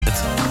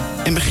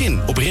En begin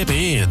op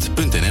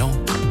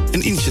repareerhet.nl.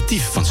 Een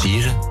initiatief van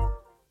Sieren.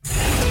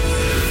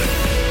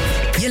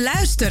 Je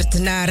luistert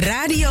naar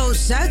Radio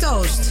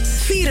Zuidoost.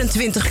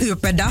 24 uur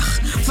per dag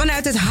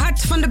vanuit het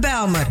hart van de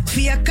Bijlmer.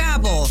 Via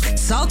kabel,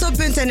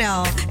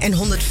 salto.nl en 105.2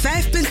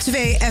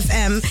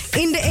 FM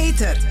in de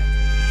ether.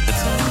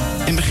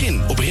 En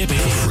begin op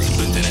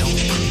repareerhet.nl.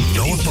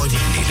 No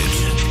appointment needed.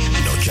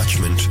 No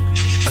judgment.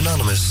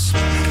 Anonymous.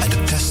 And a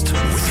test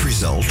with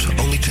result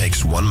only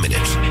takes 1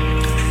 minute.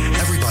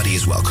 Everybody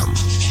is welcome.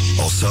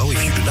 Also,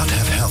 if you do not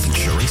have health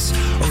insurance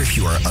or if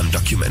you are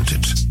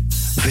undocumented.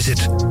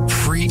 Visit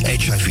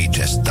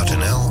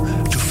freehivtest.nl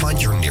to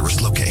find your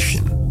nearest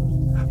location.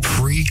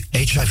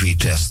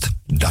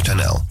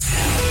 freehivtest.nl.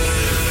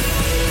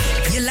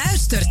 Je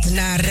luistert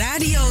naar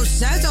Radio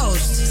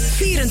Zuidoost.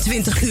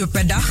 24 uur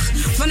per dag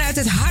vanuit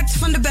het hart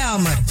van de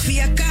Bijlmer.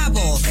 Via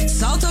kabel,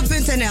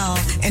 salto.nl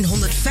en 105.2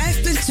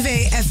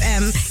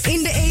 FM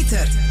in de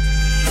ether.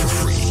 For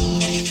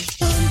free.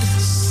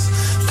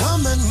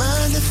 Come and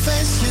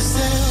manifest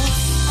yourself.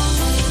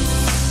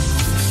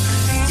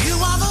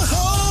 You are the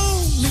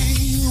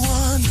Holy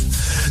One,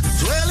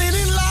 dwelling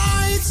in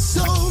light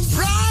so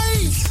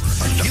bright.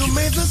 You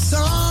made the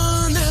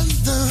sun and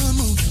the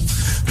moon,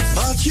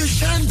 but you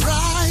shine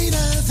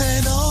brighter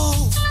than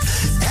all.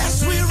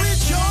 As we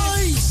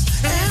rejoice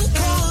and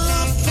call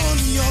upon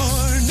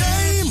your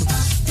name,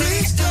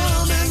 please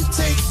come and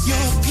take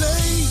your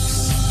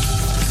place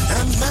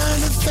and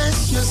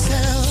manifest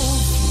yourself.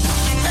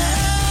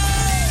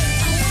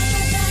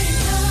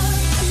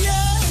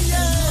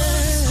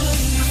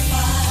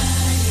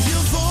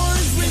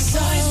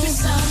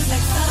 Sounds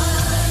like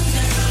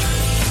thunder.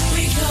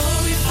 We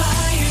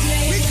glorify your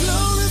name. We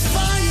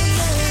glorify your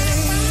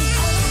name.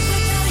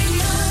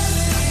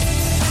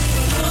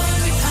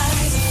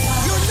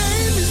 Your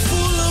name is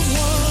full of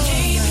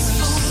wonder.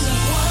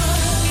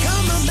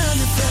 Come and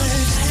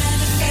manifest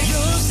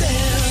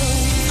yourself.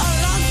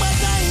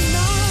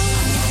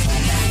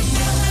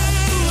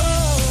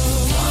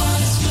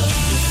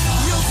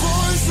 Your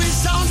voice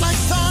resounds like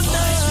thunder.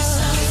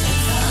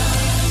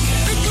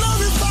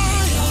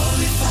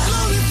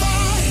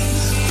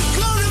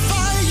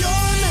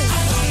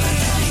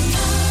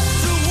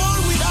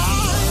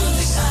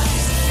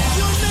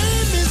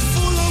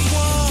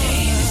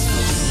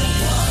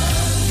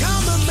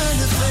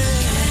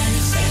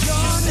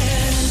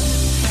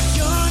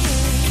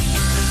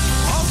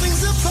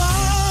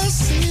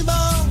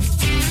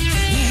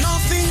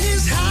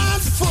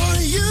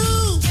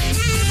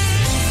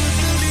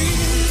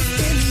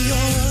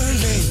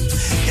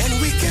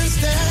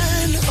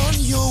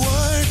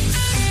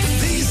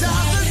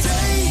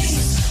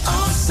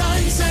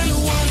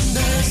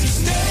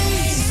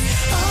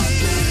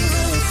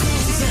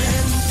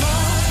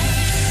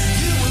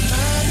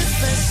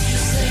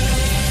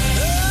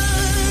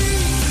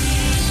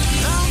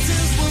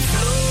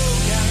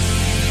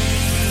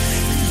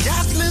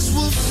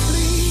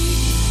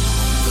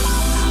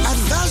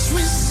 Thus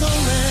we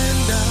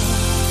surrender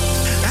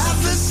at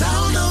the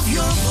sound of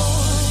your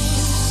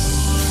voice.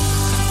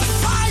 The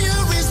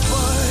fire is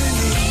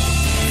burning,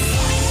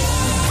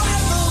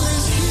 revival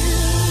is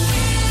here.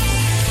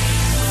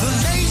 The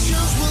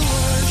nations will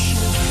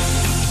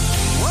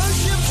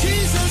worship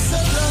Jesus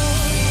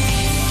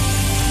alone.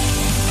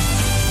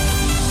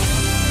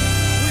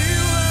 We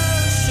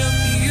worship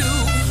you.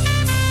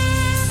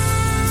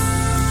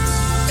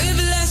 We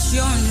bless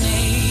your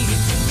name.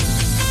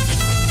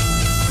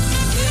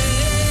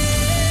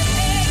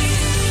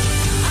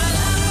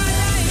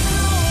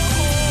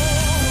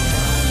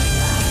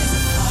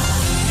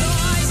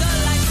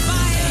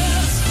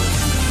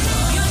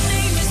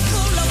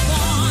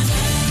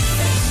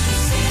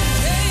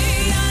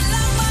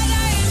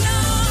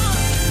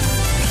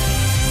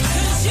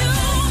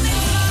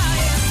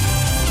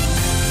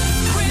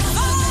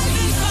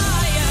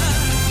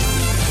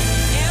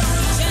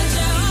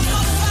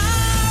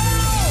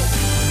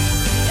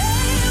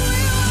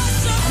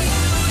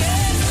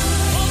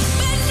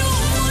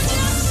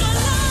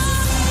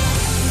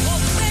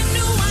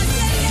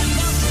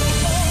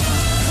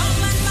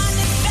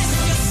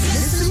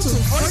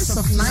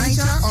 Of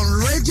Naija on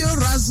Radio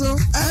Razo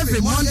every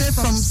Monday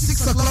from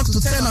 6 o'clock to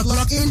 10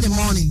 o'clock in the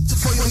morning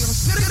for your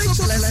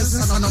spiritual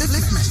lessons and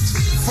upliftment.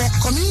 For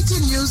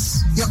community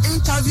news, your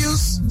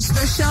interviews,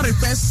 special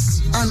requests,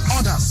 and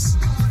others.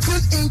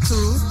 Tune into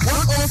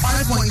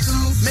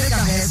 105.2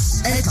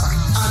 megahertz ETA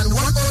and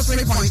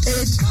 103.8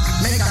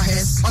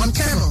 megahertz on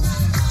cable.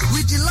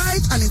 We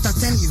delight and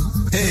entertain you.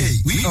 Hey,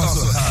 we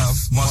also have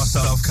more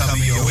stuff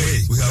coming your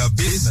way. We have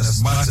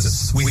business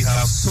matters. We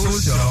have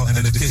social and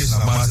educational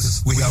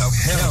matters. We have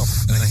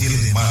health and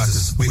healing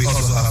matters. We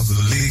also have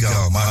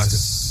legal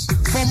matters.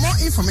 For more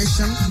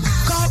information,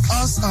 call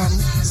us on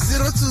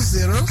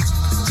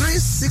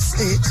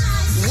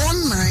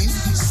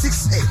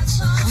 020-368-1968.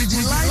 We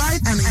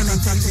delight and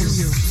entertain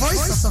you.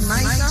 Voice of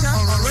Naija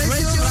on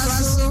Radio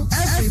Razo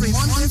every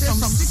Monday from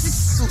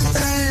 6 to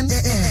 10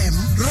 a.m.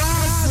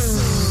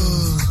 Razo.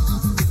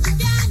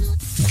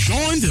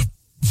 Join the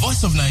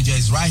Voice of Naija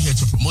is right here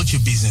to promote your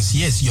business.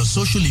 Yes, your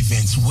social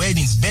events,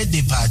 weddings,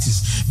 birthday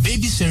parties,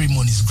 baby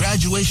ceremonies,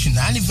 graduation,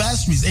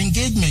 anniversaries,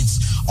 engagements.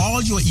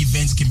 All your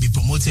events can be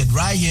promoted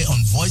right here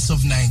on Voice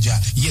of Naija.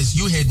 Yes,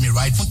 you heard me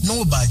right. Don't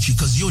know about you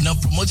because you're not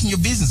promoting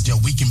your business.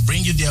 We can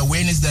bring you the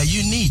awareness that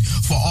you need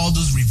for all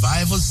those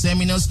revivals,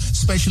 seminars,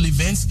 special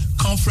events,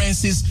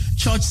 conferences,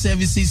 church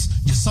services,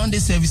 your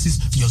Sunday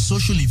services, your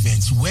social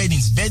events,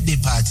 weddings,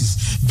 birthday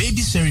parties,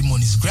 baby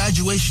ceremonies,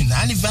 graduation,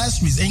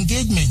 anniversaries,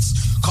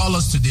 engagements. Call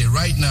us today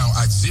right now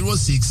at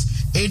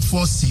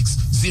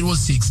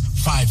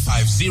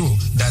 06-846-06550.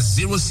 That's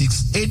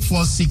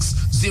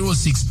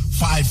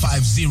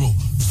 06-846-06550.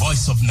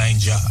 Voice of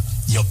Naija,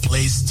 your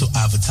place to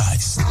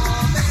advertise.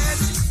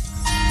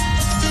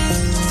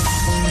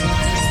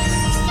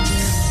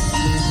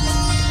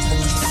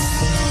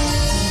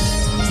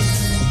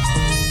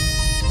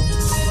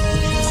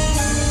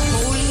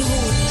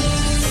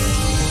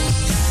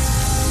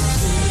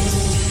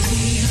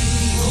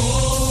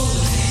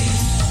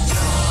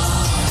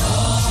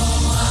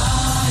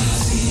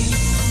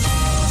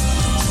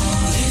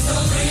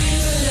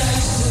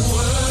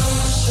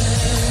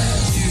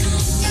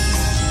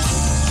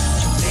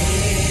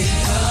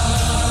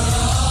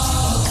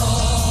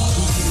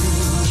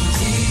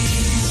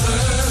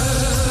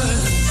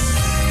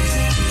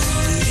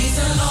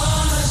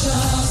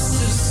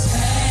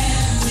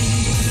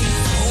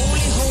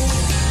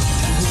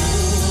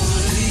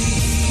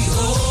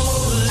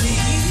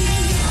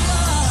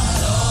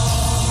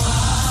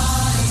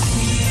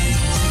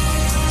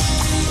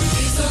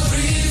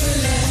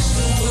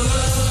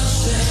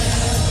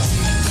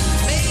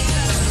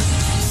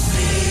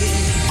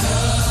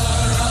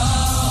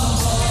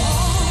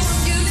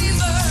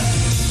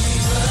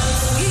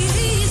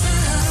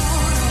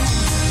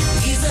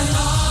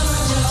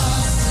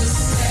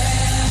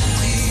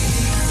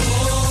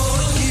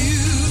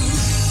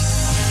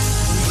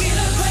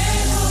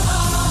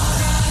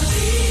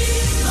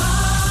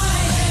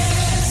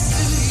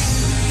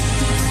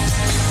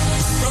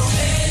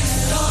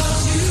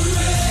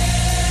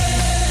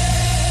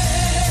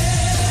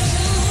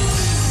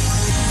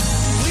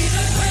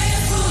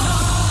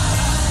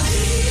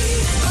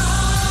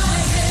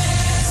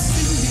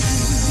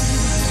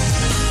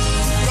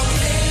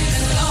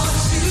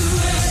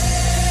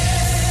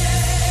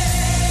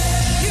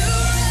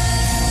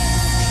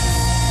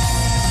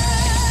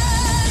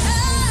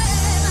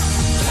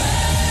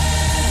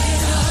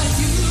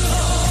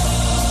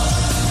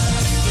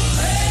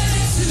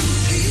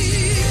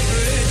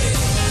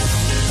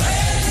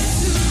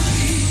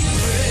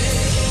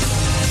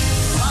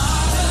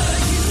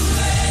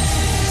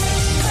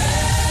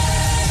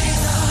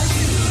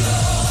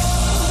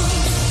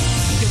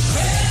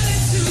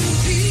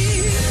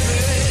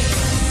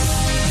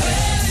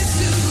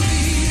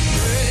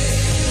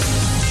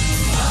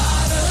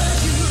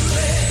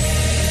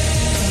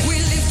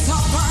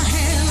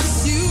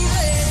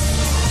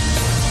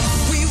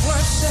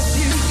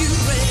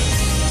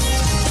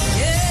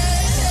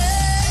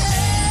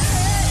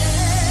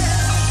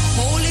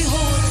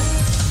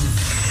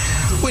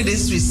 With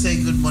this, we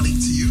say good morning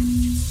to you.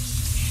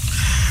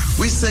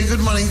 We say good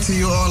morning to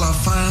you, all our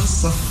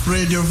fans of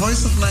Radio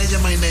Voice of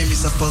Naija. My name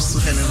is Apostle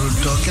Helen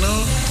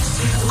Rudokino,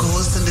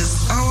 co-hosting this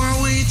hour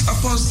with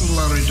Apostle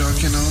Larry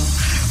Dokino.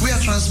 We are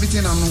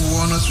transmitting on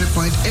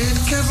 103.8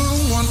 cable,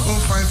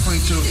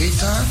 105.2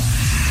 ETA,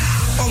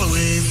 all the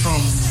way from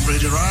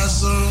Radio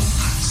Razo,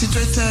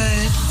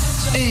 situated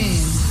in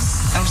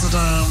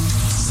Amsterdam,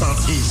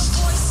 Southeast.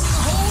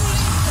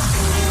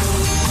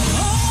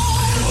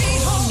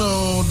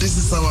 No, this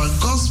is our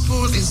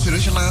gospel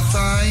inspirational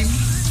time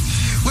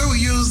where we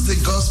use the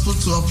gospel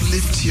to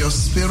uplift your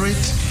spirit,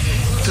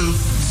 to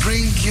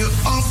bring you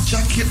up,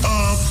 jack you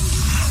up,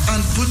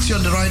 and put you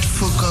on the right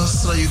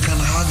focus so you can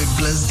have a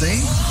blessed day.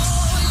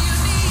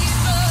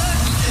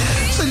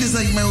 So in this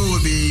segment, we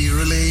will be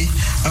really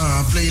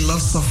playing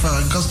lots of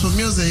gospel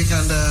music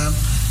and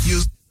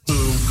use to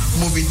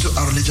move into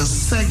our religious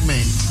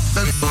segment.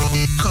 Before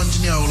we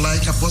continue, I would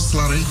like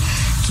Apostle Larry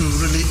to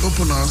really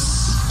open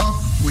us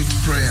up with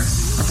prayer.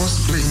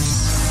 Apostle,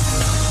 please.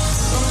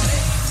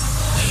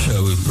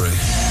 Shall we pray?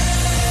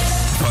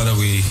 Father,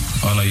 we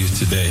honor you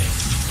today.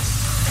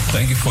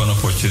 Thank you for an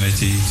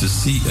opportunity to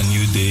see a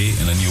new day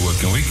and a new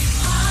working week.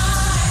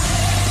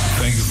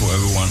 Thank you for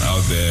everyone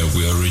out there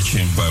we are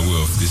reaching by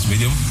way of this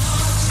medium.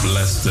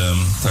 Bless them,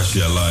 touch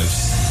their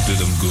lives, do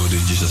them good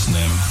in Jesus'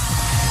 name.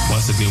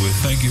 Once again, we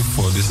thank you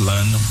for this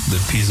land, the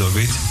peace of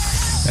it,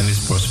 and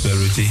its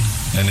prosperity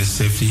and its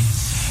safety.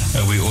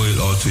 And we owe it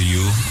all to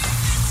you.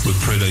 We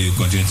pray that you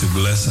continue to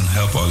bless and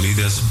help our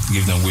leaders,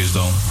 give them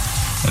wisdom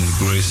and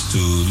grace to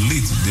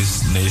lead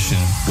this nation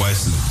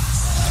wisely.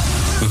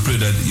 We pray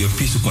that your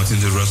peace will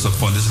continue to rest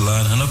upon this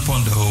land and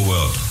upon the whole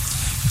world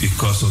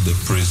because of the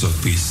Prince of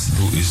Peace,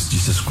 who is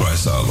Jesus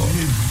Christ our Lord.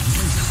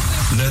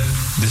 Let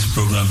this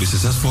program be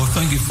successful.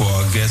 Thank you for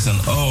our guests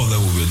and all that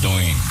we will be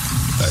doing,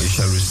 that you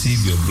shall receive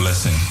your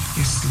blessing.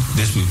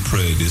 This we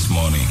pray this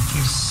morning.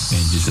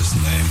 In Jesus'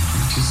 name.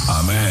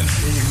 Amen.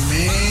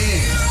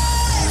 Amen.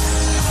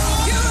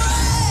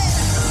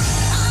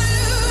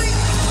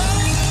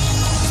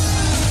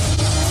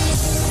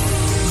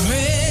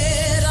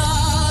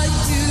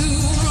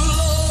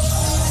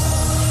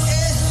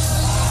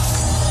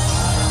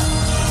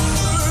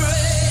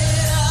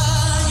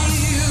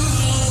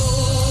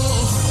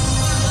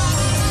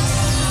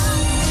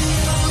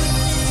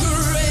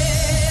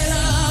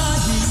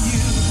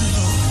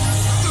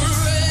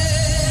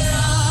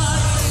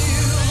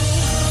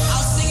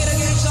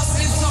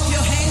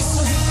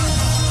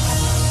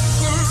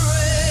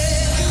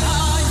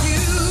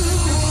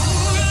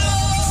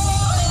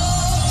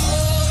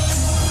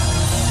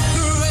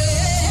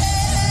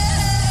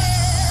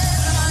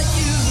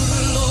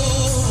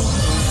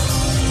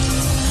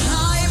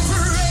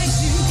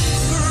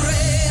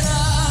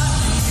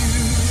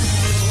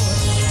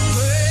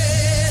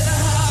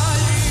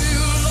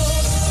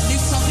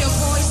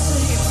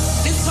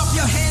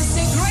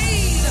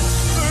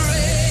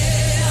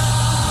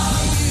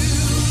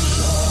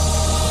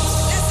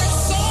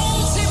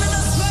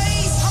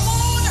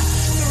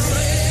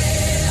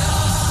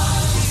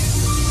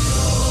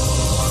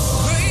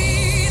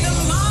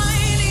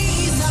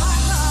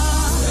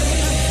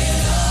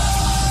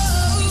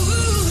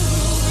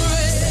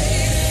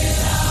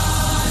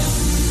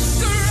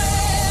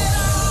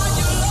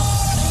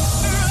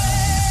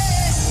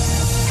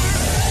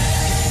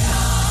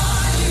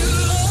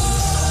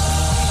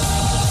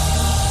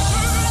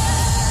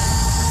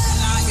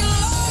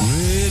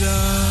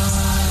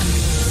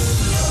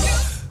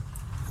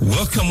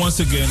 Welcome once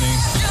again in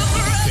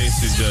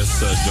case you just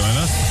join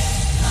us.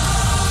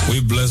 We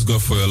bless God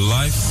for your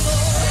life,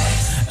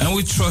 and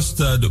we trust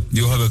that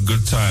you have a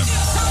good time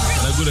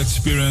and a good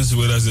experience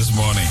with us this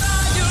morning.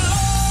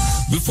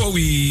 Before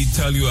we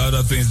tell you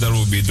other things that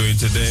we'll be doing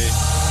today,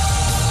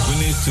 we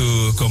need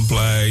to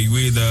comply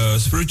with the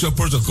spiritual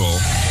protocol.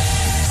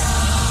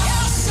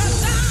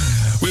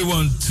 We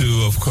want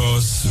to, of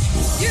course,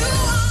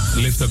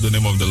 lift up the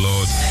name of the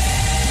Lord,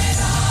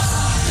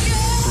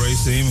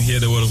 praise Him, hear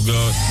the word of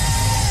God.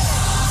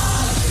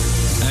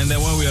 And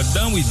then when we are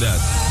done with that,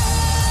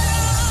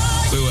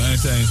 we will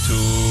enter into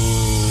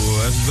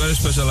a very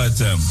special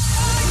item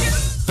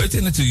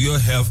pertaining to your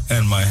health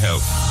and my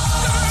health.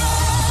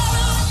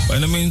 But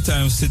in the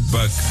meantime, sit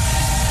back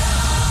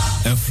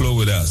and flow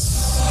with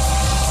us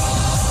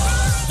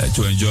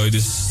to enjoy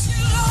this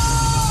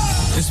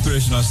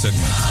inspirational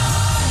segment.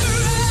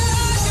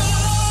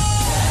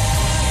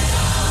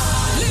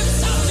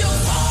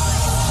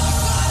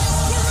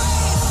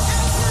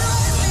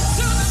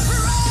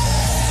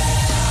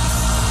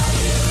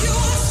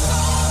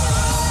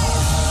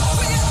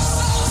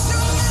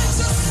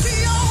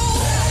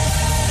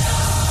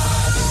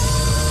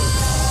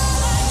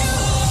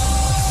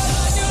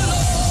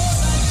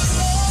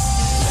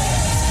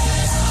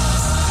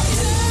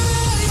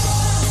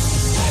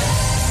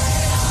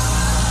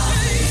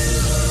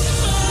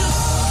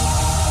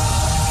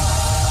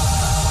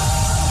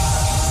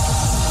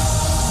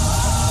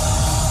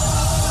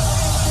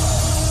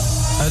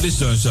 At this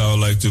juncture, I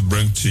would like to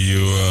bring to you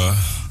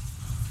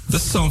the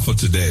song for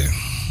today.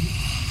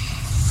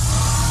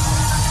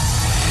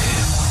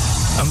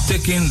 I'm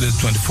taking the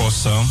 24th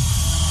Psalm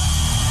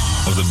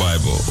of the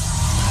Bible,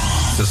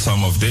 the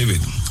Psalm of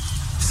David.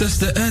 It says,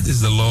 "The earth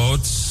is the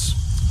Lord's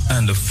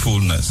and the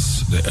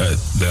fullness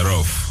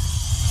thereof,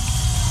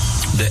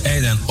 the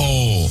earth and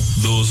all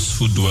those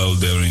who dwell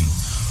therein.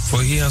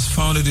 For He has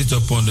founded it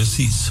upon the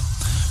seas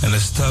and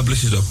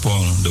established it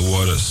upon the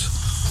waters.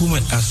 Who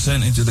may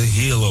ascend into the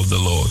hill of the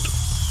Lord?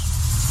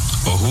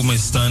 Or who may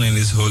stand in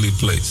His holy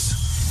place?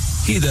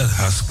 He that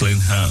has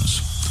clean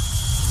hands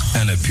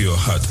and a pure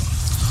heart,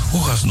 who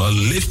has not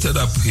lifted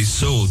up his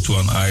soul to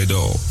an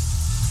idol,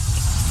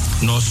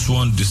 nor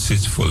sworn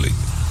deceitfully,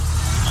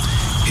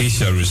 he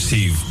shall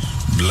receive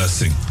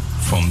blessing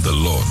from the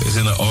Lord."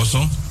 Isn't that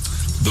awesome?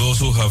 Those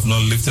who have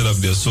not lifted up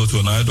their soul to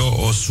an idol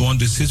or sworn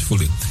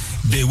deceitfully,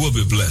 they will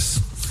be blessed.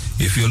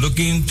 If you're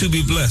looking to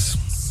be blessed,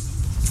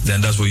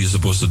 then that's what you're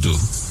supposed to do.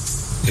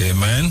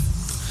 Amen.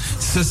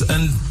 It says,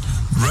 "And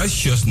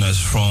righteousness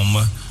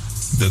from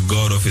the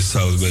God of his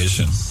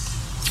salvation.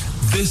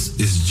 This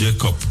is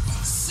Jacob,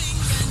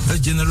 the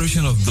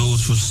generation of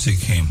those who seek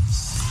Him,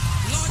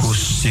 who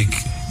seek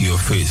your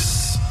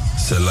face.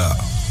 Selah.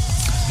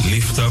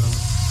 Lift up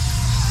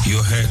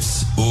your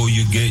heads, O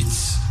you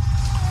gates,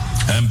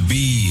 and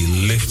be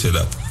lifted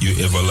up, you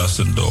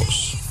everlasting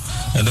doors,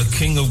 and the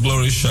King of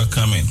glory shall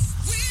come in."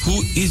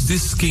 Who is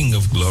this King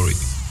of glory?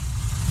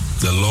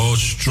 The Lord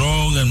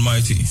strong and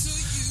mighty,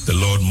 the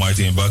Lord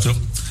mighty in battle.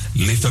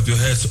 Lift up your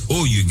heads,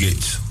 O you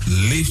gates.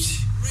 Lift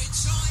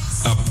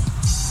up,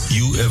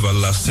 you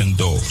everlasting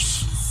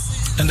doors,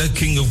 and the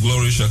King of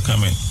glory shall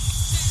come in.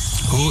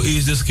 Who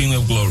is this King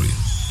of glory?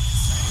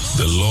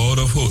 The Lord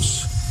of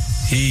hosts.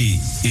 He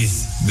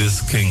is this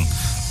King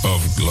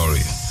of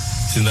glory.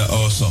 Isn't that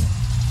awesome?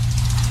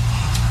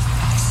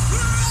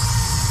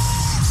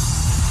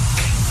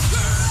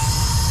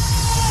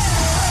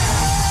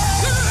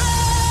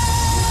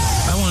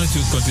 To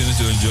continue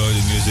to enjoy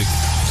the music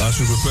as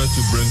we prepare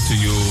to bring to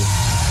you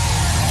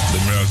the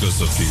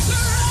miracles of Jesus.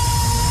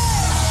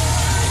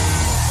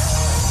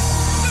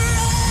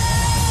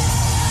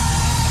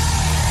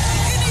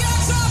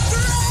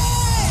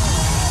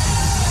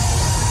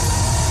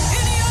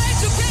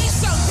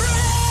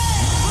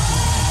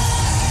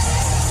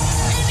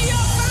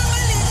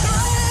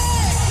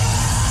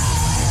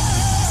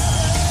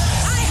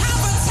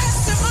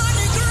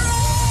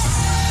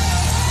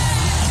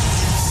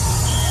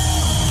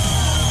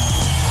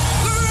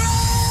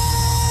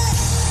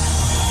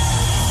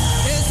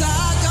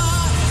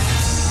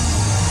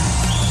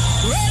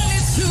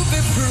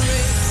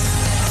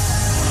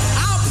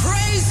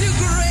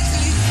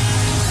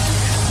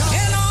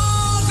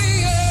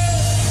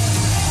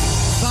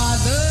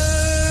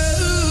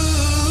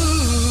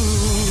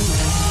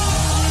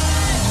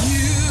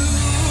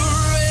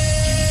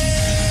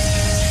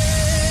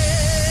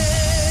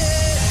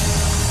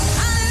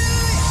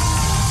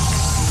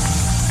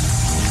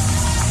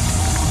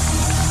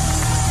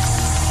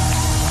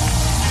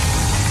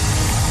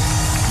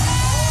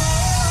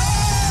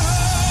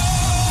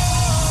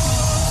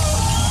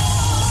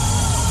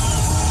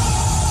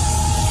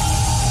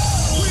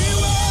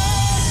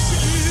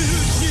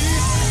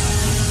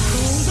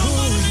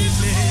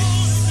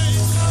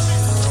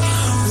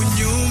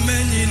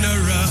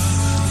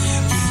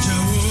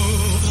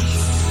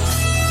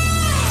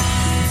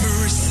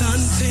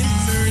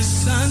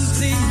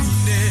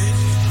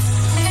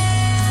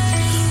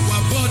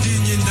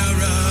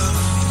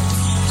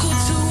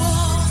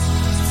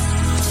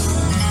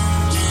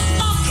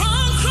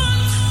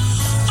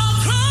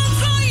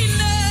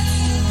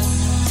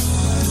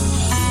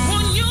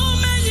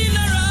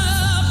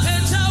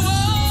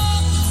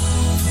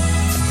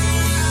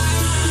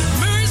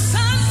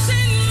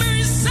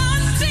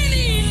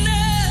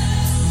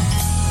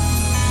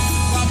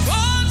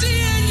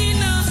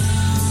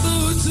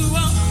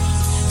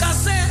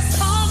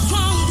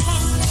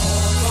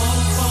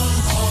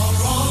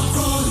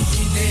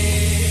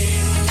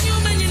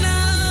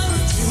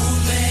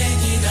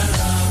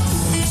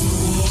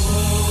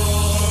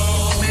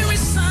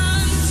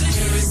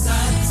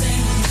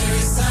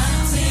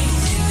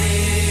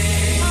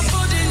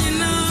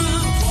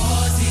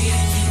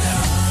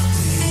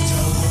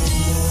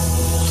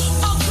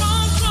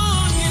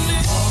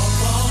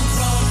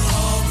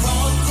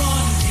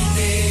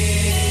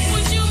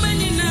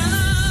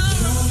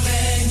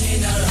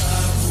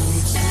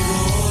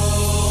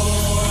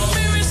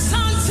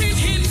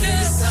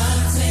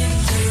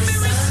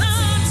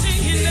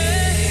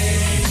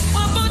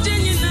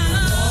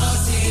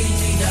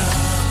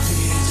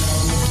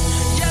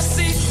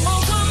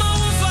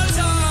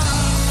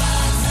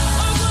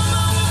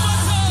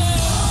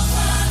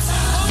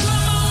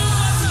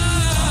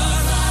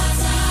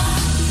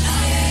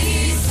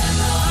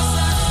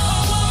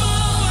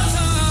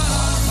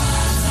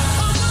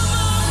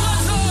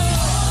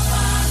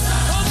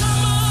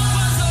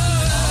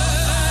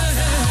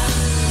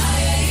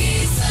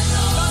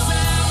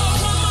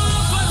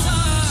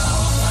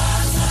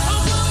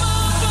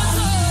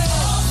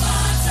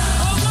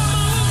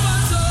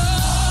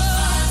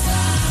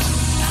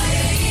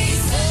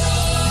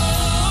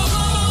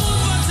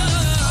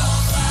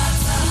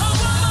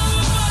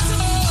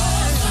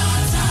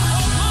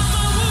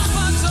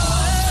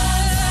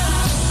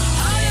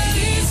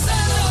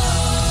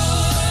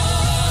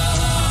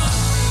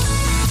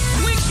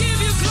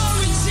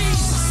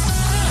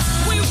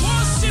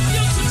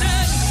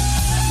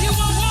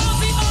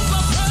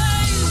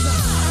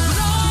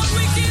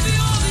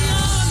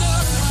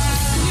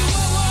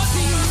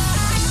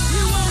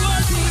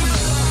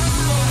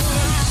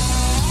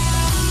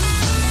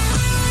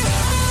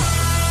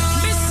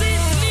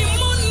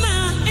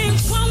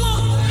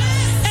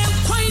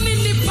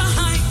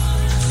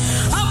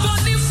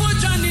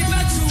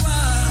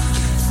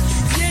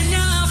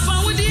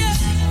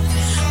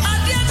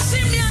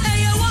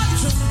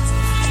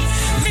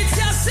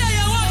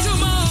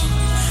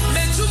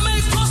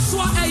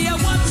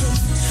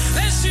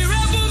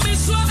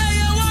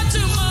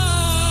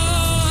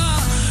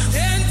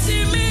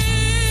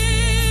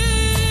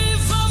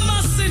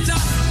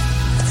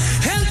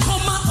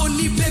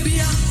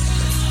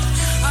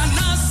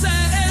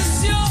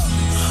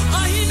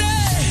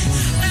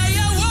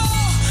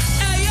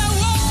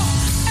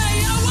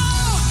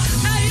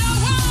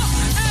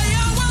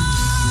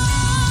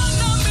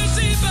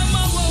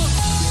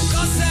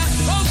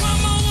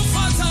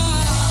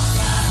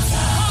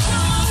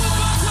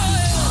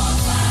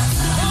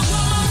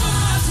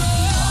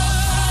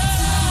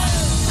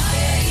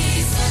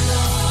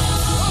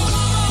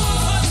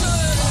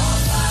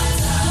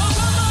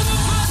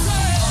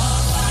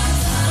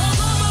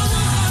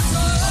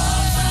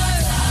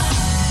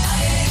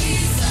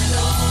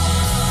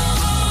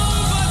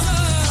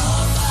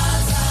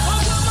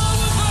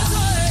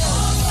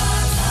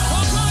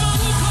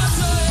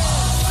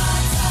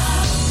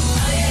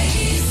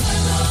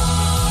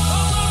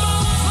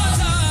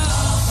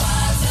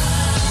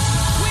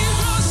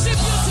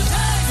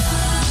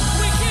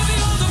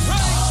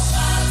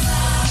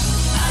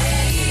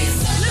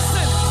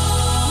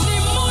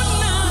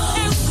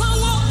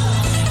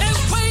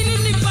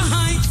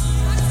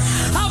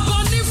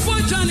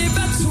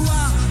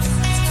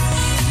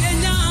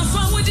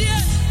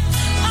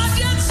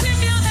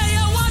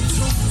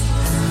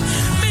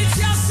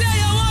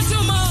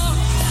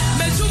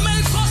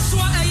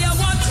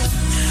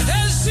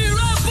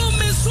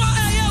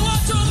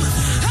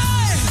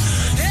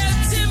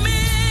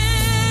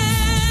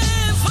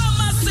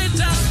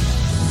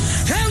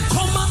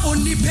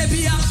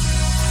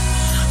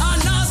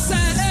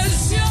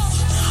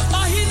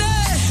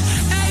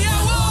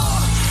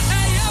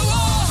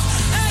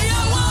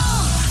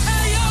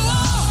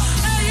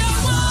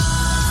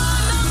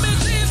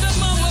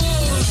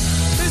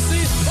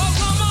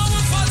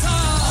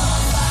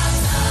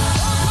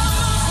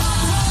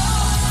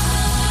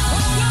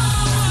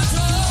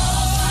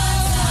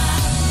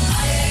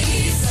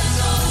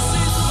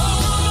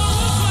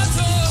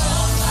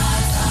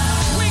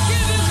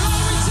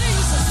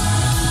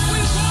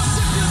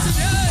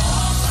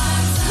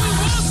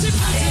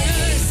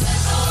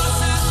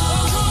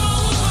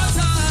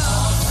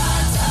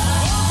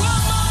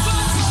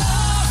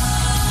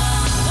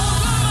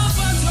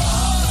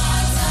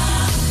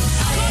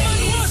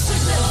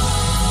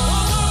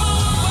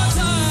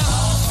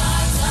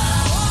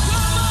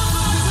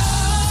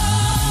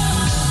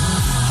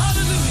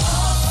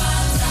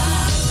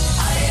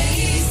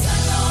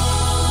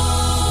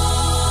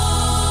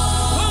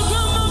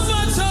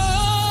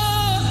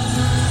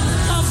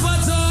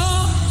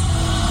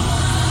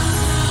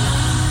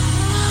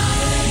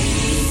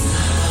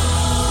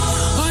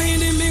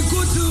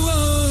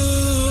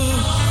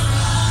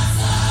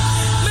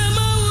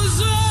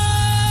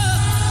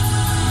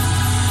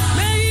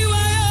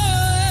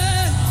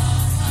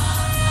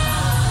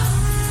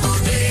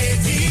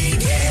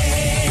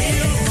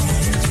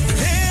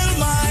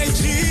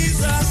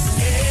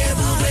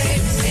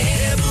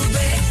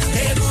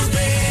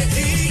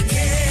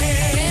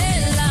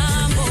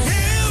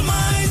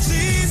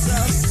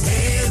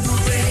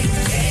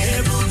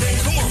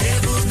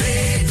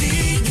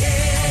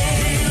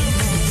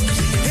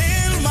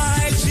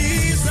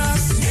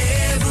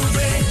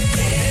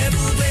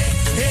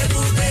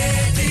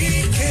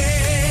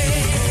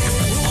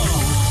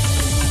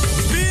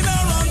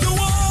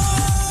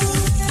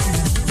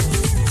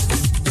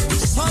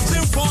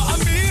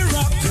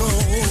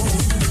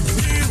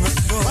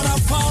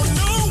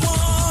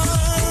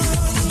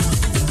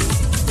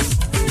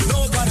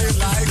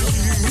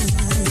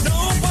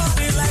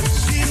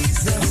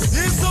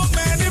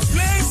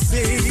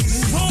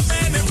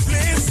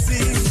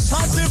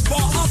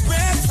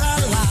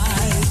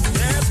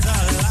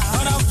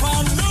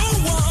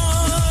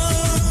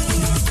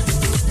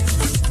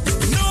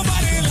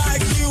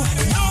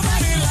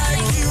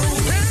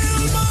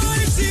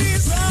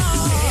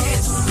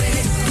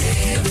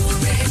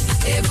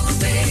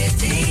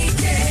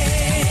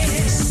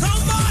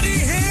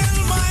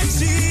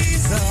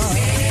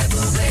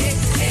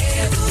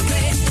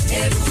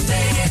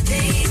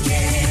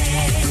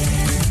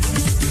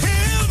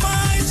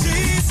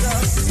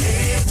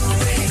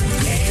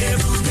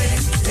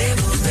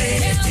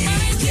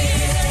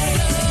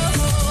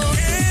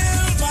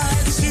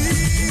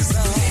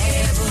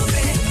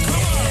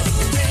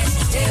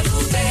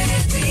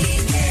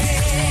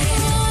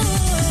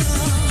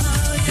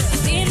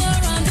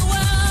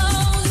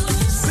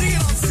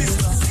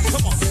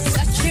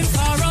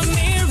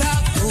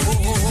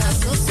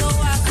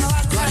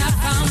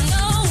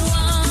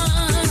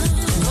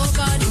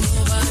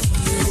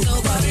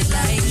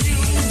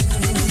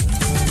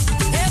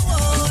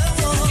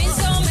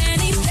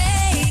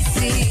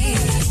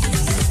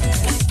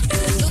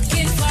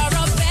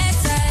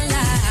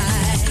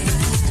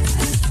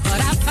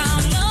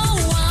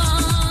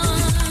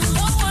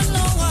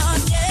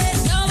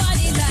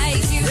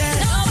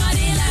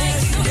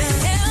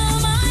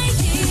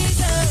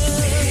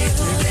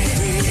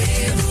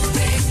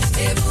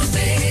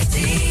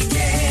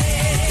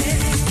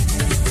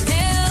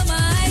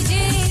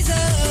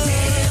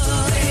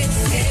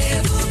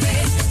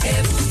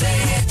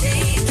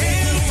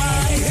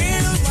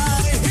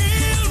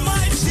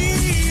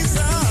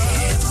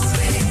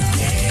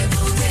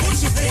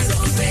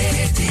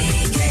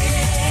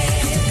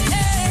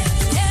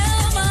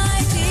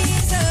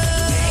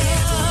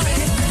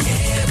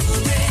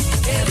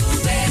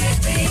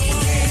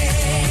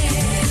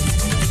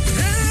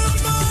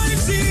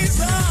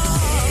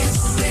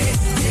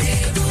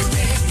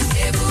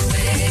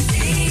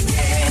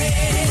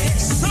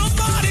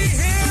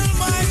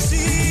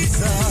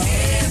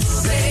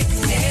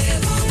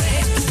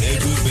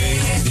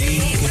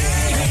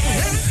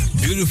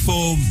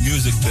 beautiful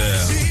music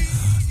there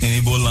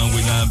in Igbo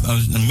language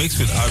and mixed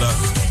with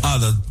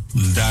other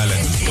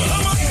dialects as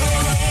well.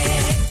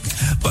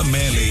 But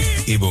mainly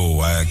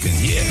Igbo, I can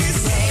hear.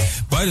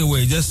 By the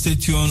way, just stay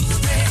tuned,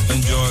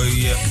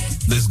 enjoy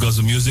this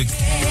gospel music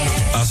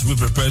as we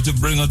prepare to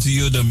bring unto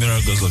you the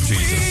miracles of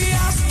Jesus.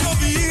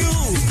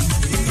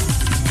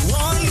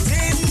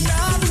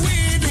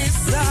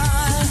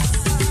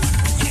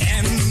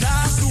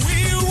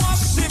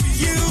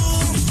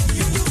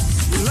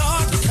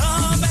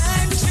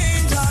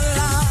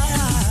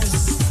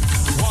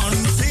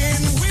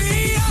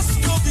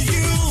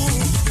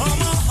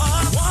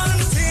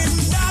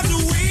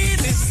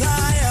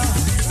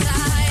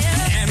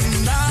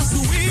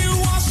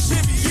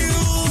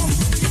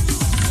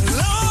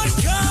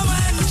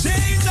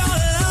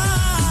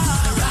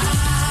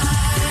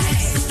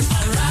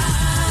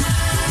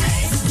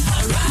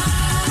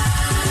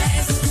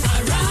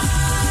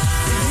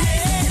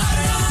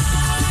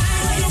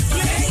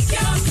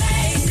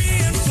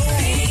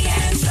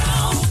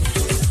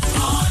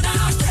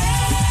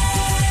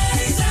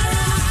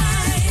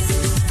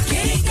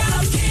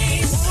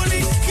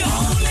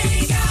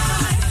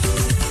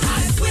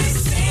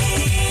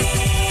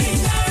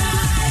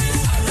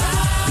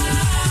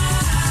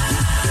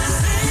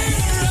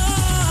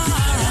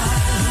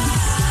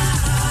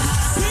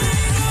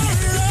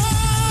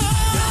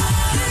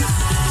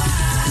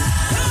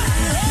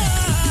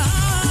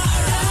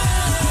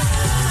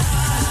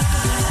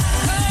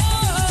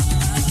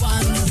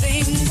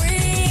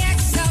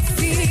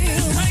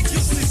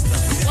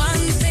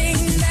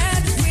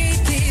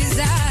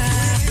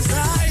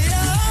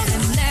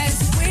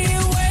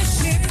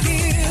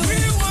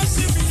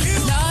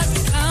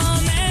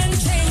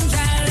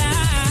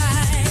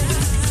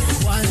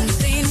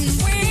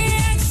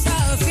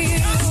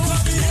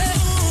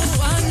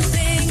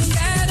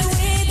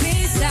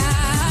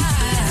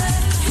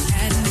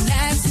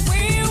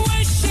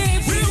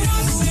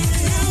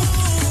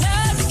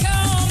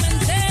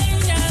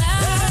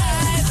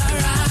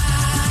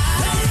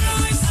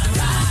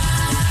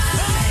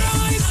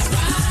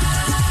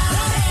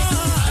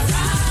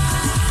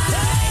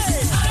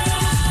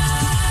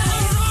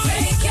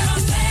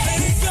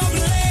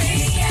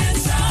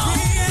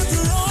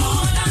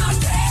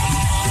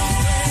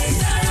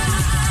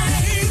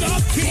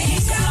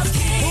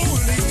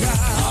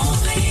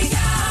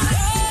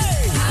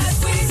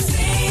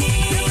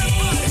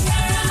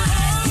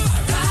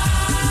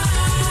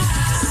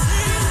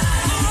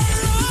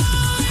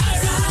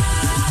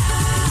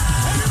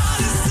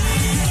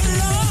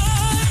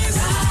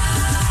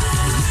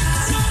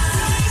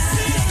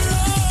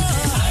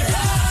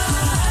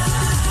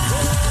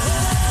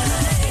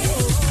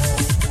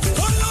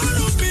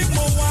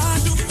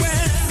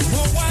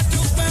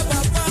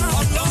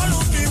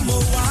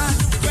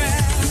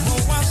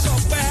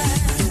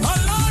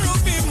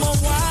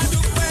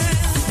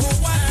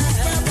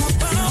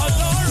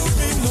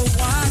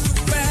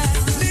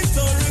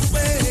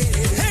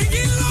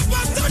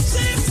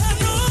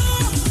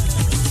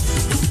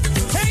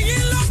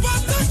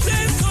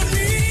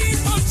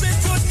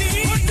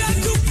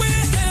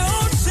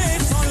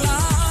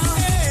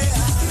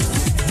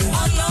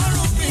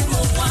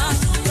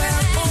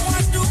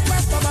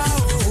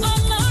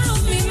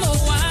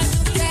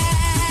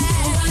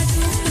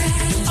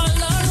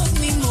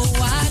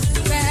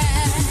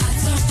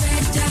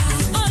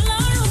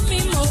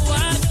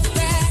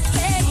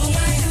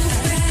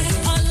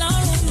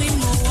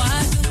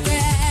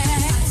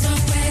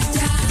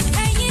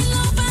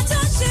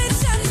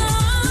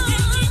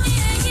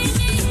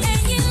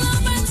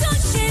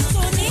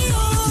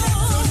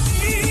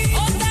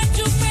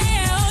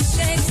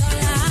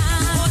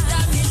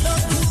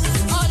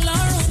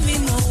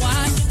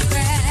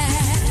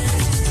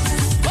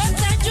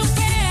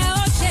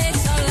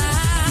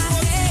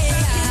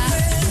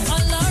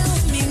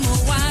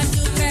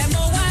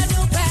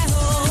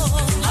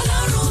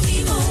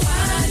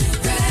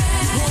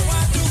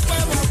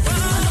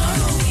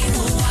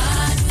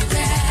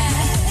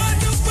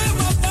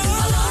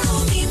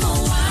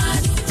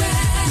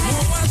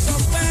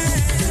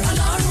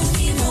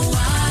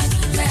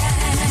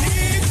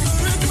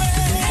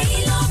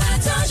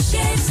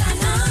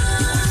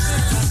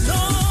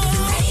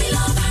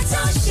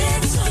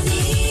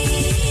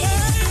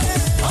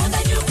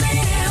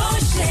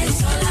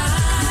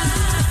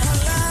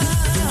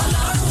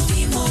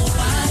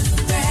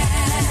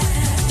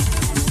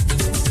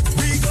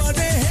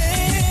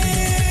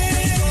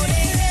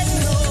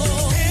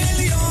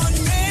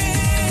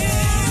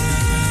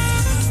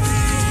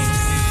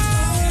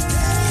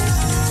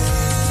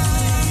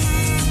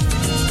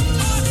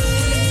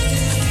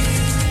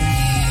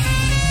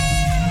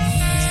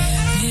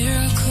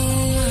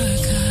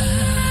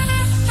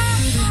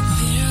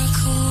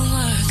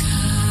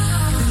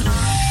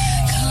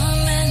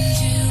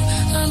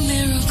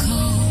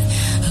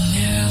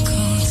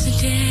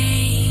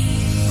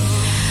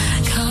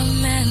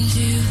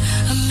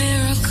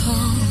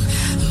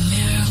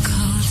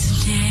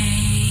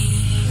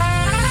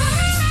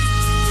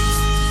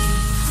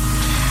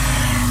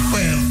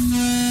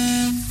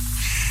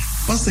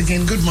 Once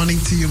again, good morning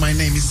to you. My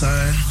name is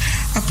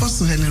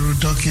Apostle Helen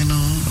Rudokino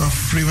of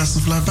Rivers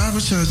of Life Bible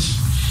Church,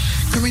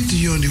 coming to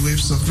you on the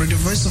waves of Radio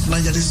Voice of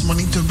Naija this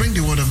morning to bring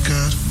the word of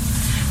God.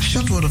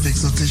 Short word of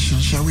exhortation.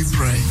 Shall we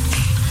pray?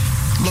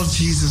 Lord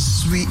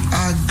Jesus, we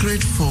are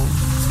grateful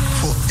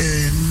for a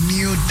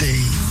new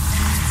day.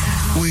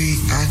 We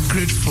are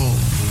grateful,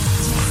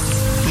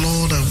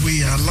 Lord, that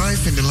we are alive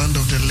in the land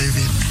of the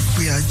living.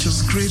 We are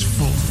just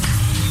grateful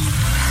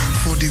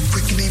for the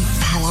quickening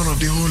power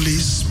of the Holy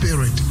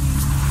Spirit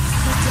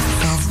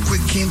that have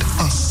quickened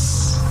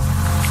us,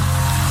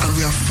 and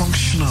we are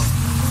functional.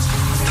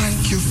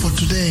 Thank you for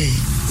today.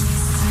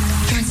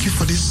 Thank you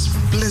for this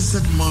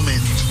blessed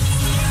moment.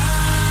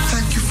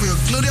 Thank you for your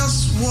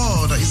glorious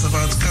word that is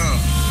about to come.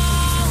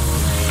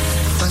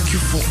 Thank you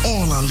for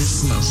all our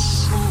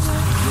listeners.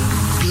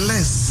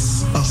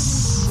 Bless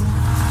us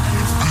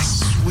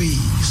as we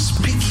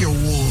speak your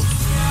word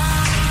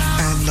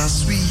and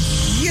as we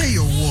hear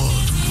your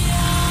word.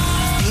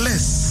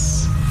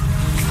 Bless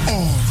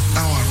all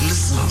our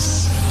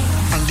listeners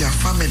and their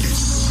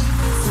families.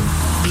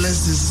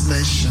 Bless this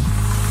nation.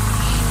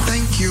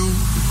 Thank you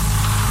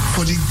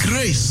for the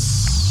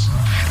grace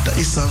that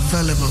is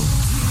available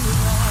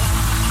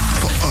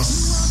for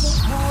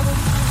us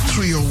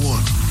through your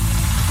word.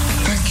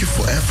 Thank you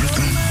for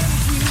everything.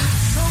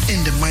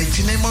 In the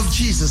mighty name of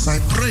Jesus, I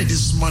pray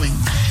this morning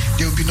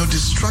there will be no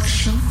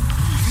distraction,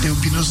 there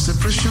will be no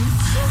separation,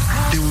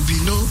 there will be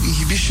no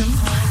inhibition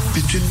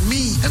between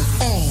me and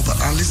all that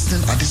are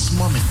listening at this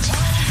moment.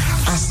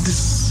 As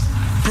this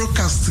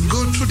broadcast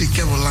go through the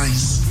cable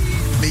lines,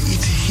 may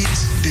it hit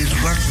the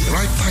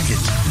right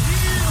target.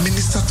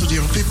 Minister to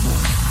your people,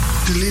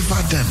 deliver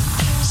them,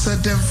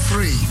 set them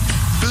free,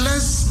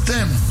 bless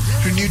them,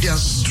 renew their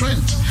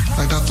strength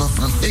like that of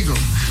an eagle,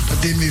 that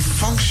they may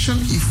function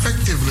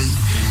effectively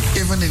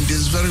even in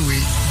this very way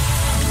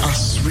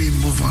as we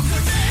move on.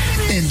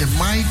 In the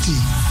mighty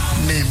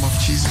name of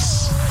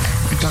Jesus,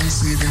 with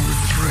thanksgiving we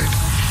pray.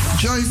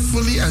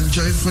 Joyfully and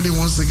joyfully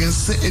once again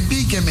say a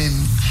big amen.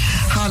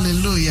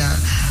 Hallelujah,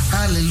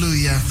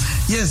 hallelujah.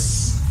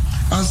 Yes,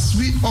 as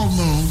we all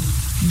know,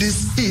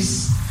 this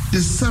is the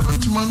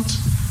 7th month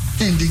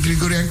in the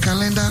Gregorian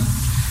calendar.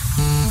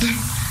 And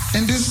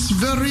in this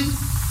very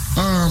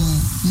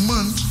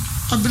month,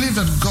 I believe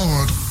that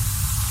God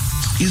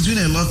is doing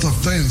a lot of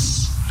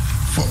things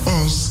for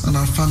us and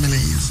our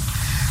families.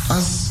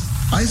 As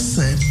I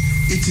said,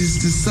 it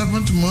is the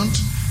 7th month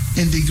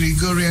in the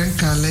Gregorian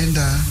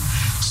calendar.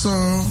 So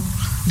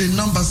the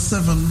number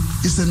 7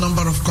 is a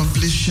number of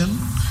completion.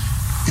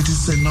 It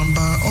is a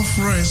number of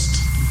rest.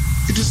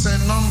 It is a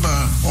number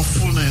of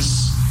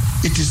fullness.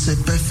 It is a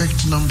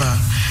perfect number.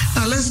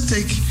 Now let's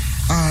take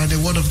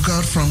the word of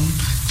God from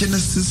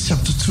Genesis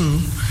chapter 2.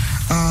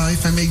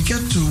 If I may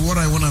get to what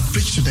I want to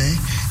preach today,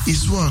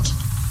 is what?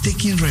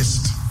 Taking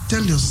rest.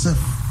 Tell yourself,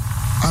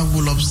 I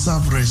will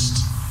observe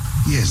rest.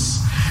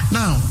 Yes.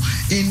 Now,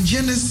 in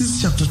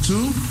Genesis chapter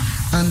 2,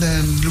 and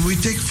then we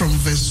take from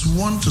verse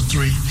 1 to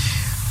 3,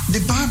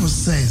 the Bible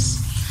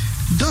says,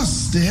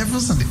 thus the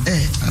heavens and the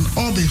earth and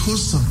all the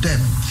hosts of them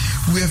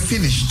were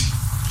finished.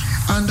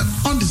 And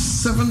on the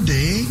 7th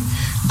day,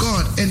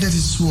 God ended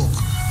his work,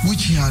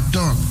 which he had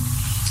done.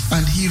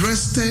 And he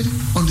rested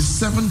on the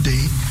 7th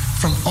day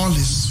from all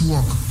his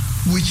work,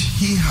 which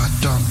he had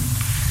done.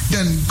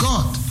 Then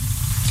God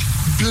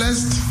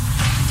blessed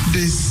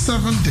the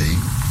 7th day,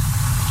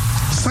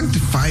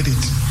 sanctified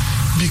it,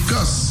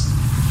 because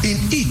in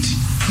it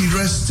he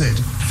rested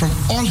from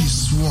all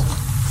his work,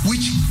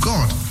 which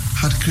God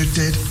had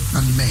created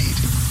and made.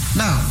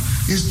 Now,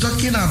 he's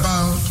talking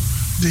about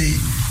the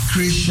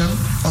creation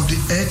of the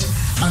earth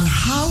and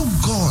how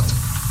God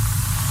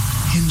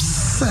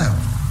himself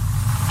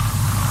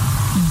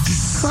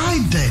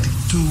decided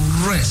to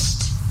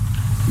rest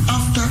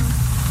after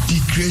the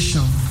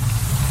creation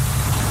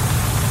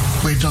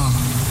were done.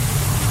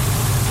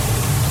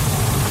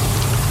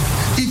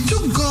 It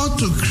took God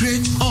to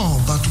create all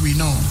that we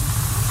know.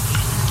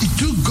 It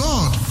took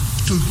God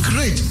to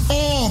create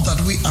all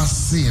that we are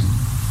seeing,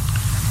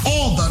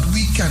 all that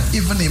we can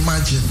even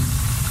imagine.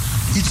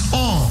 It's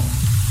all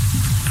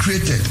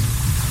created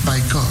by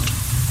God.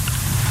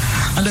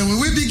 And then when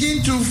we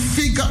begin to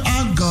figure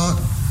out God,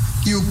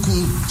 you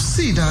could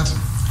see that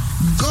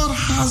God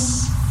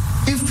has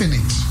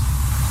infinite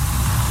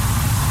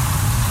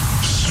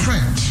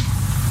strength,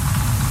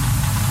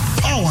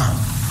 power,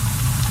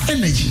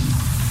 energy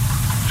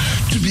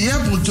to be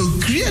able to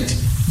create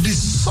the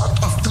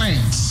sort of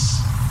things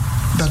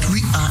that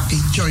we are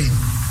enjoying.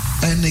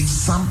 An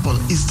example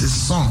is the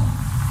sun.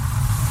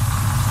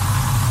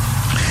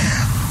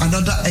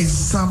 Another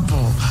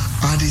example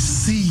are the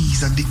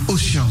seas and the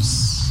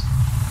oceans.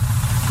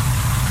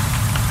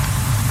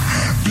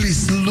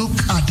 Please look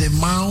at the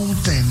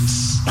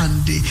mountains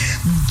and the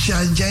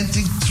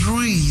gigantic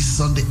trees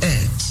on the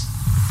earth.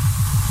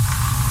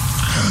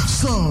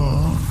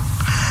 So,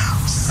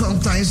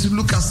 sometimes you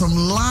look at some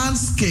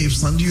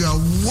landscapes and you are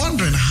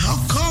wondering how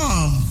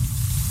come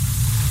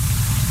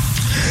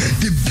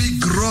the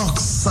big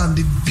rocks and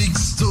the big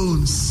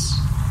stones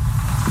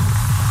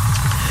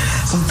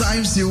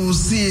Sometimes you will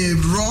see a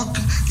rock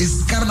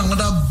is carrying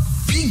another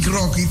big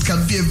rock. It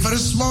can be a very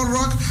small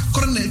rock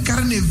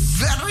carrying a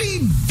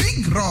very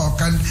big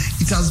rock, and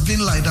it has been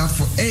like that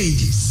for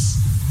ages.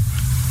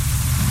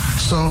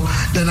 So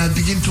then I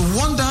begin to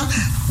wonder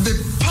the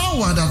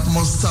power that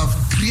must have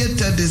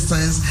created these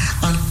things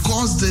and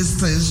caused these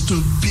things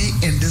to be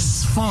in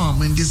this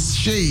form, in this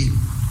shape,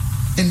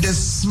 in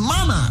this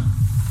manner.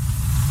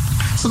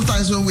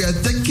 Sometimes when we are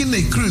taking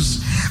a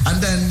cruise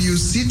and then you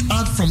sit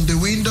out from the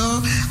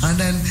window and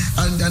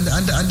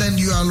then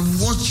you are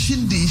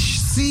watching the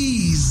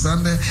seas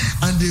and the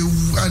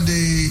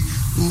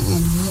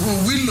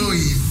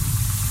willowing.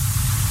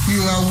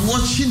 You are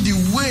watching the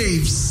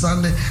waves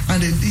and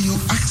you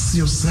ask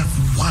yourself,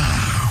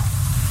 wow,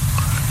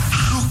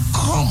 how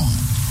come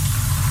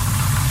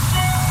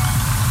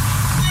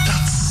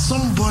that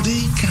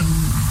somebody can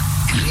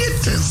create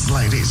things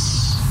like this?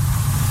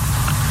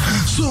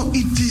 So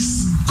it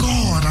is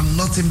God and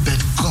nothing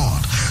but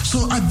God.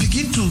 So I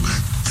begin to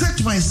say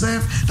to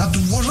myself that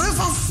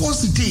whatever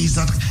force it is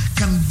that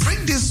can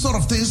bring these sort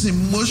of things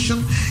in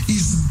motion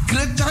is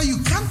greater. You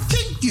can't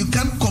think, you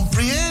can't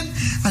comprehend,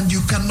 and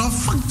you cannot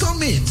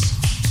fathom it.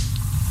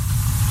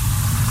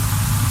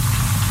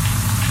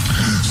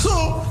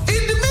 So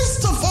in the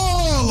midst of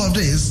all of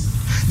this,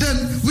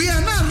 then we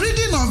are now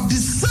reading of the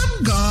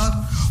same God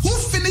who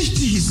finished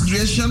his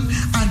creation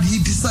and he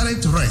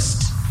decided to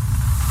rest.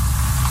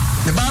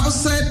 The Bible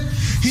said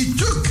he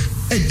took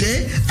a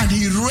day and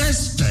he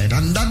rested,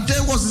 and that day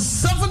was the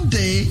seventh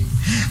day,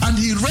 and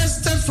he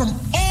rested from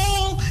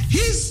all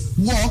his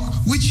work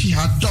which he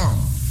had done.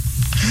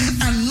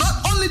 And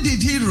not only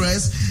did he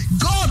rest,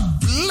 God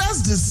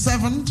blessed the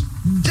seventh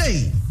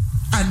day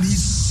and he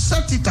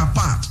set it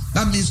apart.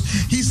 That means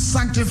he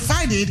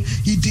sanctified it,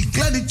 he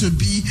declared it to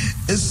be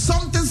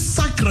something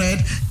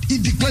sacred, he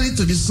declared it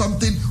to be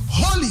something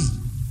holy,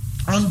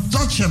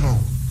 untouchable.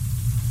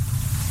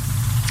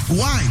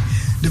 Why?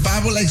 The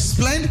Bible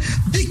explained,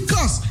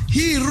 because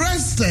he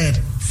rested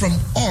from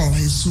all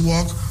his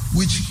work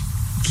which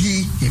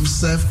he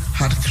himself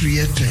had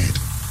created.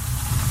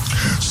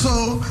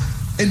 So,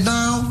 and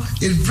now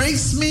it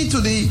brings me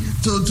to the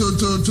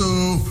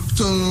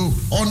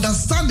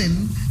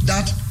understanding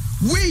that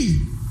we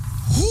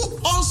who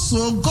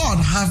also God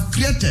have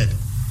created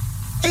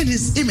in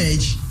his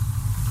image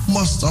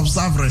must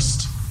observe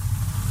rest.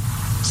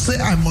 Say,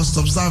 I must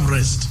observe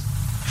rest.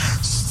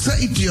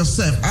 Say it to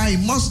yourself, I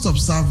must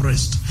observe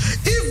rest.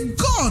 If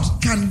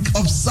God can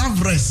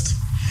observe rest,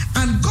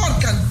 and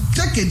God can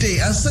take a day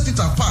and set it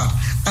apart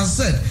and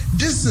said,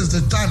 this is the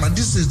time and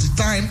this is the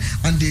time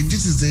and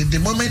this is the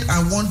moment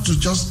I want to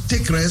just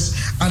take rest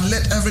and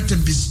let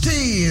everything be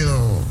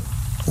still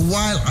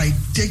while I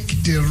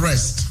take the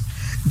rest,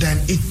 then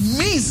it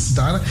means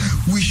that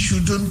we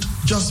shouldn't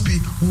just be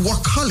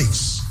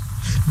workaholics.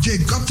 There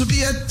got to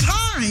be a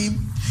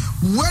time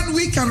when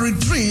we can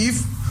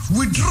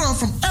withdraw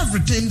from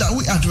everything that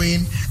we are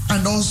doing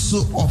and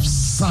also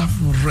observe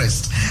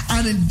rest.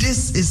 And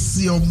this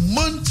is your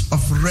month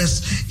of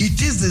rest.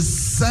 It is the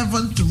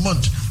seventh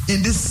month.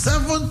 In the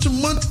seventh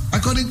month,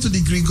 according to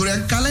the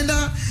Gregorian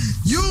calendar,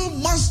 you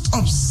must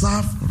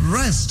observe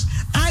rest.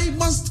 I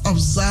must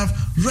observe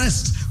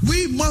rest.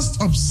 We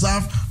must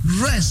observe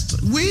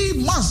rest. We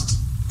must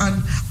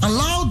and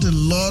allow the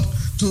Lord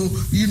to,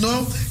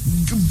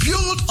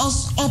 build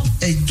us up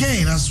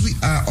again as we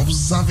are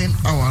observing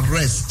our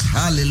rest.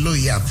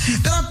 Hallelujah.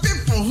 There are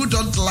people who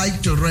don't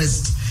like to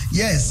rest.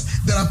 Yes,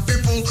 there are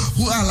people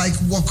who are like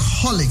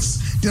workaholics.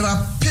 There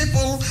are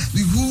people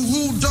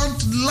who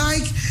don't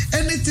like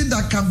anything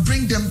that can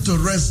bring them to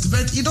rest.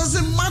 But it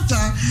doesn't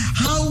matter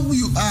how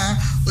you are,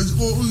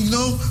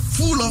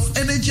 full of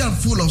energy and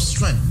full of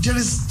strength. There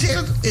is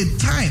still a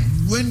time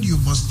when you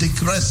must take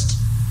rest.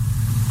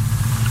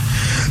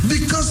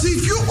 Because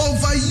if you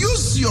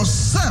overuse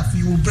yourself,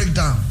 you will break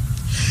down.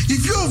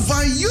 If you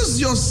overuse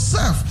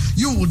yourself,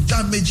 you will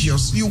damage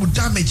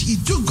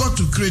it. Took God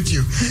to create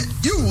you.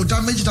 You will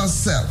damage that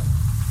self.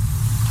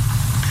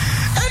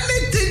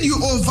 Anything you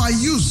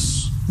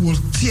overuse will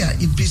tear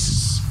in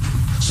pieces.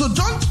 So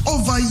don't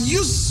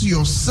overuse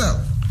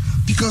yourself.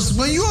 Because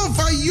when you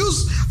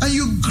overuse and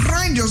you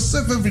grind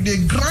yourself every day,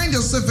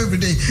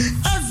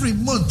 every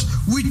month,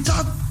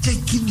 without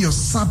taking your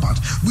Sabbath,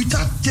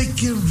 without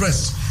taking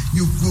rest,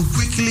 you will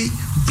quickly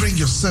bring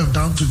yourself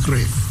down to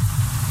grave.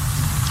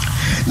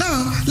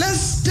 Now,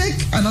 let's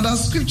take another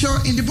scripture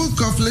in the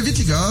book of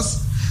Leviticus.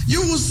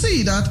 You will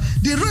see that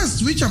the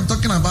rest which I'm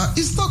talking about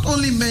is not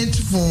only meant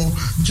for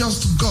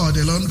just God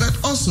alone, but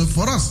also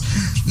for us.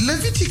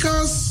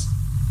 Leviticus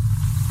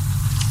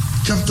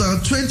chapter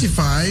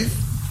 25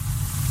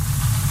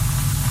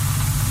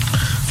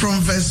 from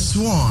verse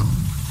 1.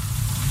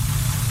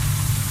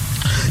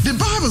 The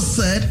Bible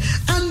said,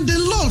 and the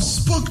Lord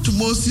spoke to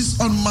Moses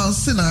on Mount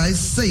Sinai,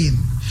 saying,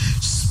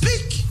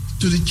 speak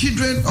to the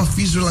children of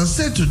Israel and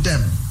say to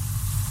them,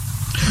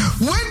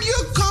 when you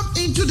come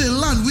into the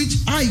land which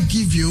I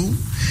give you,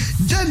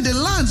 then the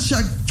land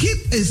shall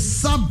keep a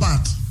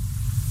Sabbath.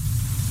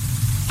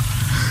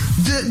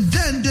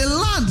 then the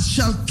land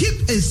shall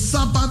keep a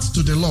Sabbath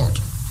to the Lord.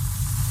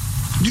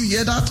 Do you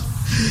hear that?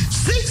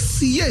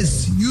 6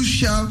 years you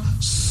shall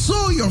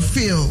sow your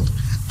field,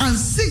 and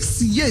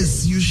 6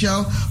 years you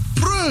shall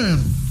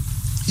prune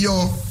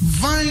your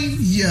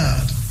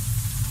vineyard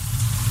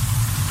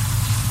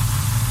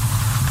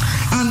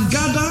and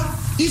gather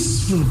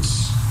its fruit.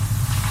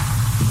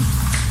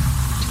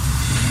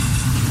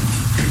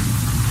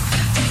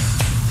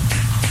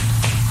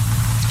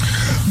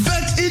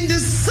 But in the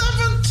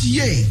 7th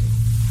year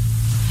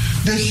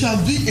there shall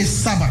be a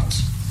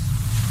Sabbath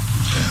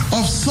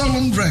of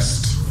solemn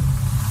rest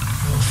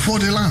for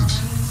the land,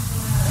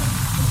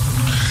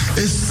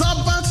 a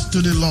Sabbath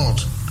to the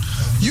Lord.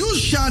 You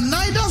shall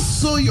neither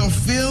sow your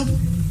field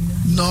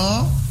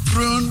nor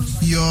prune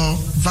your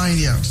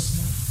vineyards.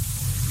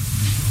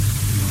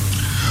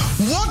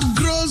 What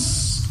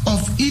grows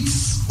of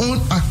its own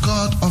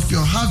accord of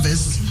your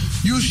harvest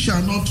you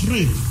shall not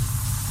reap,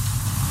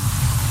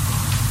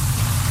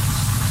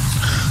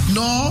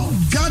 nor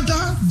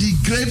gather the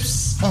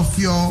grapes of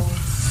your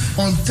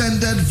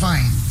untended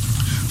vine,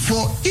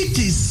 for it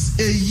is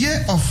a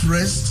year of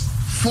rest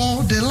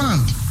for the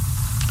land.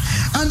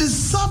 And the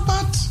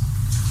Sabbath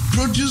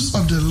produce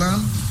of the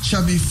land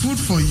shall be food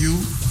for you.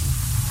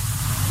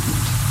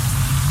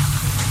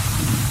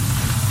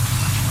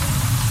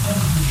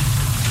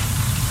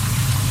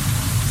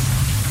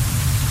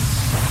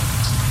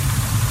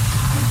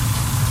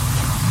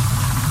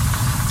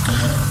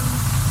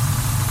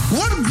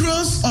 What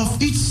grows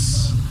of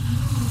its,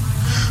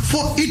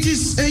 for it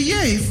is a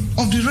year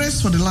of the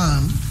rest for the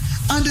land,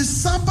 and the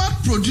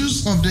Sabbath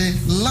produce of the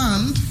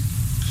land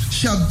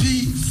shall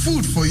be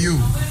food for you.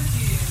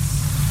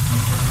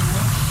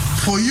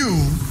 For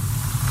you,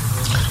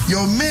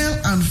 your male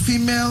and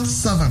female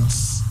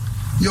servants,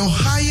 your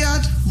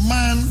hired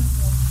man,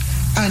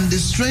 and the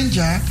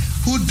stranger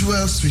who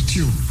dwells with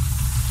you,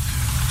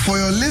 for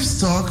your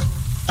livestock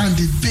and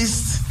the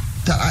beasts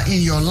that are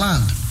in your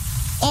land.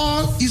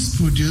 All its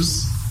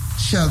produce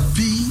shall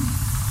be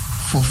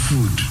for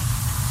food.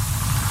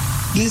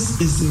 This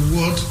is the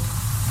word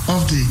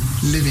of the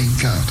living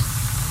God.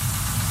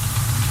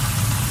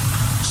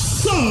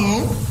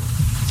 So,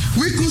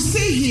 we could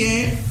see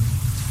here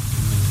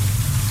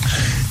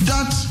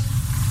that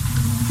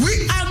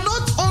we are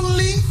not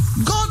only,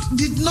 God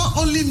did not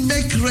only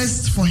make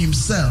rest for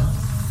himself,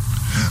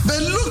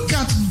 but look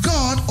at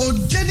God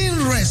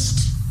ordaining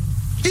rest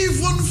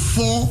even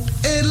for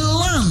a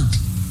land.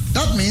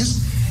 That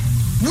means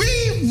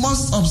we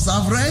must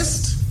observe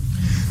rest.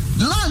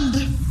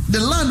 The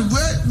land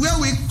where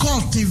we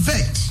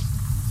cultivate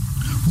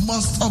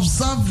must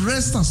observe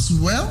rest as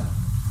well.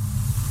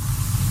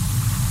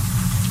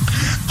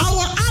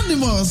 Our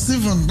animals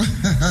even,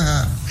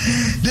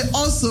 they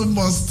also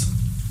must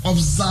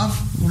observe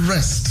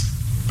rest.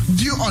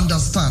 Do you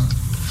understand?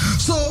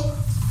 So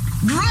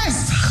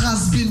rest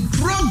has been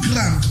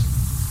programmed,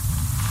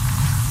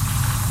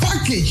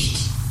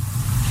 packaged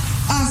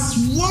as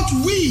what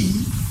we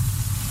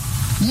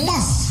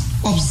must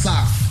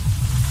observe.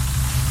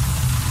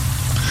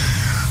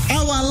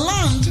 Our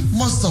land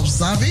must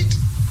observe it.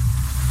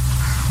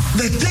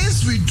 The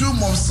things we do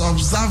must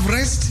observe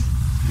rest.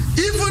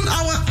 Even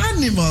our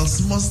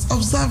animals must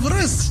observe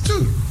rest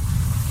too.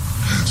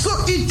 So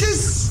it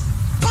is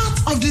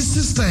part of the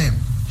system,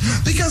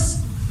 because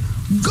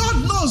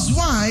God knows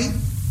why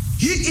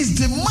he is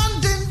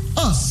demanding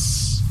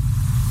us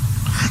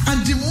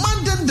and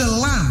demanding the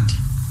land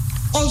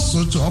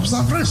also to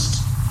observe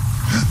rest.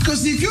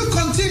 Because if you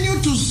continue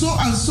to sow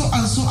and sow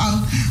and sow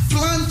and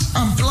plant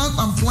and plant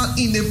and plant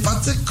in a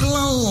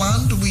particular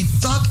land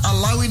without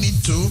allowing it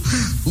to,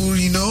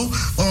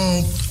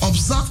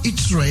 observe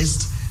its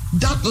rest,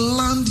 that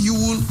land, you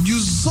will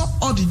use up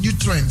all the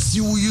nutrients,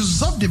 you will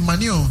use up the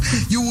manure,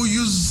 you will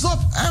use up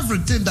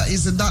everything that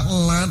is in that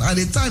land. At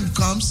the time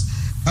comes,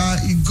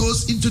 it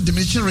goes into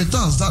diminishing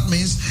returns. That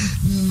means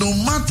no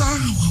matter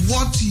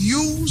what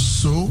you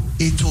sow,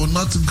 it will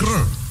not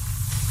grow.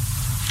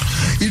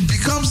 It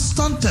becomes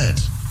stunted,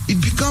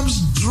 it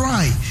becomes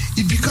dry,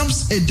 it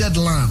becomes a dead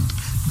land.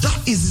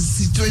 That is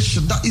the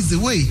situation, that is the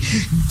way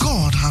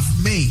God have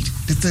made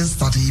the things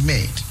that he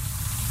made.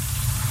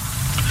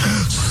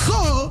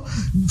 So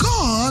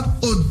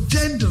God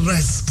ordained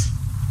rest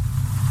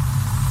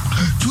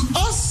to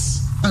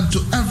us and to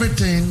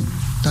everything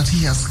that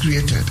he has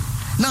created.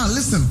 Now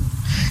listen,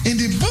 in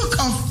the book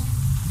of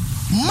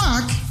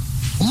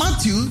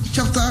Matthew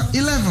chapter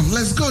 11,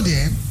 let's go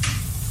there.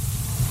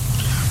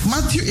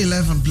 Matthew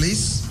 11,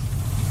 please.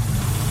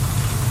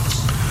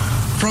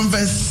 From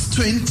verse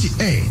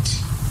 28.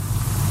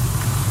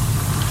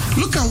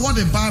 Look at what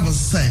the Bible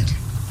said.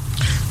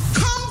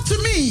 Come to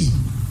me,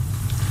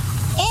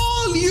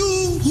 all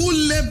you who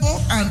labor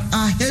and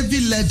are heavy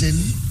laden,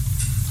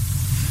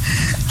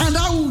 and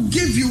I will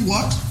give you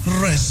what?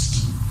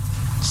 Rest.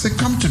 Say,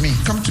 come to me,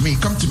 come to me,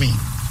 come to me.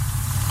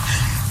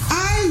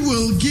 I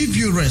will give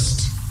you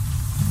rest.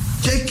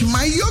 Take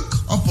my yoke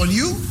upon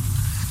you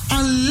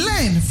and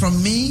learn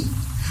from me,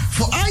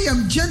 for I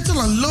am gentle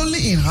and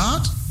lowly in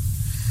heart,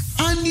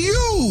 and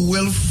you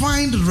will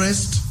find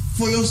rest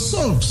for your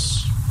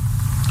souls.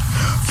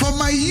 For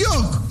my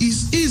yoke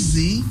is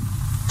easy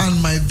and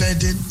my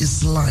burden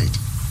is light.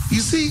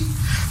 You see,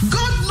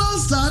 God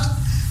knows that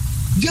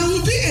there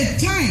will be a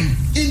time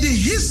in the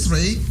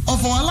history of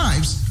our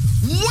lives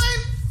when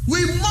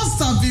we must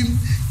have been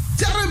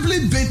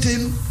terribly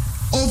beaten,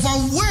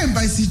 overwhelmed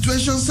by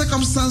situations,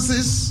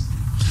 circumstances,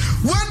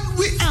 when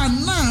we are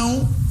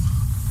now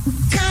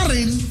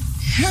carrying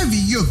heavy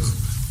yoke.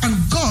 And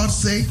God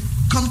say,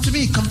 come to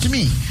me, come to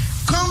me,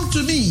 come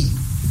to me,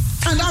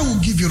 and I will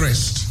give you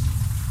rest.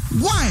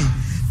 Why?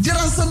 There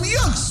are some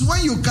yokes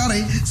when you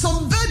carry,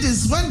 some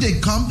burdens when they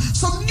come,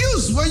 some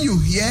news when you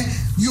hear,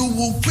 you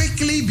will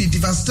quickly be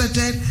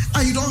devastated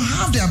and you don't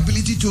have the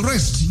ability to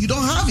rest. You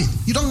don't have it.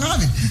 You don't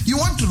have it. You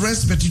want to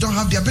rest, but you don't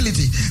have the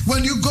ability.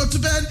 When you go to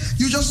bed,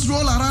 you just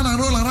roll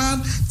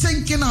around,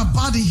 thinking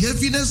about the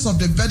heaviness of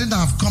the burden that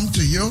have come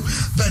to you.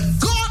 But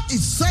God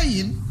is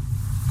saying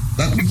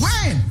that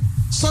when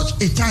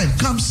such a time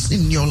comes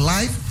in your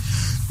life,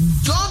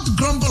 don't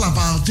grumble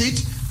about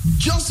it.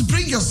 Just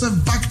bring yourself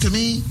back to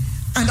me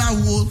and I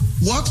will,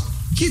 what?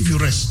 Give you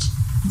rest.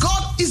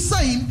 God is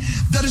saying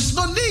there is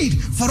no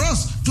need for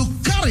us to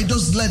carry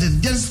those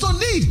laden. There is no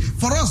need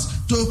for us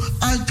to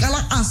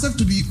allow ourselves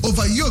to be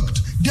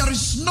overyoked. There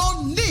is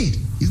no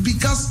need. It's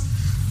because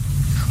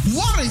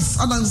worries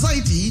and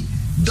anxiety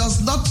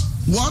does not,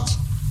 what?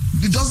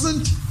 It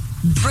doesn't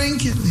bring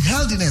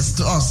healthiness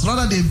to us.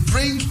 Rather, they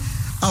bring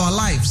our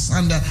lives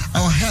and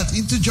our health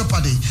into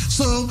jeopardy.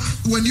 So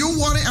when you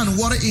worry,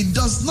 it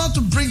does not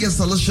bring a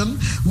solution.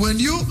 When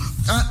you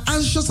are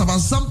anxious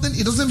about something,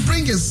 it doesn't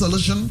bring a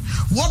solution.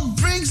 What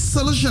brings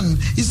solution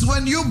is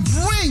when you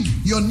bring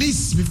your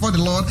needs before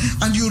the Lord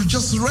and you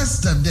just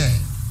rest them there.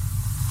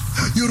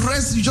 You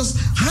rest, you just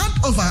hand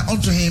over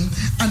unto him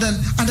and then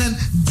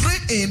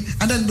breathe in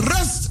and then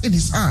rest in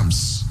his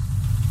arms.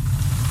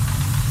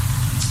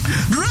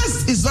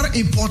 Rest is very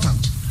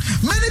important.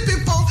 Many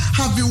people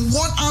have been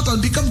worn out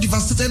and become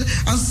devastated,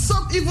 and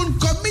some even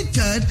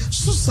committed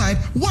suicide.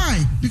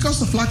 Why?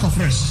 Because of lack of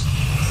rest.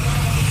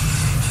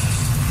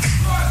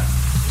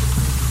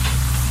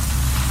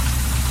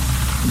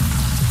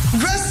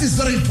 Rest is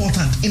very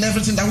important in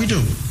everything that we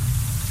do.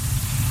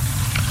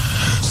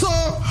 So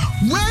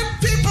when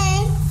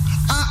people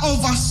are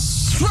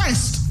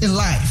overstressed in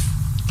life,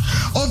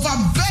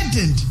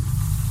 overburdened,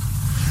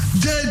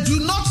 they do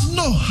not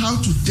know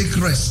how to take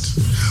rest.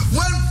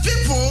 When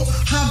people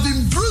have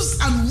been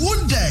bruised and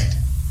wounded,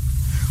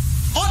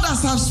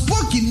 others have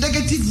spoken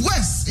negative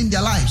words in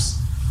their lives,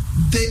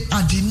 they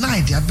are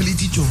denied the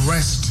ability to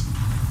rest.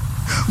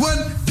 When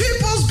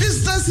people's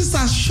businesses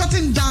are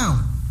shutting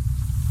down,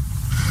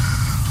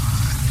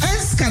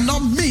 ends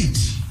cannot meet,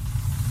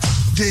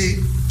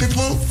 the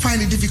people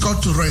find it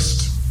difficult to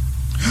rest.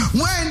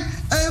 When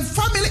a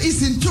family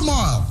is in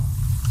turmoil,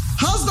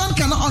 husband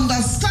cannot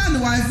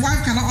understand wife,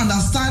 wife cannot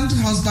understand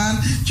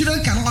husband,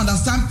 children cannot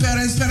understand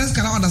parents, parents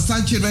cannot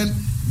understand children.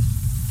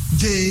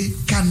 They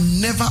can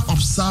never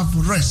observe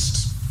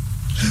rest.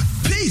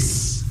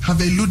 Peace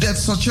have eluded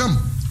such home.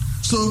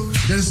 So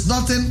there is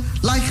nothing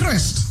like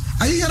rest.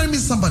 Are you hearing me,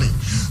 somebody?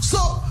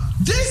 So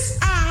these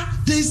are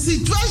the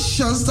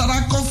situations that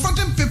are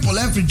confronting people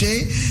every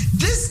day.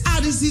 These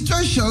are the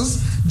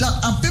situations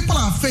that people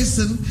are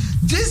facing.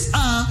 These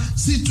are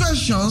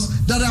situations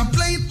that are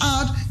playing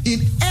out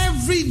in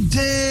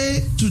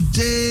everyday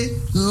today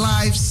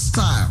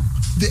lifestyle.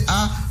 They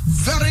are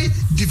very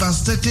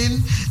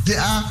devastating. They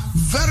are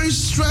very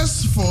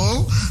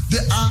stressful.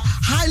 They are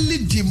highly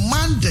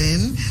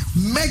demanding,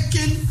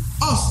 making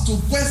us to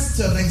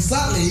question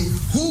exactly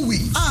who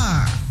we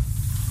are.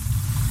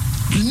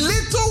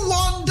 Little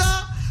wonder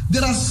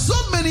there are so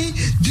many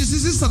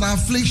diseases and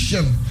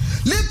affliction.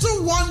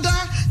 Little wonder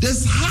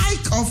there's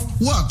hike of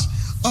what?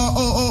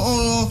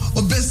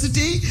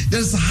 Obesity,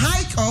 there's a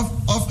hike of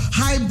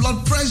high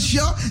blood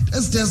pressure,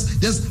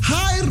 there's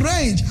high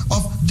range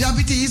of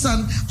diabetes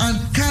and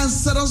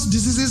cancerous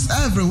diseases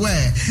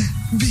everywhere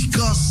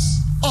because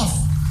of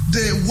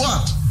the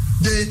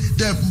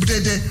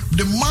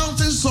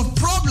mountains of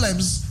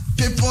problems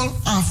people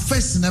are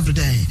facing every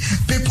day.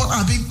 People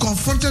are being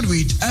confronted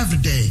with every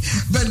day.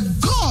 But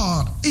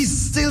God is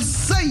still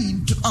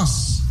saying to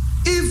us,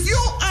 if you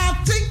are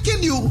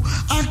thinking you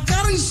are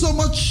carrying so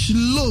much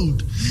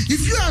load,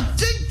 if you are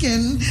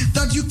thinking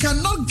that you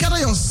cannot gather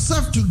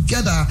yourself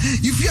together,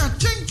 if you are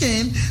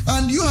thinking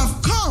and you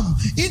have come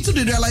into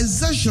the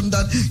realization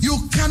that you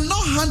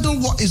cannot handle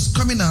what is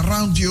coming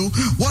around you,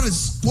 what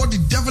the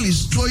devil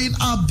is throwing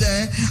out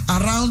there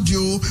around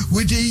you,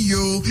 within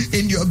you,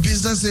 in your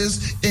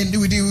businesses,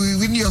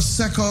 within your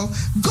circle,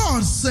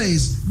 God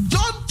says,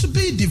 don't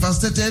be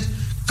devastated.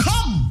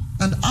 Come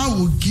and I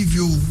will give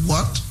you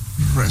what?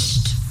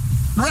 Rest.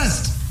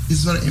 Rest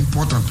is very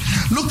important.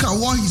 Look at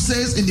what he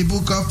says in the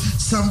book of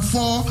Psalm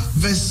 4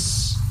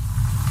 verse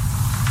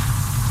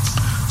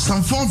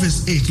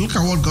 8. Look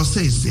at what God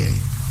says there.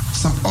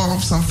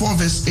 Psalm 4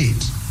 verse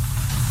 8.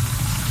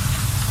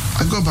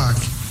 I go back.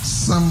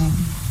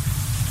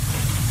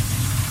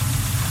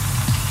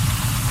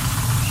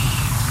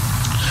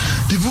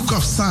 The book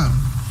of Psalm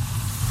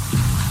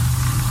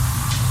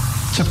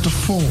chapter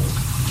 4,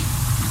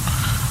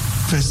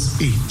 verse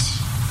 8.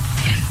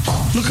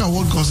 Look at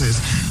what God says.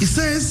 It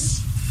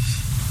says,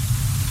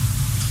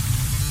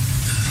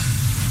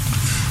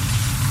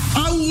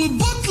 I will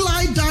both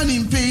lie down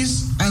in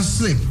peace and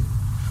sleep.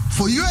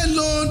 For you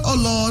alone, O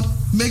Lord,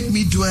 make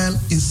me dwell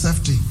in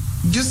safety.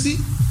 Do you see?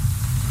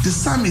 The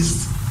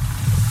psalmist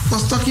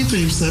was talking to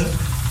himself.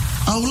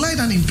 I will lie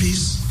down in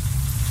peace,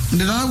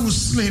 and then I will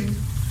sleep.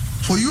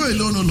 For you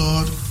alone, O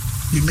Lord,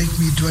 you make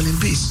me dwell in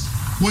peace.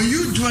 When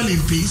you dwell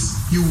in peace,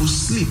 you will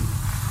sleep.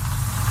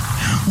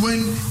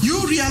 When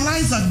you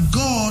realize that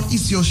God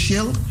is your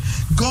shield,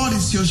 God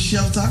is your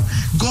shelter,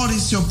 God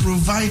is your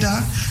provider,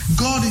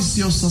 God is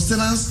your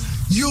sustenance,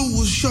 you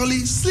will surely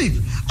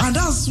sleep. And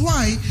that's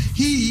why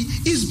he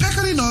is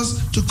beckoning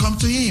us to come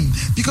to him.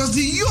 Because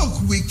the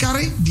yoke we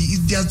carry,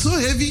 they are so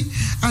heavy,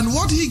 and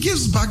what he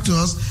gives back to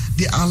us,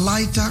 they are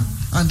lighter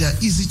and they are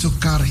easy to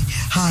carry.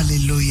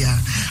 Hallelujah.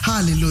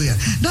 Hallelujah.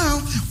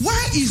 Now,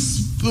 why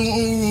is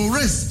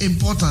rest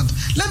important?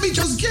 Let me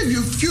just give you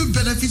a few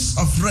benefits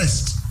of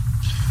rest.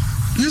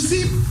 You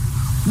see,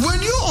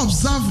 when you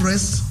observe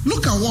rest,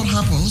 look at what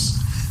happens.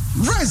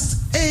 Rest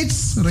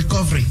aids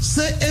recovery.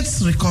 Say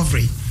aids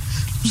recovery.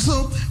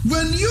 So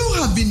when you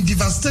have been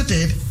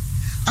devastated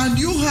and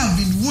you have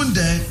been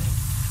wounded,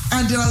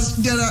 and there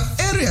are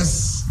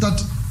areas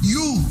that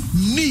you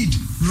need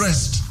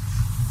rest.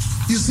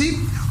 You see,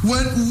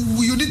 when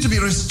you need to be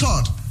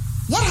restored,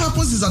 what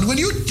happens is that when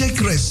you take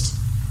rest,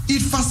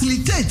 it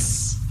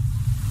facilitates,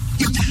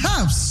 it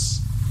helps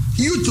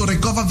you to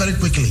recover very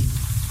quickly.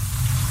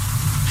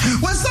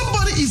 When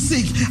somebody is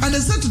sick and they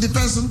say to the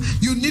person,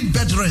 you need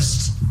bed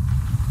rest.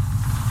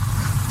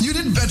 You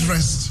need bed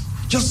rest.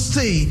 Just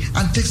stay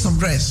and take some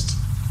rest.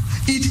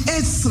 It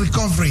aids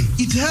recovery.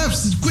 It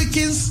helps. It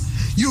quickens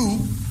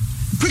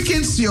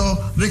your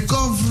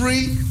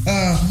recovery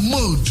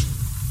mode.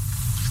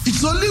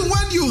 It's only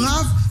when you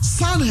have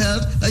sound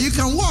health that you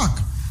can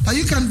walk, that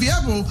you can be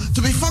able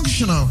to be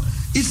functional.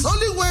 It's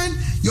only when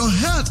your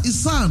health is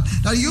sound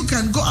that you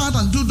can go out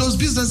and do those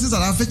businesses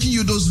that are fetching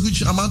you those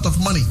huge amount of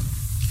money.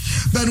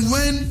 But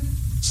when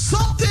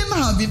something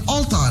has been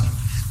altered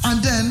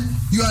and then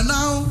you are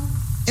now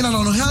in an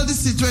unhealthy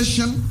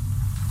situation,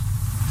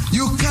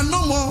 you can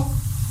no more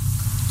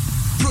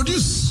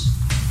produce.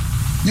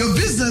 Your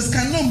business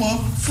can no more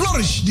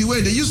flourish the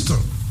way they used to.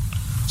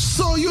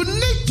 So you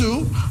need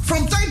to,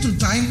 from time to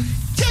time,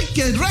 take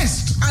a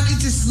rest, and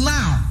it is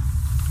now.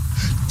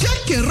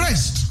 Take a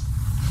rest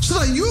so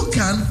that you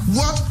can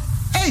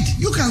aid,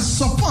 you can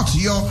support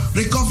your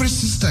recovery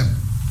system.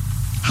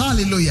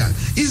 Hallelujah.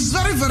 It's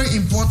very, very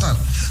important.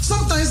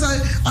 Sometimes I,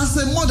 as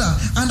a mother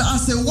and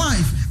as a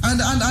wife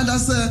and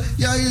as a,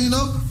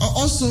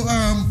 also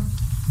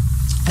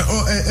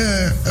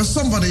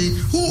somebody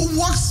who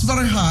works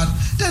very hard,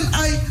 then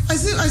I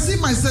see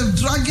myself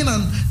dragging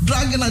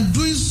and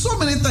doing so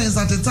many things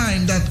at a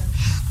time that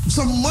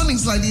some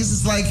mornings like this,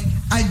 it's like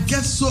I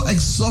get so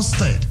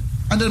exhausted.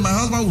 And then my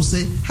husband will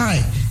say,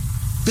 hi,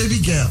 baby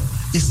girl,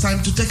 it's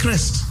time to take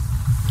rest.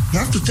 You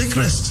have to take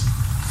rest.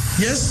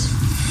 Yes?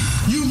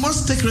 You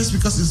must take rest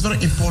because it's very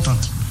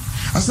important.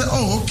 I said,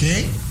 oh,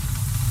 okay.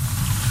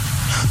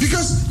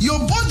 Because your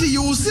body,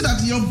 you will see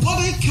that your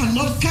body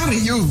cannot carry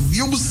you.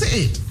 You will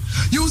see it.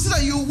 You will see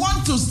that you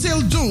want to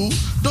still do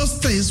those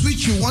things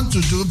which you want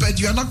to do, but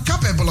you are not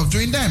capable of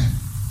doing them.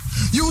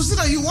 You will see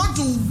that you want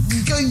to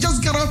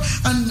just get up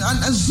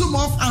and zoom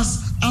off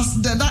as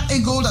that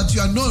ego that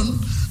you are known,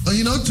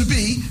 to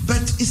be,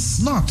 but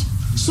it's not.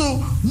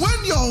 So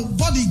when your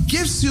body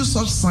gives you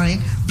such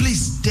sign,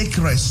 please take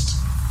rest.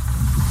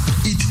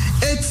 It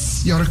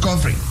aids your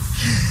recovery.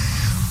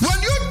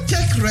 When you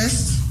take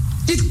rest,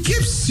 it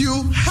keeps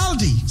you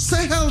healthy.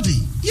 Say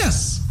healthy.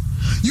 Yes.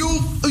 You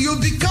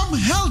become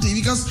healthy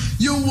because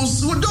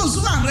those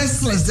who are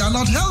restless, they are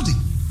not healthy.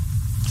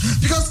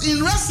 Because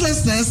in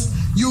restlessness,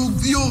 you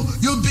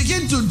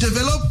begin to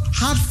develop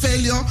heart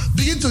failure,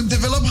 begin to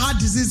develop heart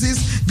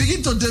diseases,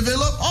 begin to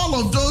develop all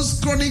of those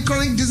chronic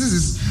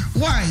diseases.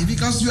 Why?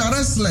 Because you are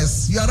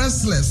restless. You are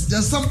restless.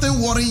 There's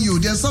something worrying you.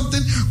 There's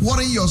something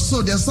worrying your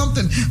soul. There's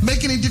something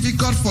making it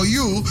difficult for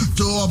you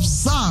to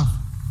observe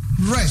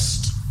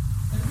rest.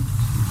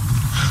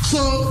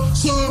 So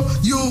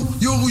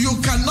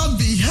you cannot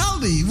be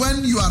healthy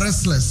when you are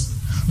restless.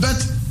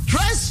 But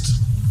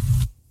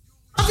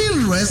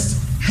having rest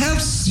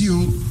helps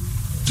you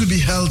to be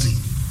healthy.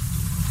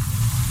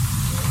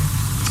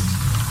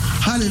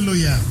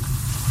 Hallelujah.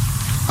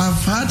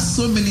 I've had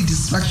so many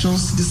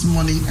distractions this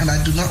morning and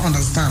I do not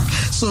understand.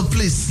 So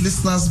please,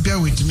 listeners, bear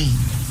with me.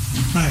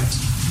 Right.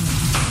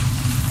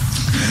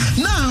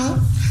 Now,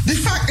 the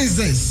fact is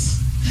this.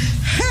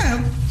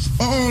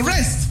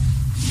 Rest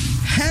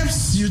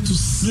helps you to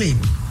sleep.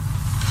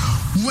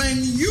 When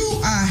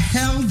you are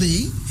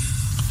healthy,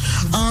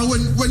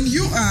 when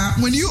you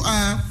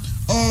are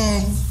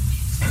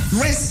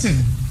resting,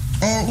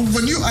 or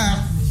when you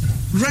are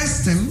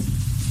resting,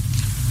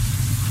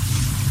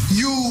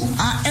 you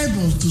are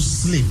able to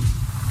sleep.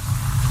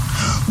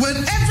 When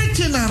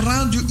everything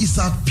around you is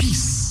at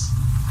peace,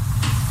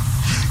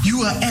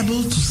 you are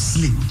able to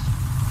sleep.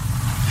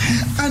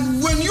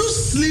 And when you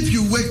sleep,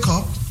 you wake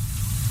up.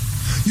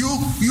 You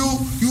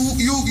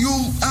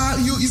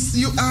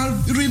are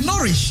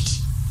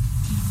renourished.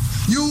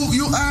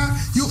 You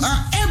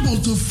are able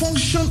to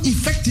function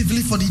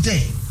effectively for the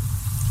day.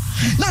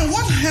 Now,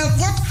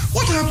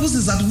 what happens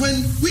is that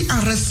when we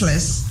are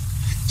restless,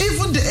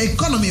 even the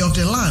economy of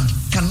the land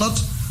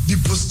cannot be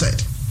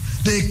boosted.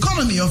 The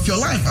economy of your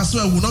life as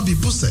well will not be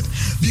boosted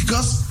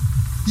because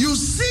you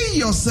see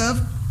yourself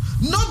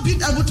not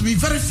being able to be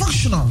very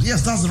functional.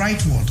 Yes, that's the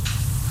right word.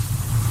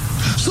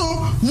 So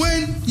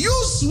when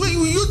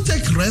you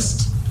take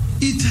rest,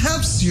 it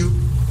helps you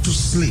to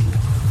sleep.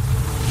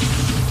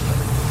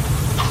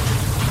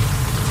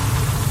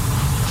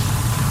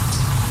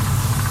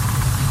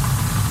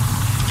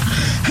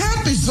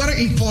 Health is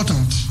very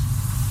important,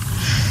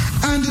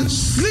 and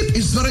sleep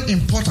is very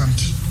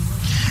important,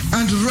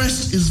 and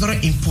rest is very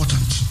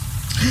important.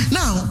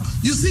 Now,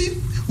 you see,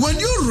 when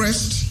you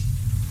rest,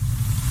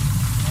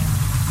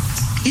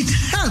 it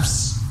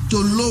helps to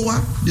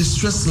lower the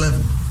stress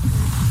level.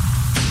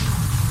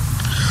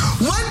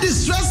 When the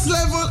stress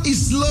level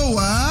is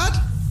lowered,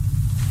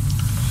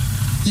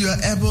 you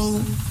are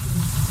able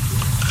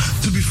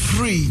to be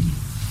free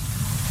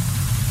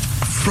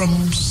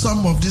from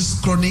some of these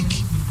chronic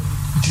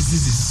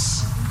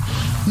diseases.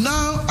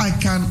 Now I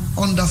can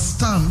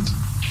understand,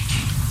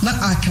 now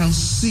I can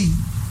see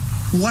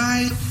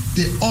why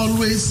they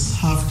always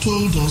have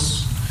told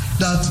us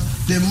that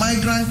the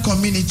migrant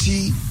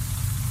community,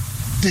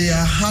 they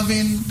are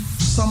having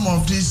some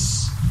of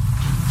these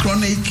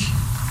chronic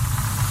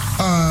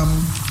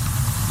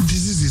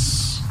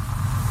diseases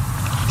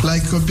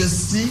like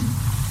obesity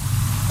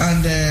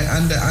and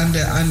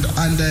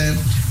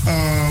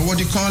what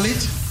do you call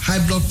it?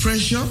 High blood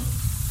pressure,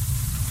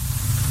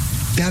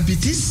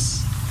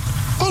 diabetes.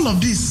 All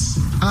of these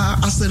are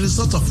as a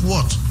result of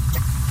what?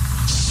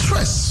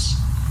 Stress.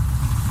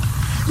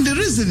 And the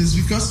reason is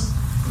because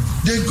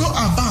they go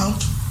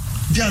about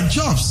their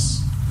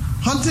jobs,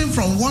 hunting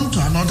from one to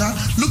another,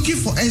 looking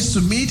for ends to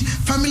meet.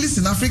 Families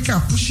in Africa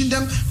are pushing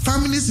them.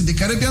 Families in the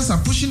Caribbean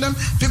are pushing them.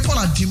 People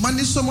are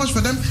demanding so much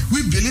for them.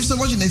 We believe so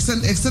much in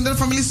extended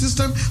family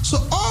system. So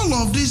all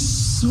of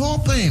this whole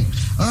thing,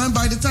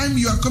 by the time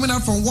you are coming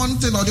out from one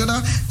thing or the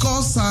other,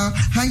 calls are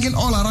hanging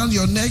all around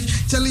your neck,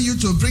 telling you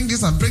to bring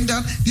this and bring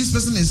that. This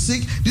person is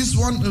sick. This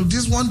one,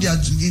 they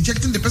are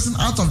ejecting the person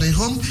out of the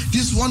home.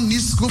 This one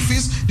needs school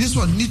fees. This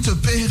one needs to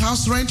pay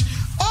house rent.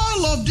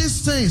 All of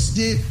these things,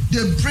 they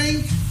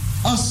bring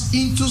us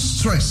into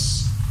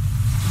stress.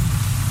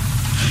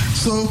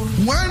 So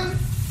when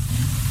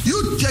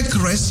you take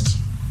rest,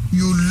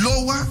 you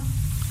lower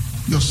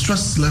your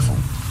stress level.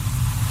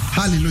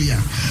 Hallelujah.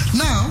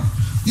 Now,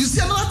 you see,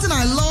 another thing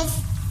I love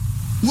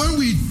when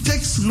we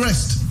take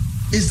rest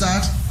is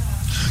that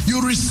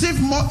you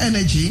receive more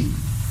energy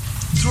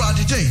throughout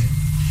the day.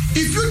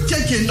 If you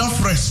take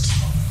enough rest,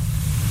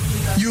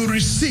 you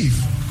receive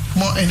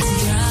more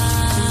energy.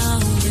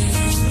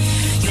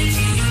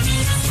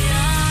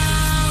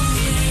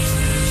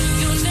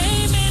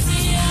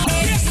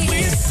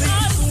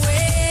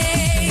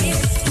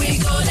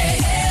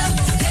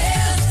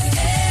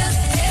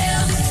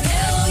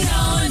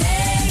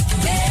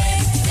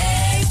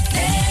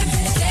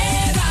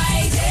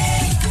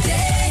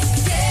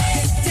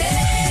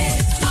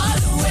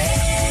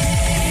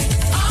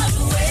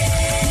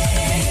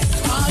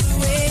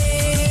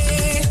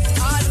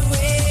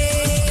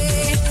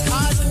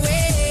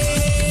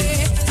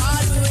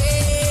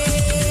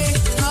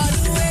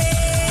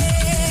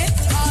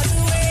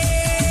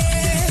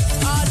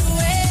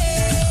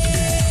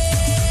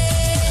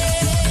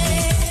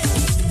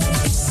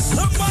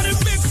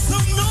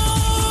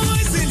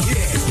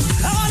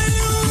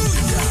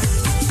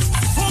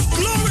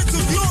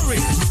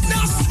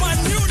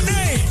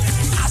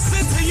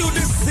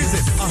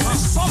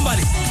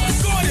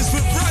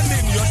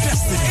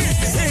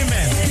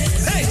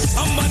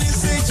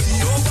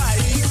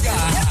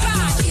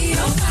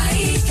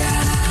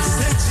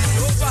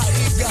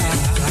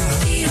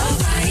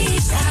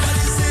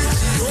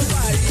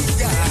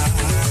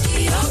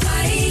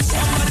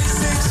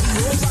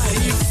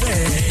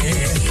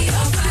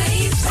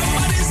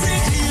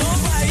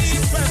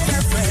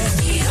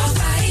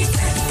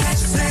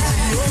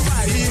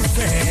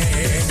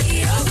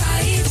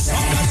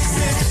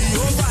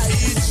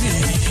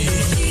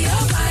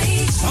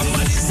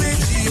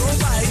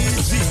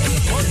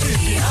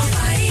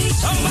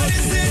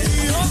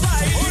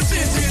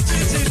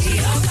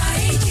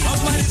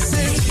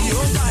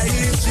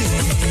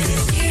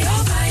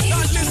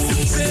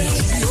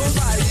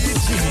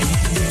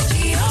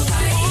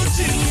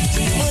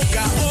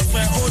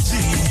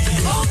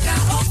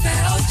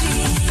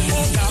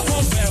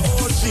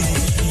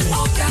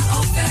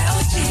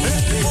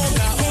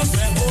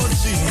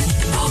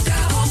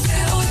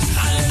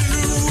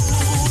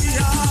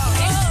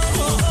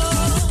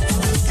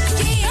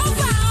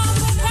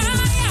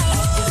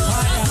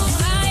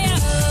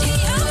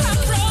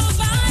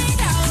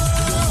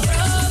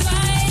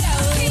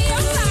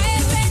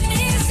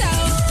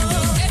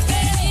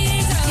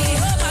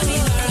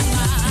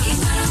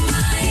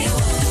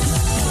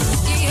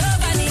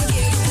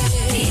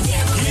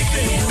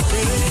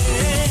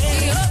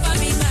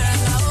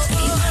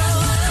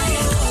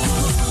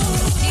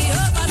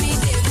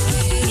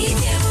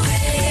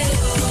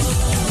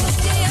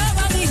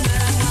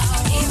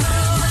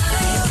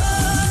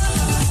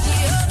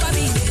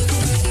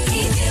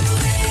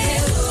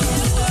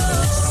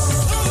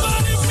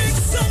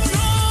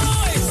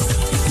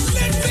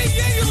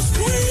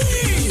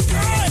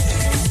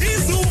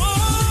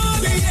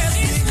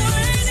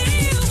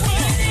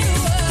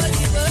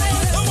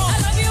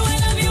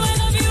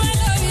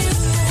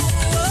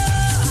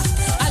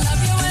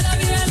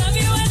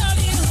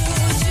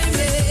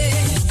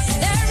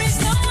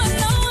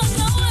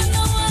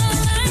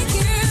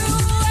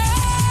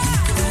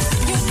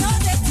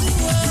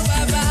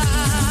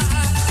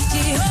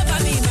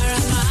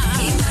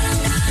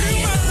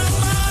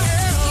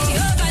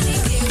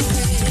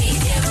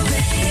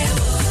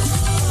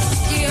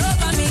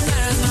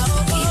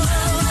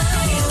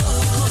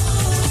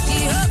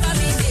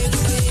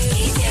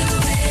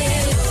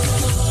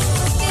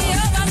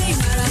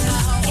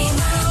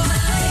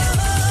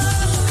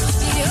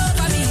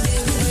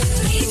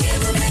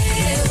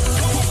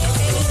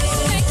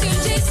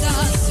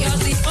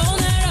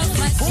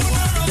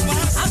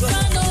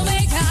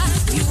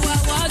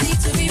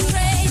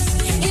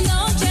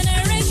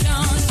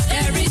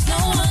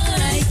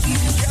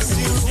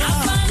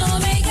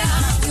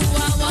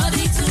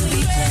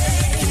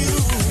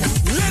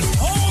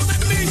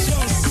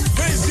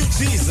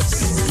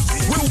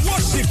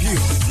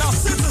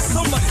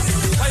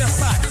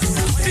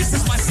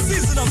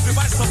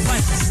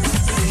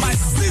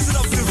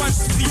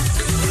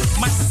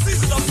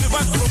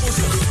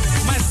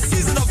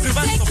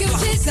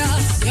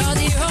 Jesus, you're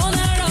the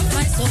owner of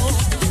my soul.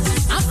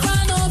 Alpha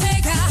and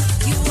Omega,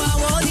 you are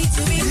worthy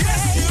to be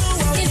praised.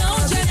 In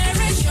all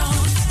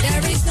generations,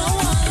 there is no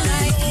one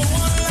like you.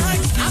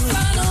 Alpha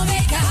and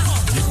Omega,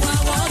 you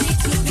are worthy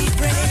to be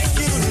praised.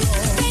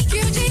 Thank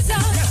you,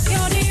 Jesus,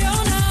 you're the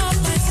owner of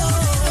my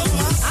soul.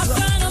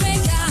 Alpha and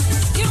Omega,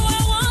 you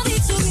are worthy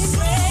to be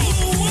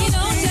praised. In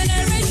all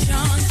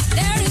generations,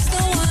 there is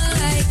no one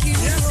like you.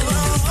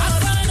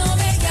 Alpha and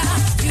Omega,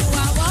 you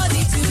are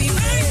worthy to be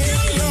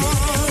praised.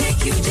 Thank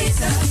you,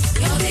 Jesus,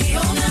 you're the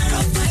owner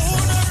of my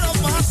soul.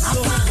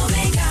 Alpha and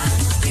Omega,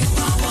 you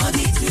are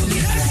worthy to be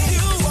praised.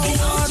 In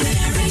all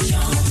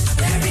generations,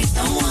 there is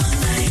no one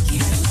like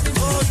you.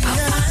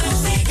 Alpha and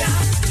Omega,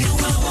 you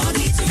are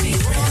worthy to be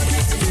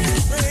praised.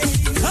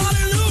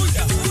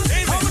 Hallelujah.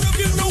 How many of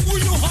you know who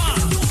you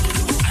are?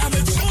 I am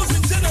a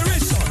chosen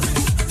generation,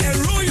 a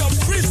royal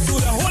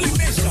priesthood, a holy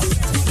nation.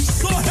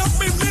 So help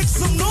me make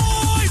some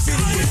noise in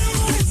here.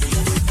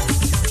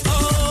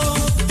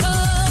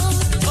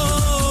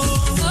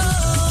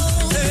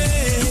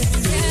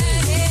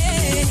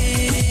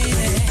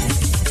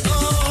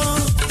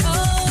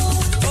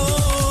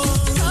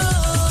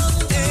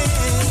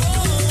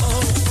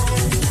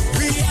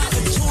 We are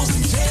the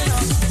chosen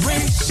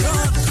generation.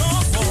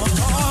 Come on,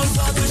 all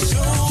of the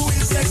show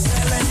is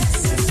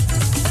excellence.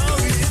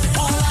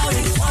 All I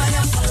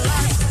require for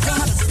life,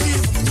 God has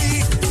given me.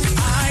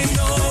 I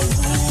know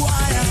who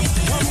I am.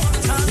 One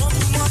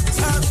more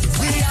time.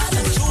 We are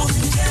the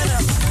chosen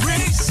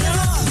generation.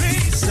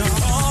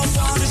 All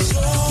for the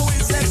show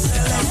is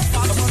excellent.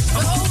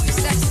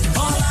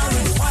 All I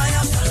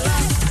require for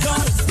life,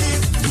 God has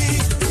given me.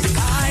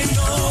 I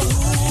know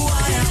who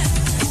I am.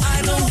 I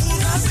know who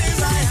God says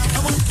I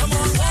am. Come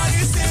on, what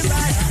He says I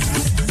am.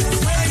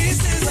 Where He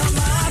says I'm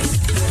at.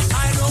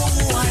 I know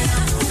who I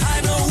am. I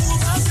know who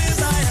God says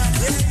I am.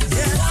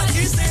 Yeah, what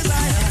He says I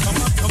am.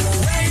 Come on,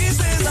 where He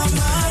says I'm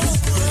at.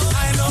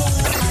 I know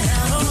who I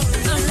am.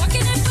 I'm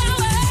walking in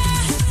power.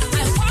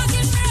 I walk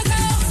in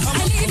miracles.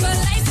 I live a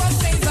life of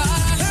favor.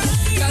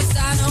 'Cause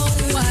I know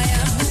who I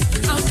am.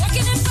 I'm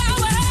walking in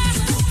power.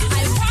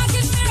 I walk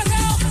in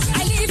miracles.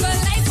 I live a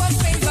life of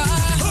favor.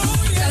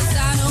 'Cause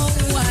I know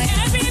who I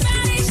am.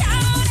 Everybody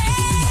shout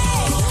it.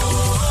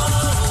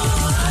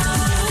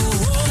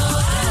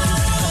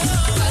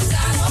 'Cause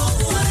I know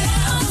who I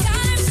am.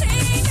 Time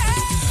singer.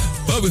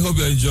 Well, we hope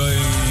you're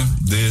enjoying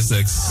this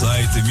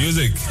exciting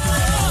music.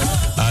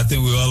 I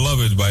think we all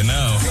love it by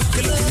now.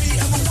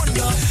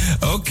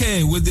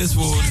 Okay, with this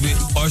we'll be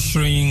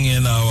ushering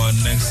in our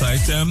next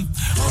item,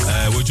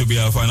 which will be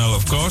our final,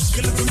 of course.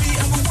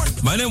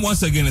 My name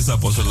once again is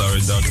Apostle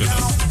Larry Duncan.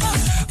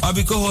 I'll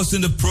be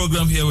co-hosting the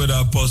program here with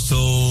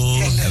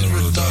Apostle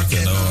Henry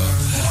Duncan.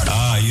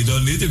 You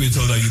don't need to be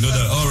told that, you know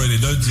that already,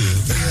 don't you?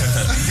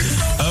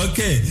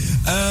 Okay,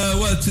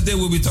 well, today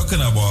we'll be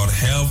talking about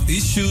health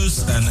issues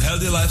and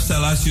healthy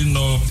lifestyle. As you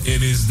know,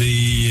 it is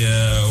the,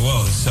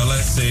 shall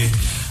I say,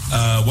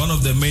 one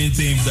of the main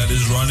themes that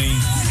is running,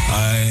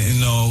 in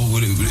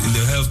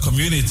the health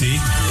community.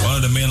 One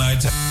of the main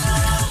items,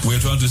 we're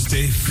trying to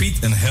stay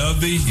fit and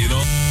healthy,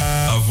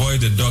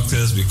 avoid the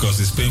doctors because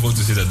it's painful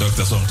to see the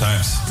doctor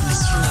sometimes.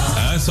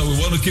 So we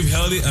want to keep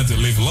healthy and to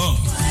live long.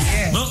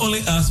 Yeah. Not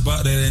only us,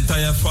 but the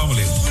entire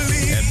family.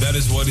 And that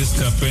is what this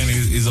campaign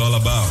is all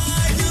about.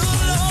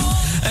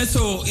 And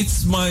so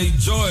it's my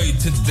joy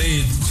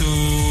today to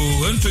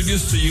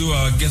introduce to you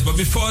our guest. But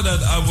before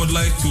that, I would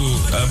like to,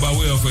 by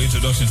way of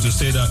introduction, to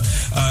say that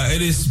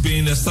it is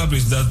being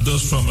established that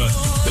those from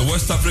the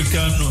West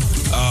African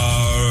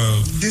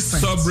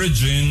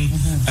sub-region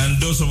and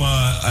those from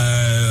our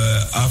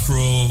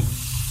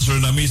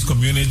Afro-Surinamese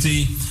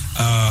community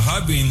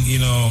have been,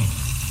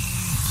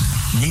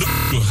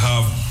 to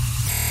have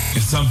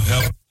some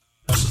help,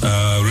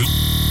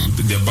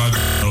 their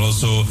background and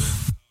also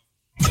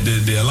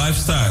their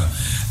lifestyle.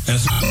 And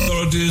so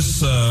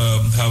authorities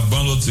have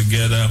bundled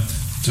together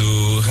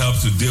to help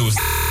to deal with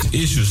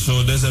issues.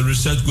 So there's a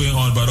research going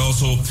on, but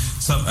also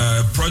some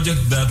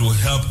project that will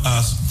help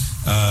us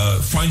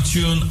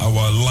fine-tune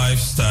our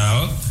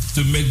lifestyle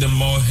to make them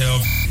more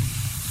healthy.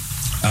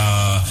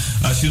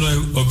 As you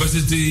know,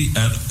 obesity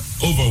and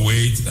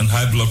overweight and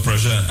high blood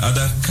pressure and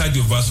other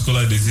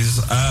cardiovascular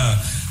diseases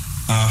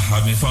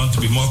have been found to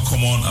be more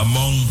common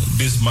among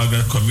these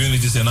migrant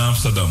communities in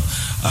Amsterdam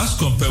as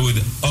compared with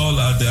all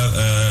other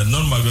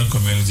non-migrant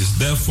communities.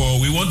 Therefore,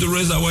 we want to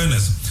raise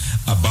awareness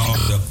about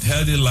the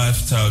healthy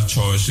lifestyle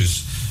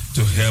choices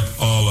to help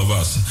all of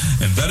us.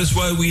 And that is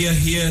why we are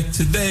here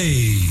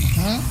today.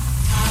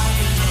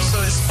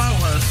 So it's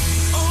powered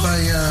by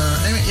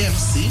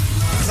AMC.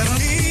 Is that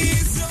right?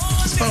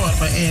 It's powered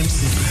by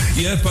AMC.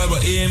 Yeah, powered by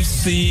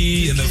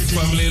AMC and the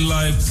Family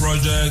Life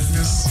Project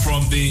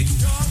from the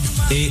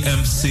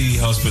AMC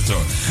Hospital.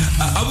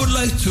 I would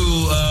like to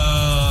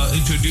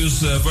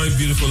introduce a very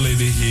beautiful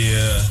lady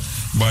here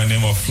by the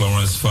name of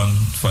Florence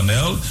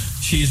Fanel.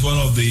 She's one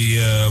of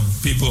the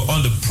people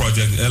on the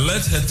project.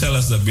 Let her tell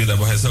us a bit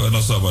about herself and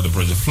also about the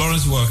project.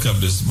 Florence, welcome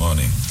this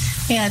morning.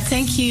 Yeah,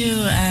 thank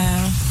you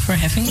for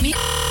having me,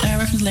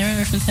 Reverend Larry,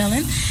 Reverend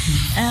Helen.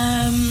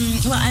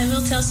 Well, I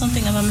will tell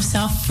something about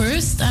myself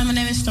first. My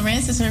name is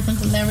Florence, as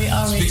Reverend Larry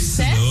already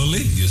said.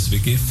 Slowly, you're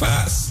speaking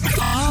fast.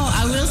 Oh,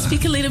 I will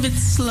speak a little bit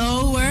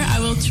slower. I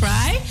will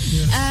try.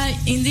 Yes.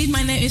 Indeed,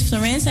 my name is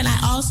Florence, and I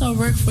also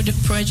work for the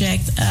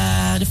project,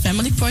 the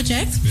Family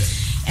Project. Yeah.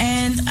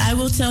 And I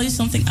will tell you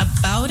something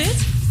about it.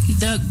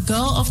 The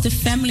goal of the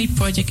Family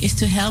Project is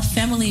to help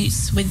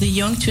families with the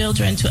young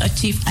children to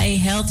achieve a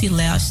healthy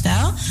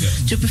lifestyle,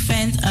 to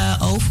prevent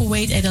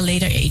overweight at a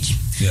later age.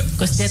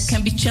 Because that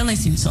can be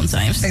challenging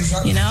sometimes,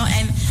 you know.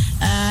 And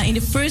in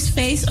the first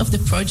phase of the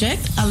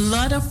project, a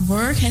lot of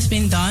work has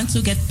been done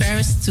to get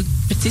parents to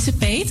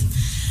participate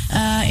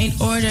in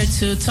order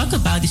to talk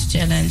about this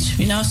challenge.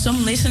 You know,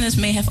 some listeners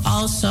may have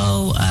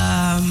also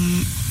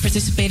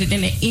participated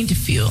in an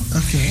interview.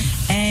 Okay.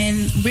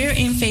 And we're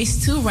in phase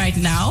 2 right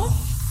now.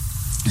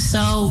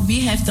 So we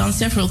have done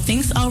several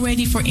things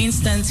already. For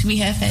instance, we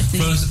have had the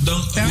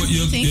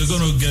you're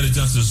going to get a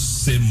chance to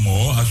say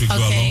more as we go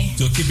along.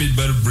 So keep it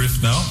very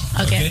brief now.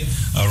 Okay.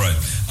 All right.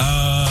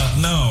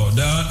 Now,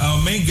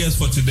 our main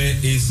guest for today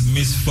is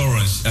Miss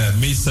Florence,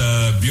 Miss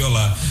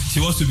Biola.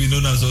 She wants to be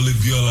known as only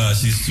Biola.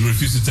 She's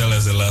refused to tell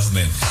us her last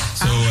name.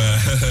 So,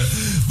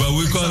 but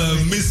we call her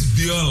Miss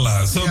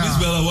Biola. So, Miss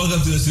Biola,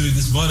 welcome to the studio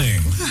this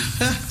morning.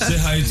 Say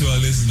hi to our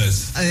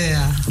listeners.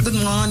 Good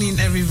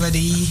morning,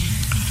 everybody.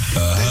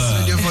 This is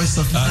Radio Voice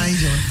of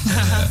Naija.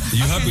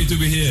 You happy to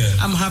be here?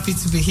 I'm happy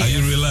to be here. Are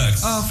you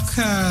relaxed? Of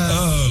course.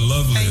 Oh,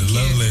 lovely, Thank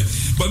lovely. you.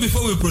 But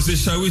before we proceed,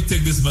 shall we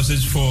take this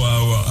message for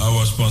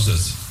our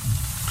sponsors?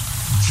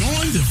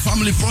 Join the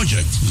Family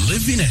Project.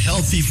 Living a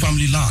healthy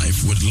family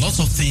life with lots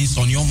of things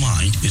on your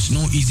mind is no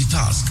easy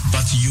task,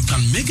 but you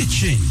can make a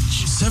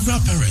change. Several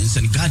parents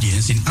and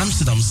guardians in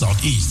Amsterdam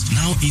Southeast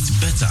now eat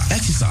better,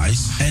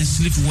 exercise, and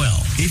sleep well.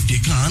 If they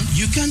can,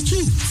 you can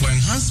too. For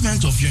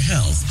enhancement of your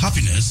health,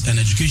 happiness, and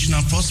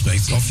educational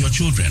prospects of your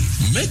children,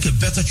 make a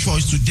better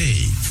choice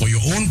today for your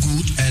own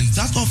good and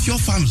that of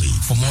your family.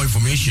 For more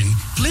information,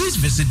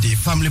 please visit the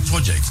Family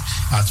Project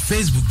at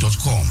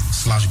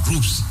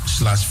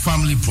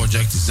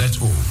facebook.com/groups/familyproject.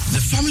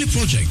 The Family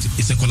Project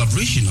is a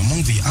collaboration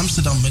among the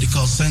Amsterdam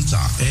Medical Center,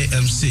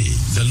 AMC,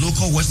 the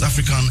local West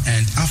African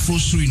and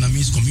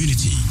Afro-Surinamese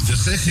community, the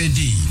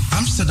GGD,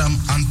 Amsterdam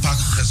Aanpak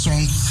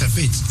Gezond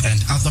Gewicht,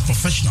 and other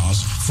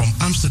professionals from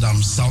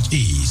Amsterdam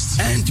Southeast,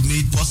 and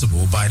made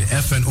possible by the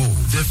FNO,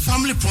 the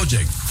Family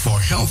Project for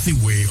a Healthy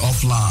Way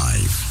of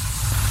Life.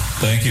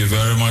 Thank you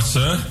very much,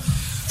 sir.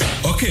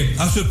 Okay,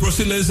 as we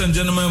proceed, ladies and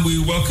gentlemen, we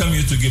welcome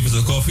you to give us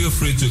a call. Feel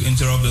free to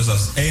interrupt us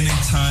at any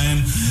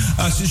time.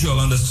 As usual,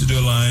 on the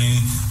studio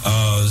line,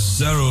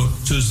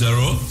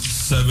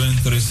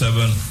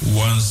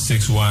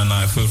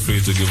 020-737-1619. Feel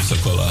free to give us a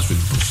call as we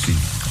proceed.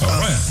 All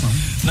right.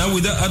 Now,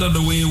 with that out of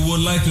the way, we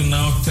would like to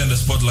now turn the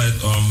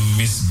spotlight on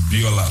Miss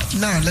Biola.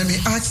 Now, let me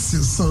ask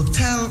you. So,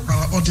 tell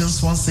our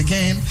audience once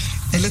again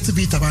a little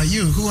bit about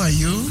you. Who are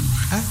you?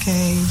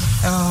 Okay.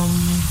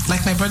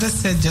 Like my brother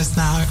said just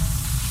now,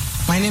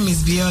 my name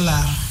is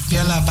Biola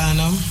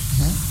Banham.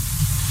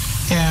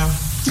 Yeah.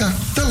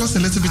 Tell us a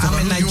little bit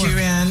about who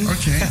Nigerian. You are.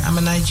 Okay. I'm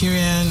a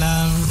Nigerian,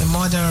 a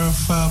mother of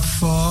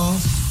 4.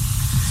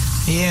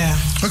 Yeah.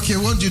 Okay,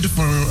 what do you do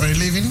for a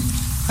living?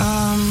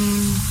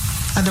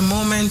 At the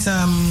moment,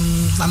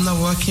 I'm not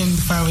working.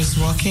 Before I was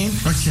working.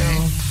 Okay.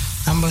 So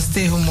I'm a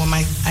stay-home mom.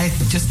 I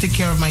just take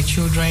care of my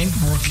children.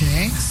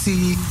 Okay.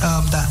 See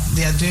that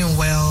they are doing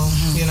well,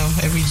 you know,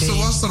 every day. So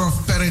what sort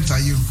of parent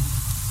are you?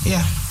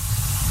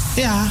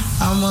 Yeah,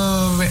 I'm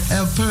a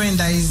parent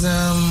that is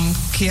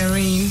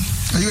caring.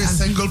 Are you a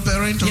single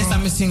parent? Yes,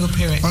 I'm a single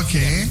parent.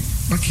 Okay.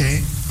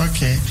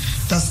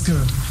 That's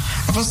good.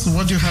 Apostle,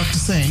 what do you have to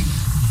say?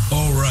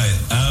 All right.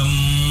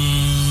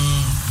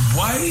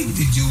 Why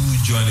did you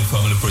join the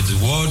Family Project?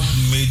 What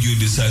made you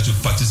decide to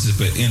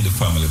participate in the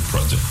Family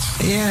Project?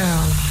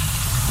 Yeah.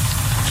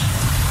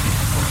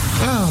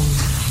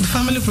 The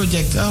Family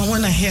Project.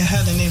 When I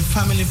heard the name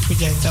Family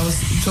Project, it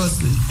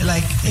was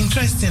like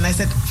interesting. I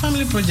said,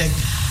 Family Project.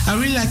 I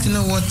really like to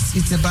know what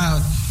it's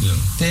about. Yeah.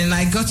 Then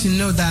I got to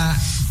know that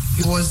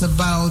it was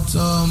about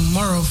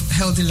more of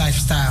healthy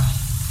lifestyle.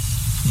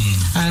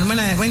 And when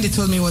they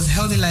told me it was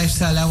healthy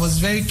lifestyle, I was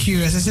very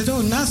curious. I said,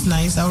 oh, that's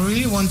nice. I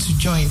really want to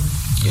join,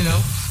 you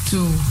know,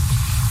 to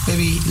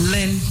maybe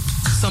learn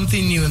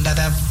something new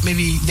that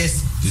maybe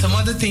there's some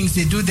other things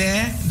they do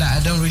there that I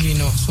don't really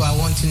know. So I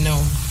want to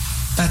know.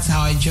 That's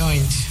how I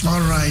joined.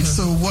 All right.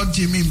 So what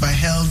do you mean by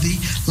healthy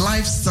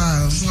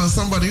lifestyle? So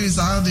somebody who is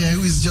out there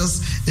who is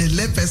just a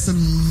layperson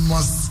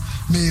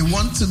may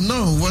want to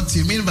know what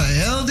you mean by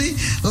healthy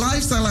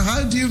lifestyle and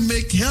how do you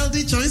make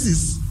healthy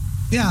choices?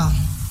 Yeah.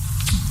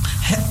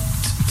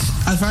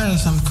 As far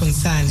as I'm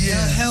concerned,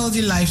 a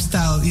healthy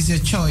lifestyle is your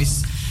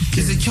choice.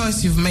 Okay. It's a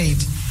choice you've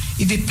made.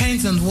 It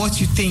depends on what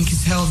you think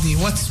is healthy,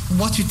 what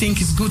you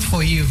think is good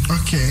for you.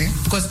 Okay.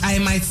 Because I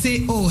might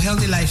say, oh,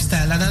 healthy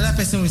lifestyle. Another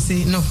person will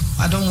say, no,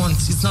 I don't want,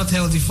 it's not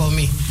healthy for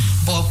me.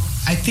 But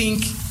I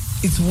think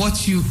it's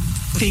what you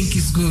think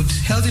is good.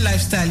 Healthy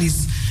lifestyle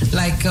is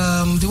like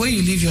the way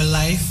you live your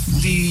life,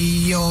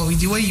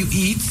 the way you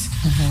eat.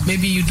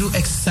 Maybe you do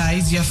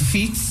exercise, you're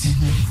fit,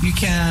 you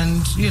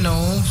can,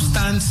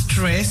 stand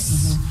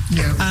stress.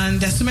 And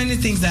there's so many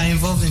things that are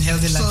involved in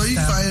healthy lifestyle.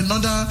 So if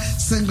another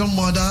single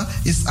mother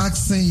is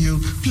asking you,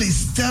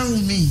 please tell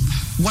me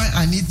why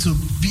I need to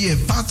be a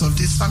part of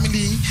this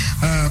family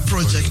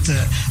project,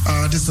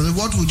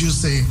 what would you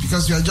say?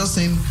 Because you are just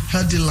saying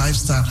healthy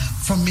lifestyle.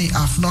 For me,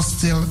 I've not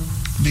still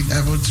been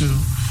able to.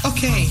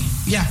 Okay,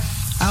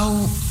 I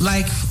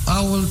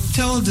will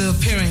tell the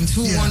parent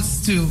who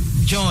wants to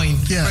join.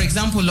 For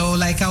example, or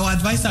like our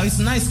advisor, it's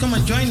nice, come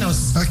and join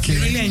us. We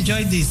really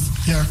enjoyed this.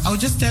 I'll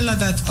just tell her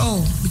that,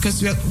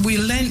 because we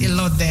learn a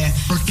lot there.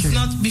 It's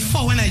not,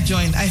 before when I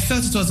joined, I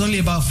felt it was only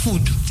about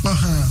food.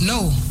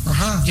 No.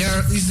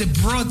 There is a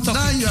broad topic.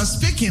 Now you are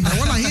speaking, I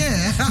want to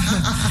hear.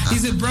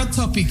 It's a broad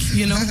topic,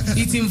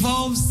 It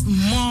involves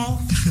more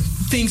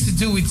things to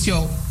do with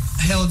your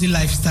healthy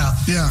lifestyle.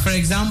 For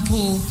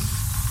example,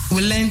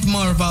 we learned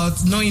more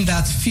about knowing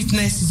that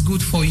fitness is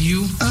good for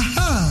you.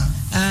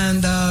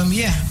 And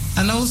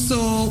and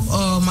also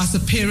as a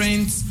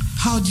parent,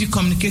 how do you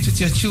communicate with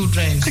your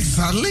children?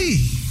 Exactly.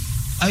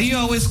 Are you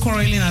always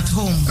quarreling at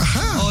home?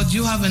 Or do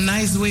you have a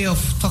nice way of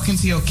talking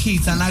to your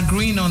kids and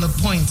agreeing on a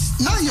point?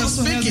 Now you're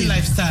also speaking. Healthy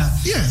lifestyle.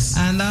 Yes.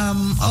 And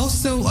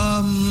also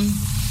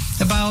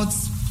about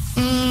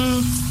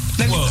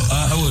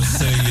I would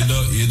say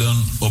you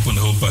don't open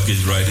the whole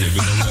package right here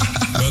because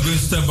we're going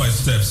step by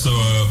step. So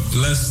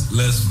let's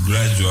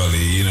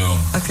gradually,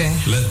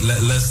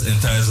 let's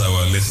entice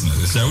our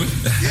listeners, shall we?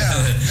 Yeah,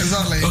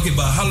 exactly. Okay,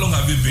 but how long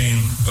have you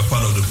been a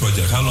part of the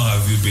project? How long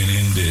have you been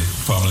in the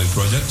family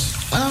project?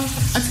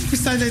 I think we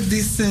started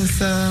this since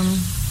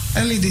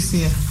early this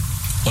year.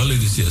 Early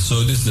this year.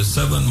 So this is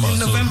the 7th month.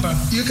 In November.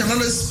 You can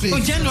always speak.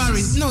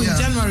 January. No, in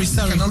January,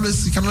 sorry. You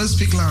can always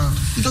speak loud.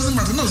 It doesn't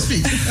matter. No,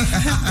 speak.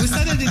 We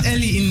started it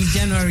early in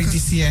January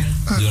this year.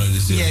 January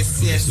this year. Yes,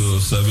 okay, yes. So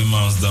 7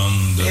 months down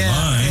the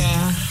line.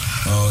 Yeah.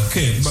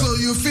 Okay. But so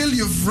you feel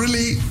you've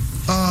really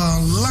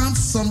learned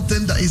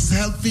something that is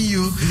helping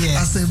you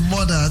as a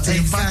mother to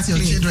impact your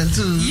children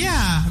too.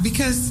 Yeah,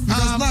 because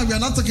now we are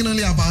not talking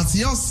only about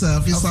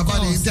yourself, it's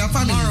about their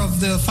family. More of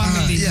the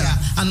family,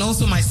 and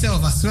also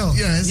myself as well.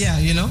 Yes. Yeah,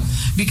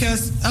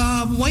 because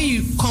when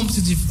you come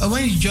to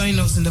when you join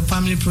us in the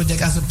family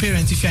project as a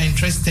parent, if you are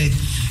interested,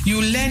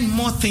 you learn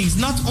more things,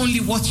 not only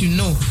what you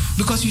know,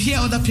 because you hear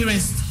other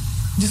parents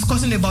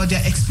discussing about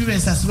their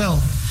experience as well,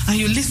 and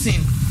you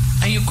listen.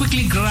 And you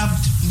quickly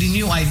grabbed the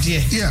new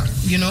idea. Yeah.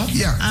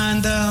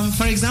 And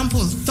for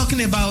example,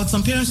 talking about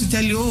some parents will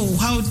tell you,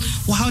 how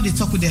they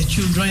talk with their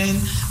children,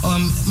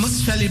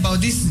 most especially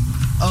about this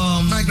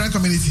migrant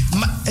community.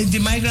 The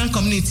migrant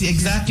community,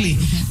 exactly.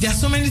 There are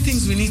so many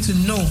things we need to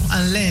know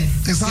and learn.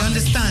 Exactly. You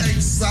understand?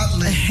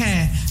 Exactly.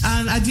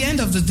 And at the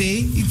end of the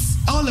day, it's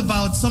all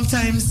about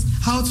sometimes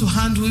how to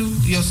handle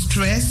your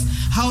stress,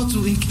 how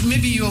to,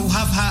 maybe you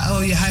have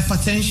your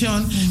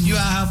hypertension, you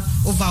have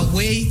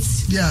overweight,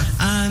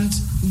 and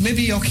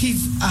maybe your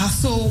kids are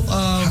so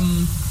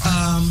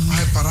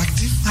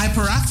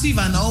hyperactive,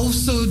 and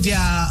also they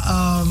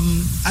are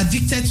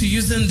addicted to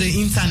using the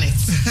internet.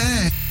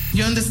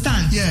 You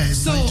understand? Yes,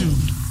 so I do.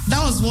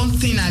 That was one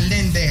thing I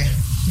learned there,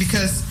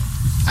 because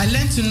I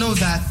learned to know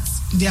that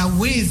there are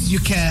ways you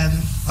can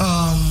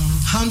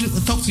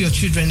talk to your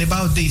children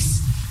about this.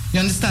 You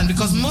understand?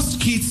 Because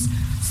most kids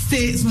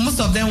most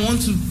of them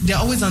they're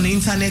always on the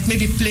internet,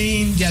 maybe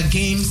playing their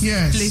games,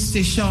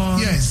 PlayStation.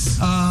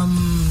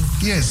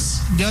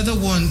 Yes. The other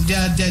one, they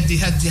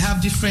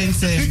have different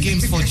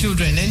games for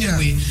children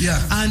anyway.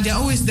 And they're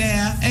always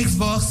there,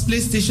 Xbox,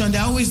 PlayStation,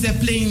 they're always there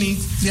playing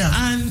it.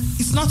 And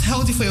it's not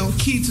healthy for your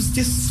kid to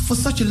stay for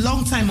such a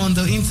long time on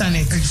the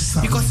internet.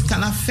 Exactly. Because it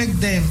can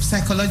affect them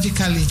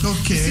psychologically.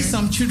 Okay. You see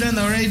some children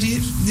already,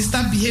 they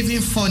start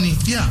behaving funny.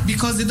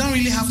 Because they don't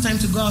really have time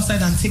to go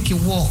outside and take a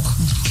walk.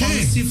 Or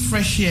receive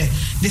fresh air.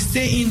 They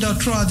stay indoor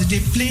throughout the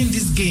day playing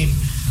this game.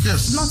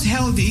 Yes. It's not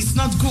healthy, it's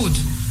not good.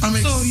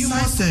 So you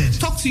must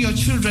talk to your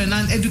children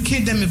and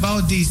educate them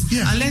about this,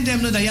 and let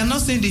them know that you're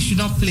not saying they should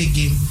not play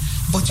game,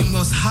 but you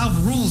must have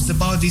rules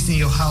about this in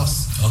your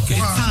house.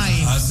 Okay.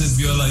 I said,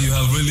 Biola, you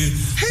have really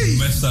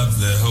messed up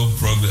the whole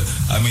program.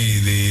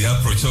 The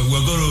approach. So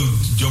we're going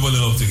to jumble it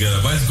up together,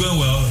 but it's going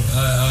well.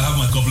 I have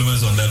my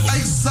compliments on that one.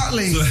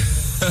 Exactly. So,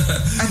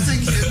 I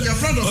think you're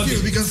proud of you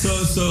because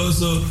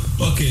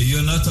okay,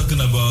 you're not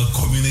talking about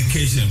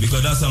communication,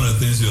 because that's some of the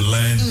things you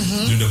learned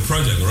during the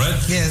project, right?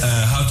 Yes.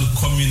 How to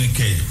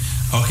communicate.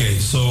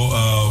 Okay, so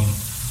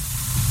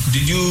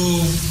did you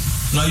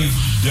now you've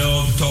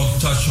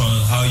touch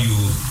on how you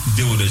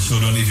deal with the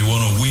children if you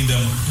want to win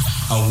them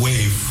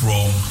away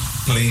from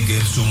playing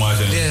games too much?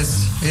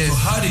 So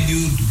how did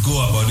you go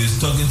about this,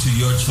 talking to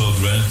your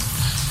children,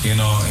 in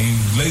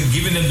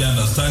giving them the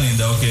understanding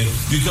that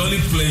you can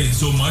only play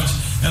so much,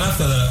 and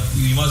after that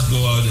you must go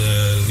out,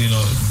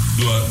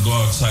 go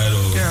outside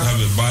or have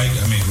a bike.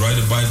 Ride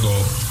a bike or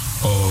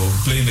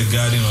play in the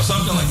garden or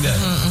something like that.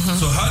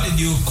 So how did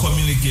you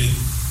communicate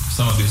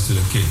some of this to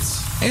the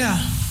kids?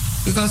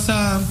 because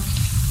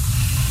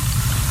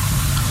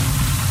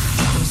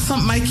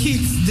my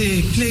kids,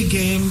 they play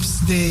games,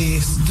 they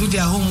do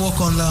their homework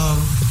on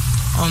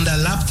the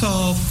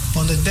laptop,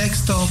 on the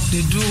desktop,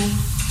 they do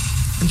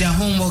their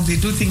homework, they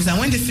do things, and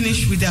when they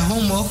finish with their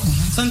homework,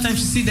 sometimes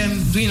you see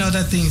them doing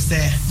other things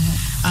there,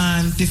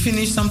 and they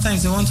finish,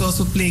 sometimes they want to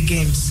also play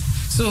games.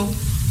 So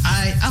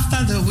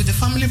with the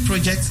family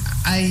project,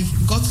 I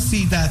got to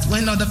see that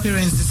when other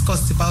parents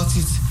discussed about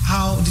it,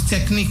 how the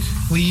technique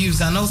we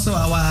use, and also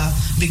our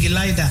big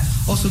leader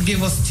also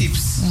gave us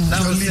tips.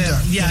 That was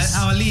leader.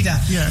 Our leader.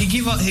 Yeah. He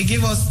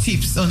gave us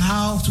tips on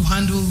how to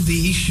handle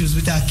the issues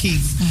with our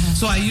kids.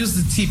 So I used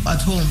the tip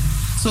at home.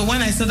 So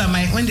when I saw that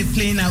when they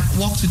play, I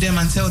walk to them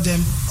and tell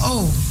them,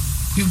 "Oh,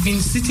 you've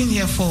been sitting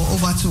here for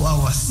over 2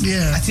 hours.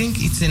 Yeah, I think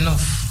it's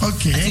enough.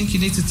 Okay, I think you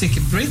need to take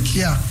a break.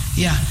 Yeah.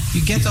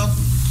 You get up,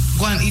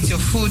 go and eat your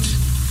food,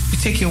 you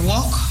take your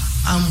walk,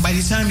 and by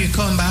the time you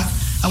come back,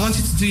 I want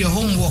you to do your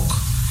homework.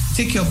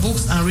 Take your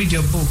books and read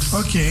your books.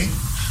 Okay.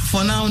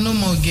 For now, no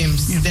more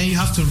games. Yeah. Then you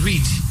have to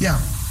read. Yeah.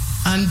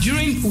 And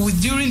during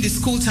the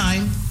school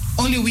time,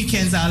 only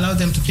weekends I allow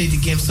them to play the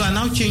game. So I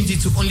now changed it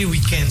to only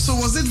weekends. So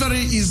was it very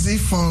easy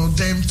for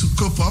them to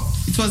cope up?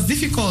 It was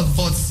difficult,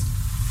 but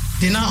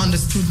they now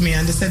understood me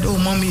and they said, "Oh,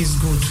 mommy is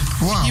good."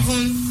 Wow.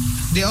 Even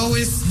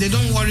they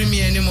don't worry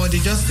me anymore. They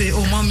just say,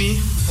 "Oh, mommy,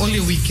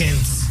 only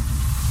weekends,"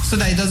 so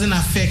that it doesn't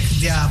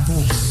affect their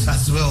books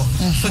as well.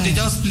 So they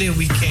just play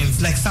weekends.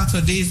 Like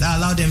Saturdays, I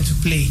allow them to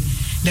play.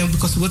 Then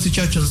because we go to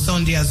church on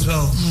Sunday as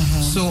well.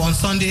 So on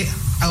Sunday,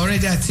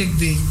 I take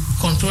the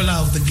controller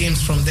of the games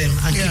from them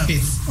and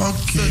keep it.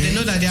 Okay. So they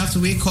know that they have to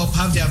wake up,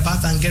 have their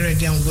bath, and get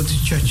ready and go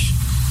to church.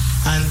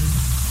 And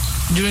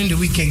during the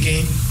week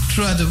again,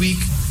 throughout the week,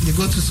 they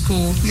go to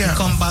school, they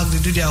come back, they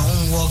do their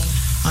homework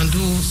and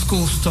do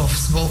school stuff.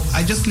 But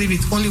I just leave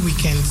it only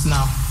weekends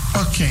now.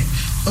 Okay.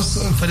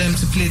 Also, for them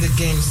to play the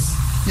games.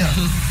 Yeah.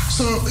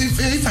 So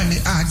if I may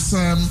ask,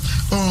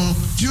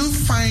 do you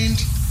find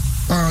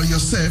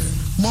yourself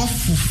more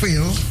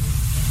fulfilled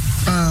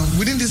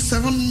within the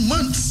 7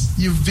 months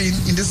you've been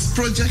in this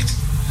project?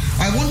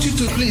 I want you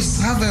to please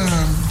have a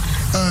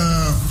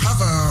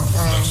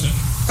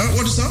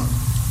what is that?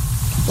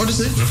 What is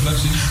it?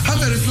 Reflection.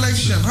 Have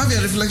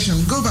a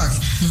reflection. Go back.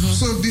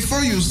 So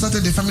before you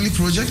started the family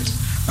project,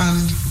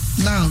 and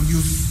now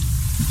you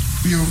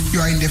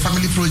are in the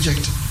family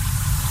project,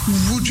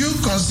 would you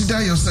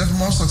consider yourself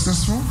more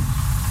successful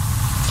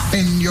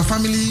in your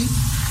family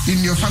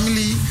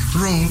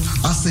role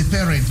as a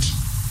parent?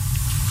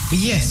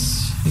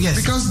 Yes.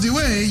 Because the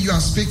way you are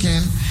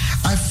speaking,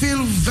 I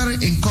feel very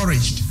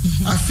encouraged.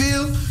 I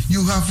feel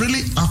you have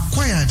really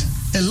acquired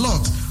a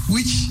lot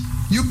which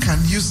you can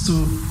use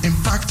to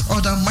impact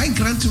other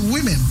migrant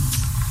women.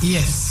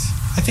 Yes,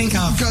 I think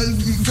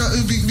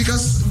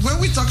because when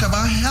we talk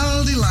about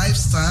healthy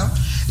lifestyle,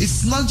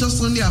 it's not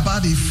just only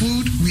about the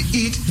food we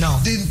eat. No.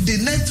 The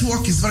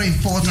network is very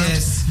important.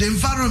 Yes. The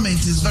environment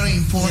is very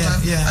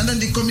important. Yeah. And then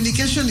the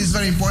communication is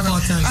very important.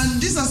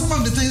 And these are some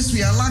of the things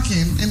we are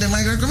lacking in the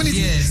migrant community.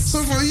 Yes.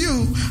 So for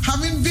you,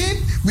 having been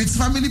with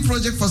Family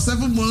Project for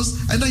 7 months,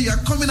 and then you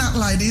are coming out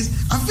like this,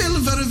 I feel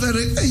very,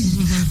 very,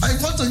 I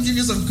want to give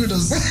you some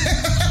kudos.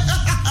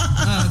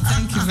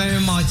 Thank you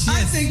very much. Yes.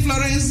 I think,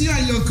 Florence, you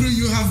and your crew,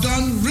 you have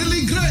done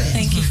really great.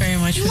 Thank you very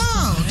much.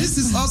 Wow, this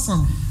is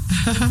awesome.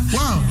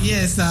 Wow.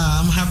 Yes,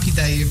 I'm happy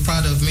that you're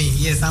proud of me.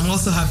 Yes, I'm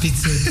also happy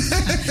too.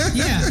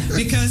 Yeah,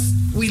 because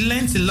we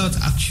learned a lot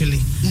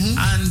actually.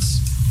 And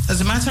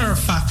as a matter of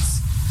fact,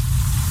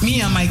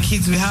 me and my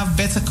kids, we have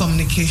better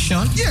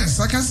communication. Yes,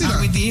 I can see that.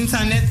 And with the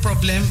internet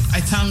problem,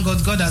 I thank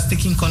God has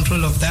taken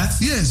control of that.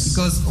 Yes.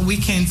 Because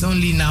weekends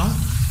only now,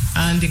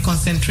 and they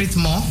concentrate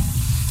more.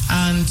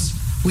 And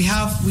we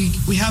have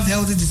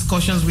healthy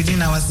discussions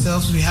within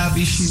ourselves. We have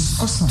issues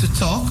to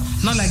talk.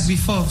 Not like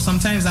before.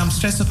 Sometimes I'm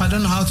stressed up. I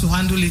don't know how to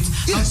handle it.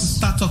 How to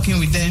start talking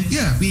with them.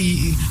 Yeah.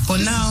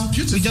 But now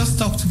we just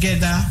talk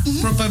together.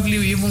 Probably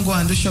we even go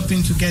and do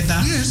shopping together.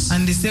 Yes.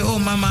 And they say, "Oh,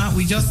 Mama,"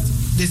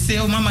 they say,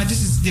 "Oh, Mama,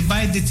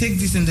 they take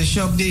this in the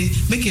shop." They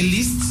make a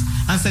list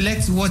and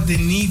select what they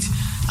need.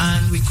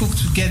 And we cook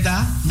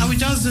together, and we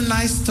just do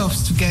nice stuff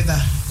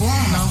together.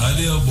 Wow. Are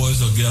they all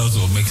boys or girls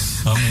or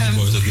mixed? How many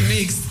boys or girls?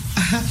 Mixed.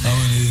 How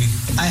many?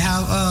 I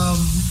have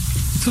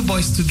 2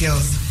 boys, 2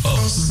 girls. Oh,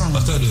 awesome. I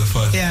thought you were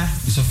 5. Yeah.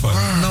 It's a 5?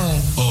 No.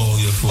 Oh,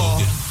 you're 4.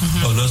 Okay.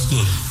 Oh, that's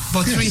good.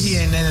 But 3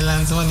 here in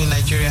Netherlands, 1 in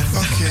Nigeria.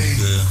 Okay.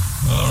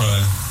 All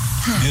right.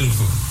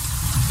 Beautiful.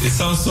 It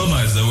sounds so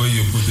nice the way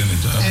you're putting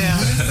it. Yeah.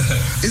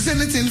 Is there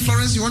anything,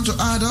 Florence, you want to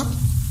add up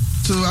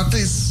to at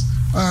least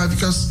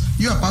because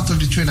you are part of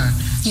the trainer?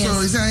 Yes.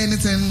 So is there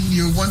anything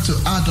you want to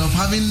add up,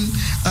 having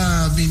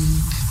been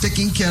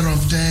taking care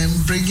of them,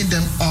 bringing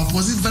them up?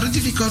 Was it very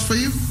difficult for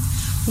you?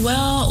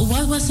 Well,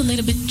 what was a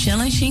little bit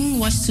challenging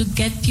was to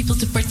get people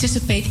to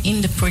participate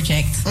in the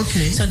project.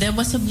 Okay. So that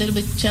was a little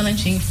bit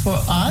challenging for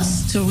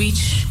us to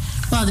reach,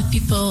 the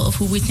people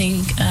who we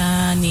think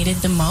need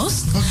it the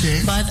most.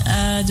 Okay. But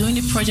doing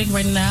the project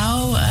right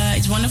now,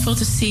 it's wonderful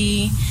to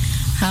see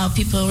how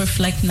people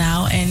reflect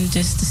now and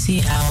just to see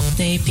how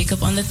they pick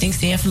up on the things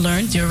they have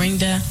learned during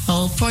the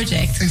whole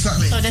project.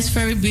 Exactly. So that's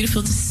very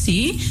beautiful to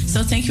see.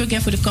 So thank you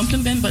again for the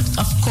compliment. But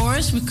of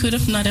course, we could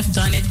have not have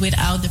done it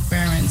without the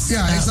parents,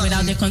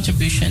 without their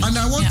contribution. And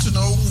I want to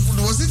know,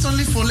 was it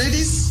only for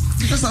ladies?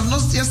 Because I've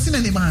not yet seen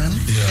any man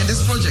in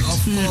this project. Of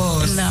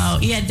course. No,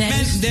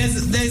 there's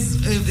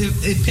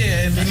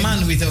a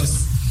man with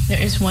us. There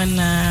is one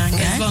guy.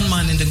 There's one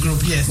man in the group,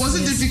 yes. Was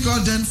it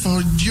difficult then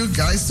for you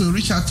guys to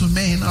reach out to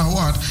men or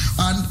what?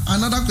 And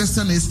another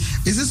question is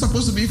it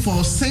supposed to be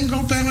for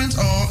single parents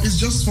or is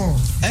just for?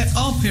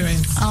 All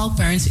parents. All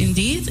parents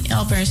indeed.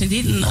 All parents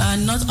indeed.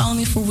 Not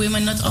only for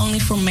women, not only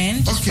for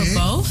men, just for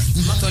both.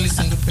 Not only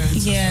single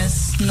parents.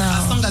 Yes, no.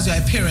 As long as you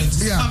are a parent.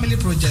 It's a family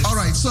project. All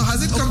right. So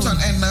has it come to an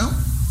end now?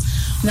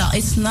 No,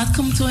 it's not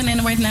come to an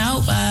end right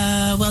now.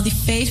 Well, the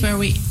phase where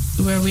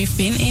we've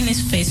been in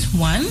is phase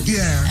 1.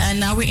 Yeah. And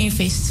now we're in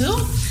phase 2.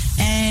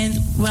 And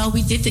well,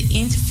 we did the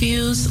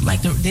interviews,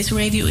 like this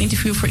radio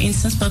interview, for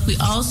instance, but we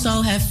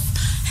also have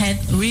had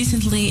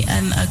recently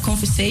a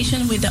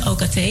conversation with the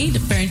OKT, the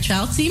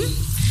parent-child team,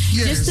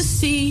 just to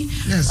see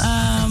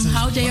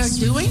how they are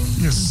doing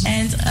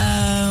and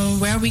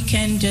where we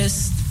can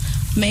just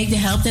make the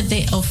help that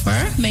they offer,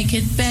 make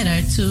it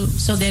better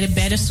so that it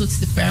better suits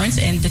the parents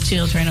and the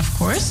children, of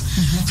course.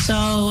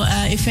 So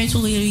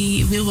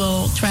eventually we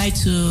will try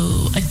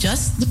to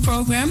adjust the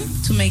program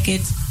to make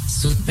it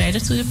suit better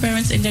to the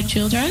parents and their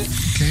children.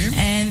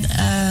 And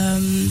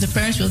the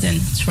parents will then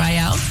try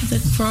out the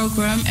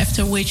program,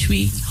 after which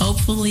we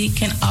hopefully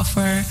can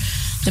offer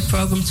the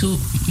program to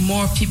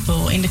more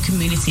people in the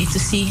community to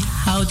see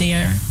what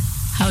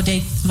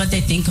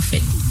they think of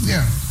it.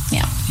 Yeah.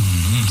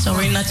 So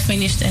we're not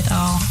finished at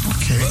all.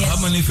 Okay. How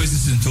many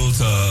phases in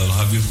total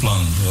have you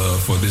planned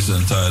for this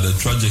the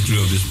trajectory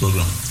of this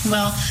program?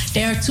 Well,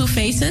 there are 2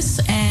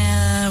 phases,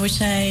 which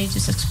I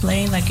just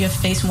explained. Like you have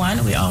phase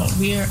 1,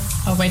 we're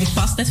already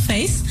past that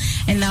phase,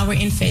 and now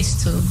we're in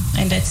phase 2,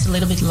 and that's a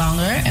little bit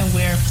longer, and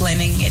we're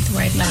planning it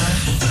right now.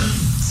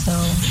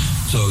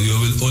 So you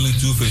have only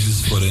 2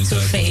 phases for the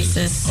entire 2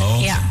 phases. Oh,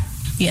 okay. Yeah.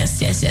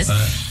 Yes.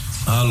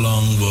 How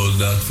long will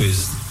that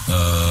phase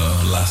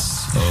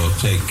last or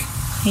take?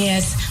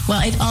 Yes.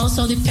 Well, it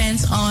also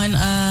depends on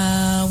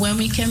when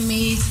we can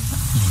meet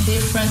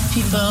different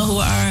people who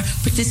are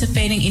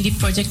participating in the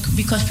project,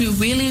 because we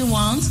really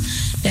want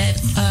that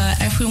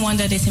everyone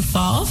that is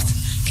involved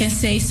can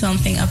say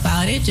something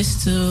about it,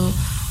 just to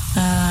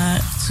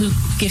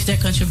give their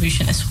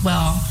contribution as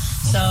well.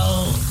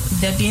 So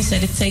that being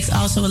said, it takes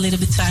also a little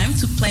bit time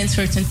to plan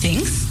certain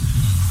things.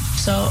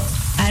 So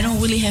I don't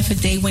really have a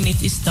day when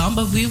it is done,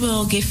 but we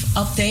will give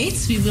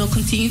updates. We will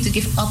continue to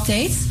give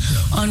updates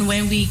on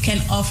when we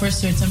can offer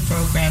certain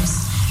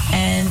programs.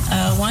 And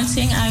one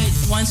thing I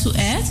want to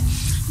add,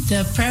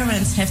 the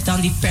parents have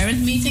done the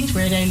parent meetings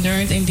where they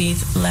learned indeed,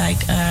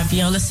 like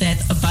Viola said,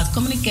 about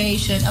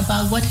communication,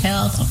 about what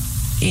health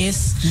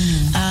is.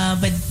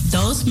 But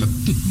those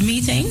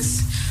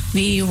meetings,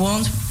 we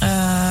won't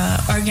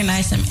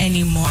organize them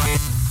anymore.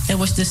 That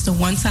was just a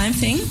one-time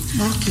thing.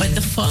 But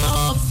the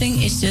follow-up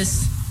thing is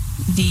just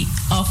the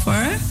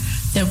offer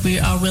that we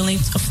are willing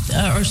to,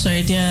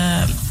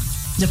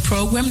 the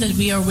program that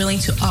we are willing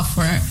to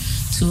offer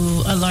to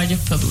a larger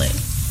public.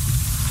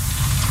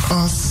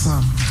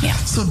 Awesome. Yeah.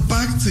 So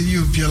back to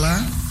you,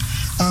 Viola.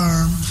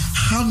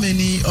 How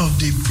many of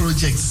the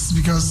projects,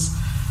 because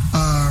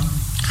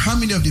how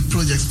many of the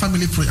projects,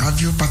 family projects,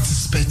 have you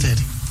participated?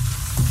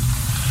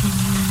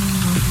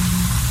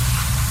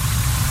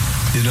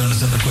 You don't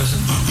understand the question?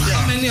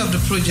 How many of the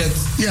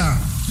projects? Yeah.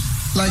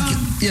 Like,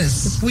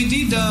 yes. We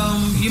did,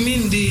 you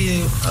mean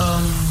the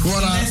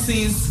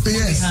lessons?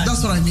 Yes,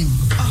 that's what I mean.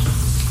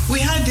 We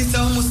had it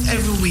almost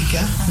every week.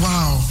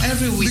 Wow.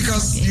 Every week.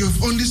 Because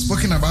you've only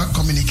spoken about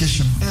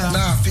communication. Yeah.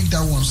 Now I picked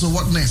that one. So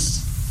what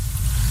next?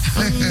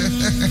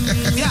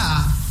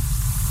 Yeah.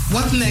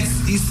 What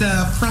next is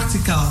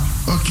practical.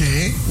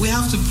 Okay. We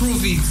have to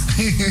prove it.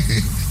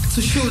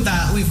 To show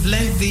that we've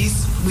learned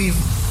this, we've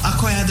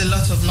acquired a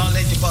lot of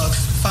knowledge about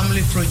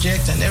family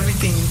project and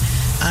everything.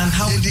 And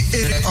how in the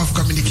area of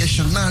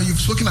communication. Now you've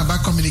spoken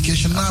about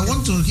communication. Now I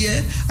want to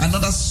hear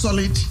another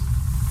solid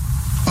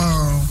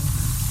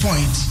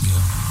point.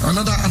 Yeah.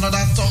 Another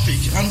topic.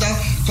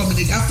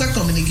 After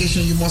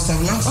communication, you must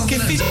have learned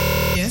something. Okay,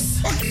 yes.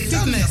 Okay,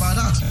 tell me about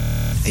that.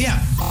 Yeah.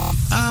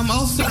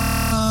 Also,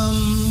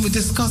 we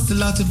discussed a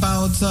lot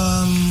about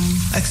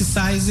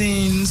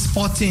exercising,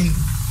 sporting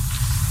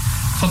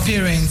for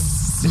parents.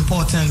 It's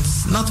important,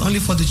 not only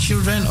for the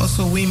children,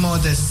 also we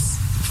mothers,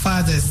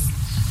 fathers.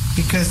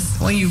 Because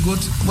when you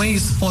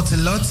sport a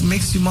lot, it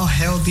makes you more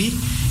healthy.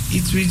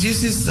 It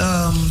reduces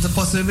the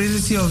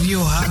possibility of you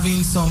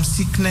having some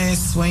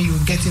sickness when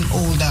you're getting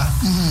older,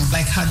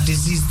 like heart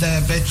disease,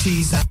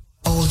 diabetes, and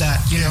all that,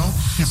 you know.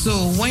 Yeah. So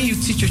when you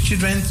teach your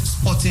children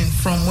sporting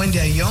from when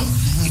they're young,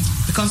 it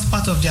becomes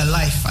part of their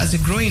life. As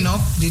they're growing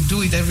up, they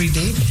do it every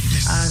day,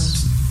 and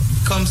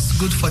becomes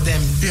good for them.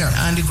 Yeah.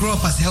 And they grow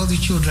up as healthy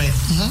children.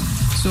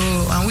 So,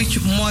 and which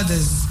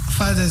mothers,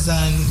 fathers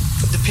and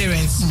the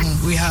parents,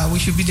 we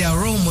should be their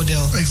role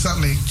model.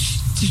 Exactly.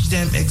 Teach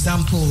them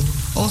example.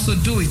 Also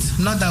do it.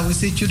 Not that we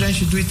say children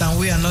should do it and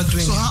we are not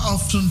doing it. So how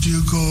often do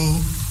you go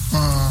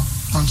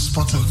on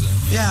spotting?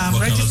 Yeah, I'm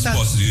registered.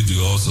 What kind of sports do you do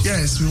also?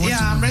 Yes, we want to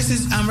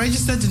know. I'm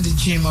registered in the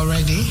gym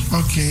already.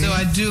 Okay. So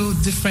I do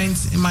different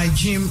in my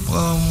gym.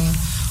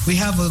 We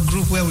have a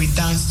group where we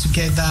dance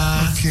together.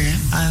 Okay.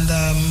 And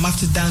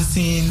after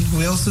dancing,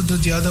 we also do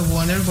the other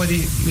one.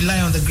 Everybody we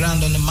lie on the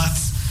ground on the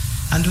mats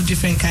and do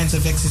different kinds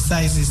of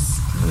exercises.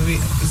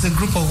 It's a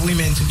group of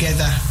women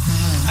together,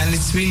 and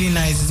it's really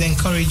nice. It's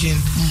encouraging.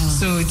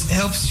 So it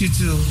helps you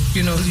to,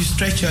 you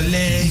stretch your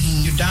legs,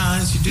 you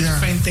dance, you do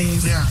different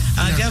things. And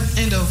at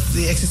the end of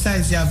the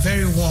exercise, you are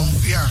very warm.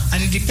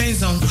 And it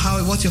depends on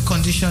what your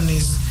condition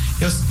is.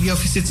 Your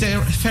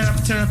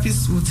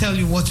physiotherapist will tell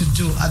you what to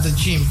do at the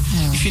gym.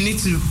 If you need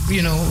to,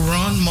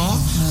 run more,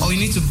 or you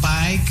need to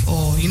bike,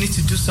 or you need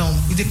to do some.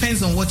 It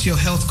depends on what your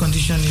health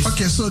condition is.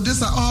 Okay, so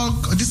these are all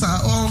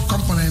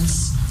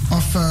components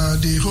of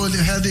the whole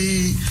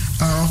healthy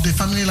of the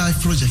Family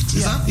Life Project.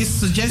 It's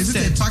suggested. Is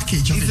it a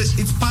package of it?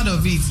 It's part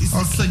of it. It's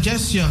a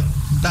suggestion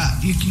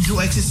that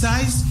you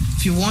exercise.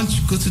 If you want to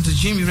go to the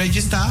gym, you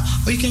register,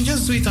 or you can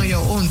just do it on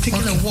your own,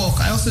 taking a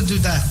walk. I also do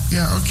that.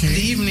 Yeah, okay. In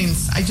the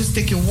evenings, I just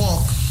take a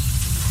walk.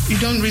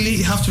 You don't really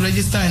have to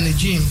register in the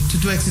gym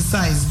to do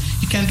exercise.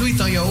 You can do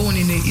it on your own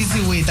in an easy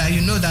way that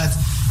you know that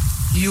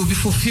you'll be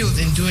fulfilled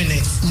in doing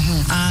it.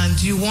 And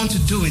you want to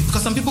do it.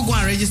 Because some people go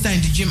and register in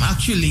the gym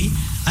actually,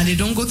 and they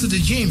don't go to the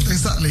gym.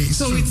 Exactly.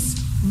 So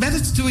it's better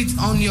to do it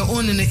on your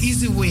own in an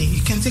easy way. You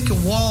can take a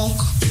walk,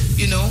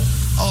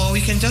 or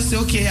you can just say,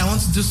 okay, I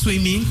want to do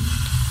swimming.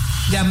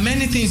 There are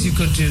many things you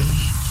could do.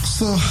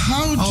 So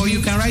how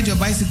you can ride your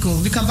bicycle.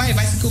 You can buy a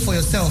bicycle for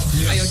yourself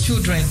and your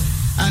children.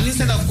 And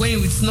instead of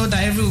going with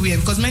snowda everywhere,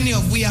 because many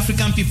of we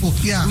African people,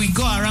 we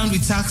go around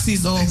with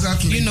taxis or,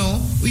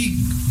 we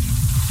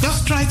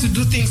just try to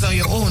do things on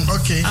your own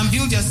and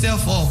build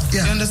yourself up.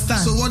 You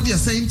understand? So what you're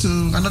saying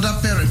to another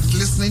parent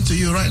listening to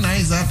you right now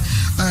is that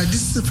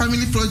this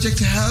family project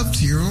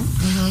helped you.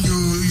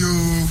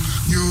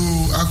 You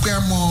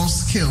acquire more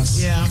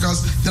skills.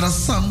 Because there are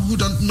some who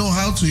don't know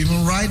how to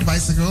even ride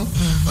bicycle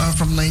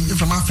from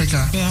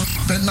Africa.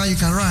 But now you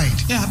can ride.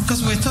 Yeah,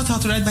 because we're taught how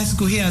to ride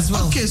bicycle here as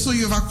well. Okay, so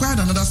you've acquired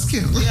another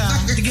skill. Yeah,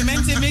 the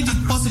government made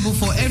it possible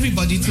for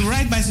everybody to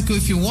ride bicycle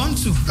if you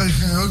want to.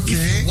 Okay.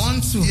 If you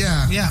want to.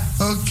 Yeah.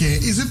 Okay.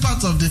 Is it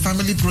part of the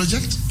family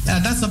project?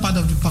 That's not part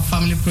of the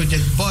family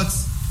project, but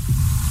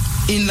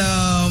in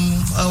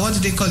what do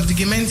they call it? The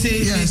government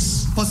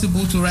it's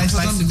possible to ride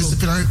bicycle.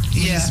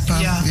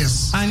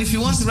 Yes. And if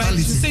you want to ride, if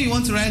you say you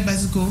want to ride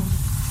bicycle,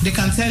 they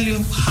can tell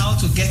you how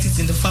to get it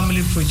in the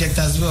family project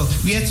as well.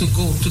 Where to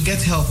go to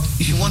get help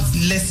if you want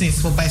lessons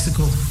for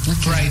bicycle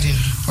riding.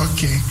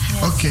 Okay.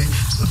 Yes. Okay.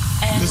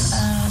 And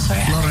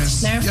sorry, I'll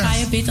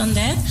clarify a bit on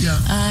that.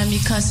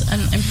 Because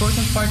an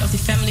important part of the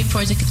family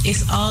project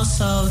is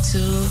also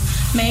to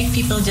make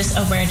people just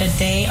aware that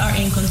they are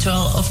in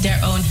control of their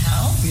own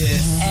health.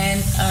 Yes.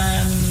 And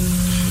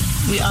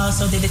we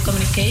also did the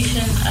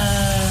communication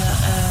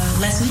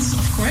lessons,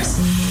 of course,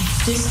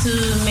 just to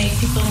make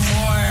people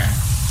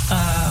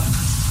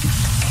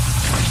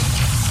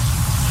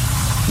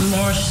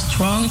more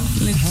strong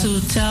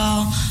to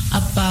tell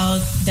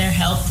about their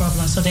health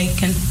problems, so they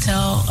can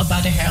tell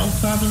about their health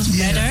problems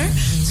better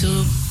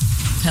to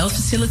health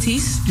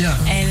facilities,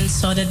 and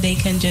so that they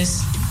can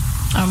just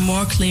are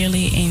more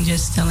clearly in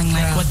just telling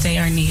what they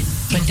need.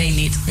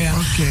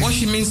 What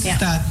she means is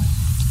that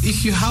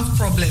if you have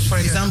problems, for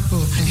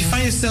example, if you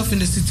find yourself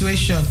in a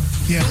situation,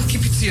 don't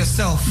keep it to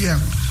yourself.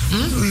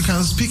 You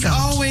can speak out.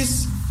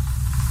 Always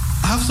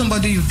have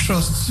somebody you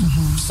trust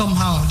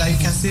somehow that you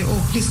can say,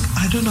 oh, please,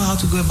 I don't know how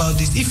to go about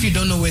this. If you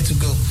don't know where to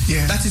go.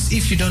 That is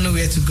if you don't know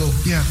where to go.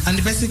 And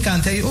the person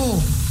can tell you, oh,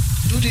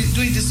 do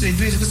it this way,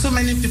 do it. Because so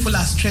many people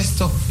are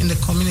stressed up in the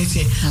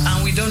community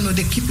and we don't know,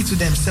 they keep it to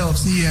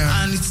themselves.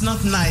 And it's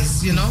not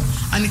nice,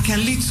 and it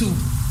can lead to,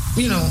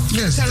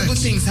 terrible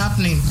things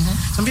happening.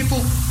 Some people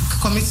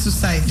commit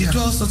suicide. They do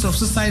all sorts of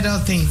suicidal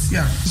things.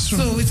 It's true.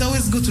 So it's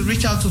always good to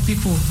reach out to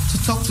people, to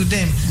talk to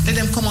them, let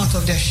them come out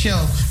of their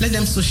shell, let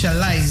them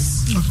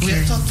socialize. We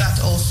are taught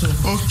that also.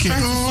 Try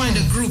to find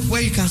a group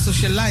where you can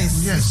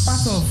socialize. It's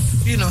part of,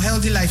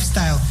 healthy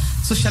lifestyle.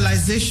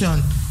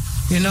 Socialization,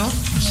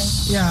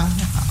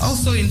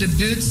 Also in the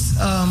booths,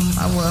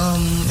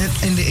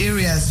 in the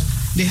areas,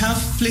 they have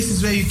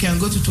places where you can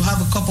go to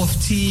have a cup of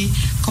tea,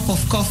 cup of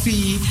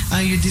coffee,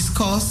 and you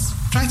discuss.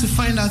 Try to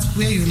find out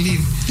where you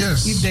live.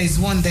 If there is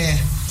one there.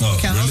 Oh,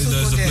 can really?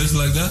 There's a place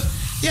like that?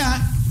 Yeah,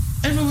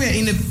 everywhere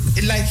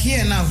like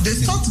here now. They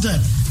talk to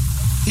them.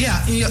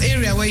 Yeah, in your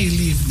area where you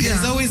live.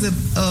 There's always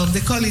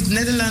they call it,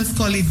 Netherlands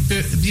call it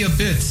your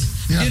booth.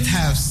 Booth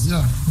house.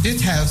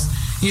 Booth house.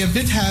 In your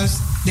booth house,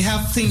 they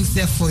have things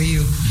there for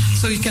you.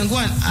 So you can go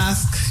and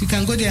ask, you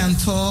can go there and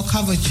talk,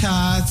 have a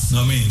chat.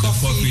 No, I mean,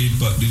 coffee,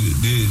 but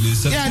they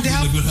sell they in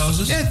have, the good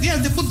houses?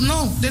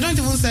 They don't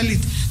even sell it.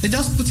 They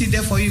just put it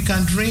there for you. You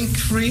can drink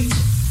free,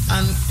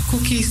 and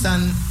cookies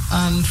and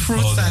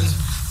fruits and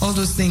all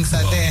those things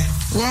are there.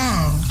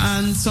 Wow.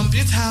 And some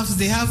youth hubs,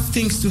 they have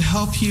things to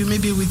help you,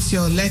 maybe with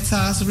your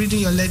letters, reading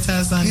your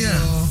letters, and you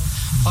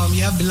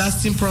have the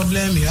lasting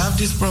problem, you have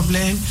this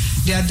problem.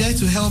 They are there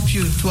to help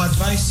you, to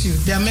advise you.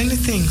 There are many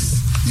things.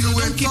 You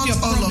will keep your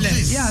all problem. of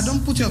this. Yeah,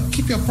 don't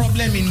keep your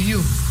problem in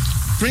you.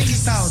 Bring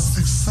it out.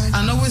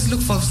 And always look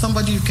for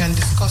somebody you can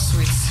discuss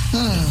with.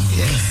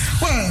 Yes.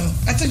 Well,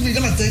 I think we're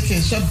going to take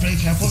a short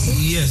break, Apostle.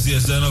 Yes.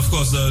 And of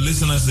course,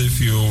 listeners, if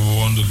you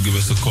want to give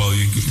us a call,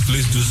 you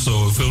please do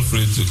so. Feel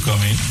free to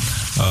come in.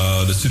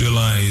 The studio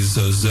line is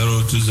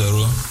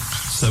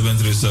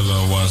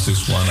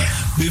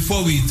 020-737-1619.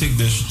 Before we take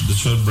the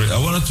short break, I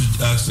wanted to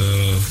ask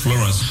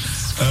Florence.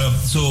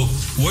 So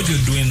what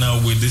you're doing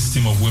now with this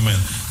team of women,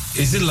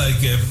 is it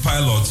like a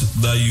pilot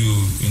that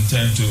you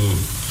intend to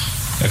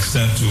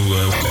extend to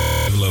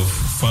of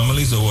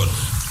families, or what?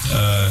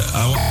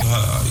 I want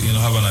to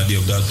have an idea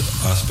of that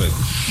aspect.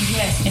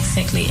 Yes,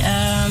 exactly.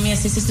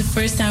 Yes, this is the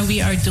first time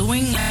we are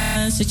doing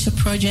such a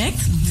project.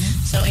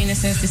 So in a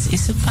sense, this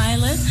is a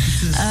pilot,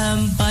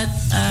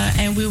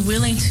 and we're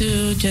willing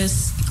to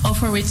just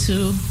offer it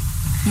to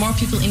more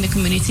people in the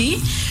community,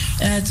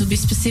 to be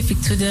specific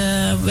to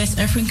the West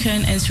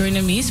African and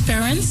Surinamese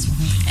parents,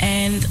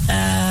 and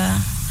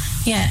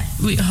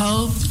we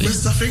hope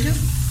West African.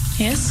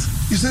 Yes.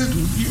 You said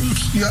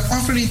you are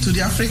offering it to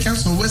the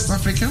Africans or West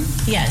African?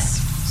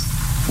 Yes.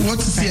 What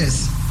is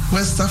yes?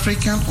 West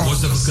African or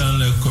West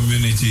African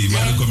community,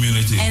 migrant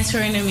community. And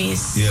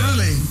Surinamese. Yeah.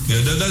 Really?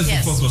 Yeah, that's the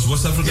focus.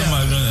 West African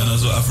migrant and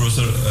also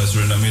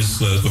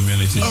Afro-Surinamese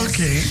community.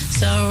 Okay.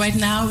 So right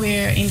now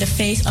we're in the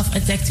phase of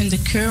adapting the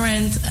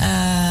current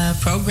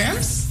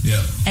programs.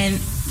 Yeah. And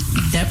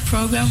that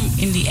program,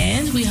 in the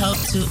end, we hope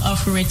to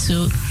offer it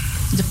to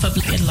the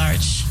public at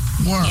large.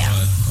 Wow. Yeah.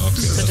 Right.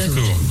 Okay, So that's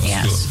cool.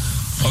 That's cool.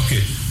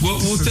 Okay,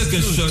 we'll take a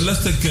short.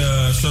 Let's take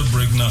a short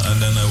break now,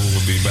 and then I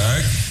will be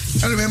back.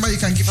 And remember, you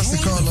can give us a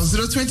call on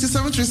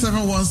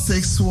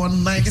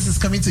 020-737-1619. This is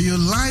coming to you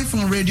live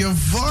on Radio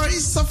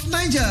Voice of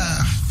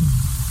Naija.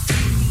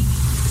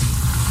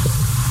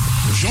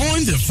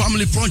 Join the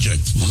family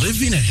project.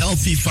 Living a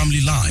healthy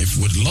family life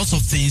with lots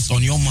of things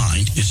on your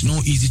mind is no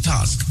easy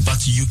task,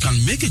 but you can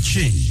make a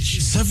change.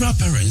 Several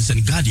parents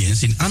and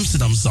guardians in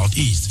Amsterdam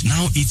Southeast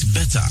now eat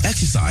better,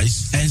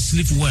 exercise, and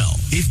sleep well.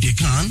 If they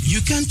can,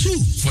 you can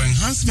too. For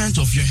enhancement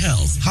of your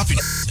health,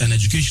 happiness, and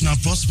educational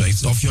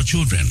prospects of your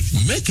children,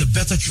 make a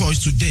better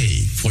choice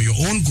today for your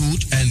own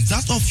good and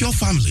that of your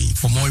family.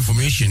 For more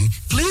information,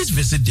 please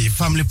visit the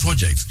Family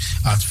Project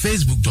at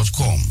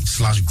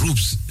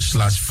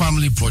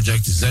facebook.com/groups/Family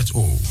Project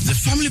ZO. The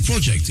Family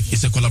Project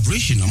is a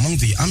collaboration among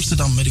the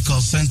Amsterdam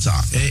Medical Center,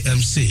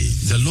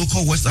 AMC, the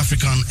local West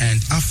African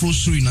and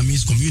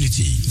Afro-Surinamese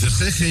community, the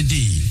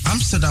GGD,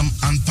 Amsterdam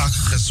Aanpak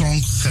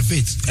Gesong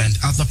Gewit, and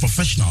other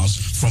professionals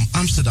from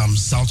Amsterdam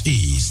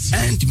Southeast,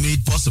 and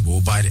made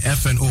possible by the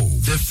FNO,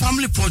 the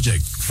Family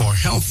Project for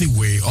Healthy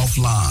Way of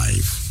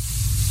Life.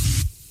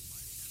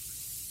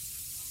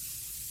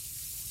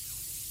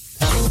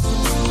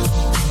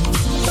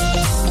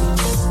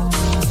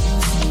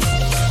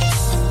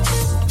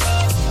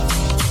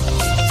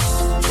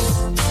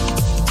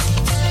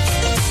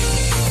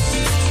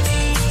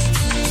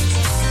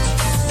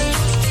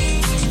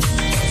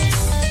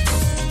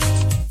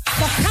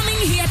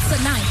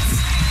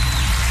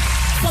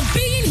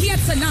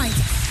 Tonight,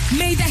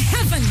 may the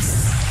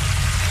heavens,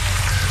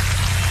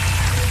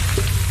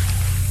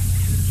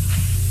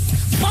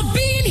 for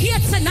being here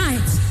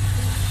tonight,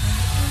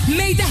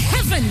 may the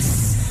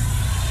heavens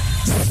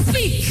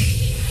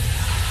speak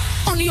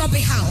on your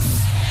behalf.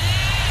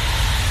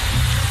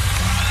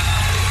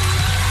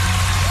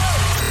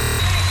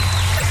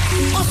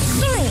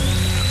 Osuru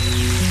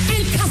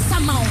and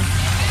Kasamau,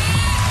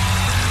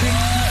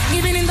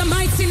 even in the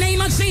mighty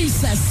name of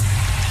Jesus.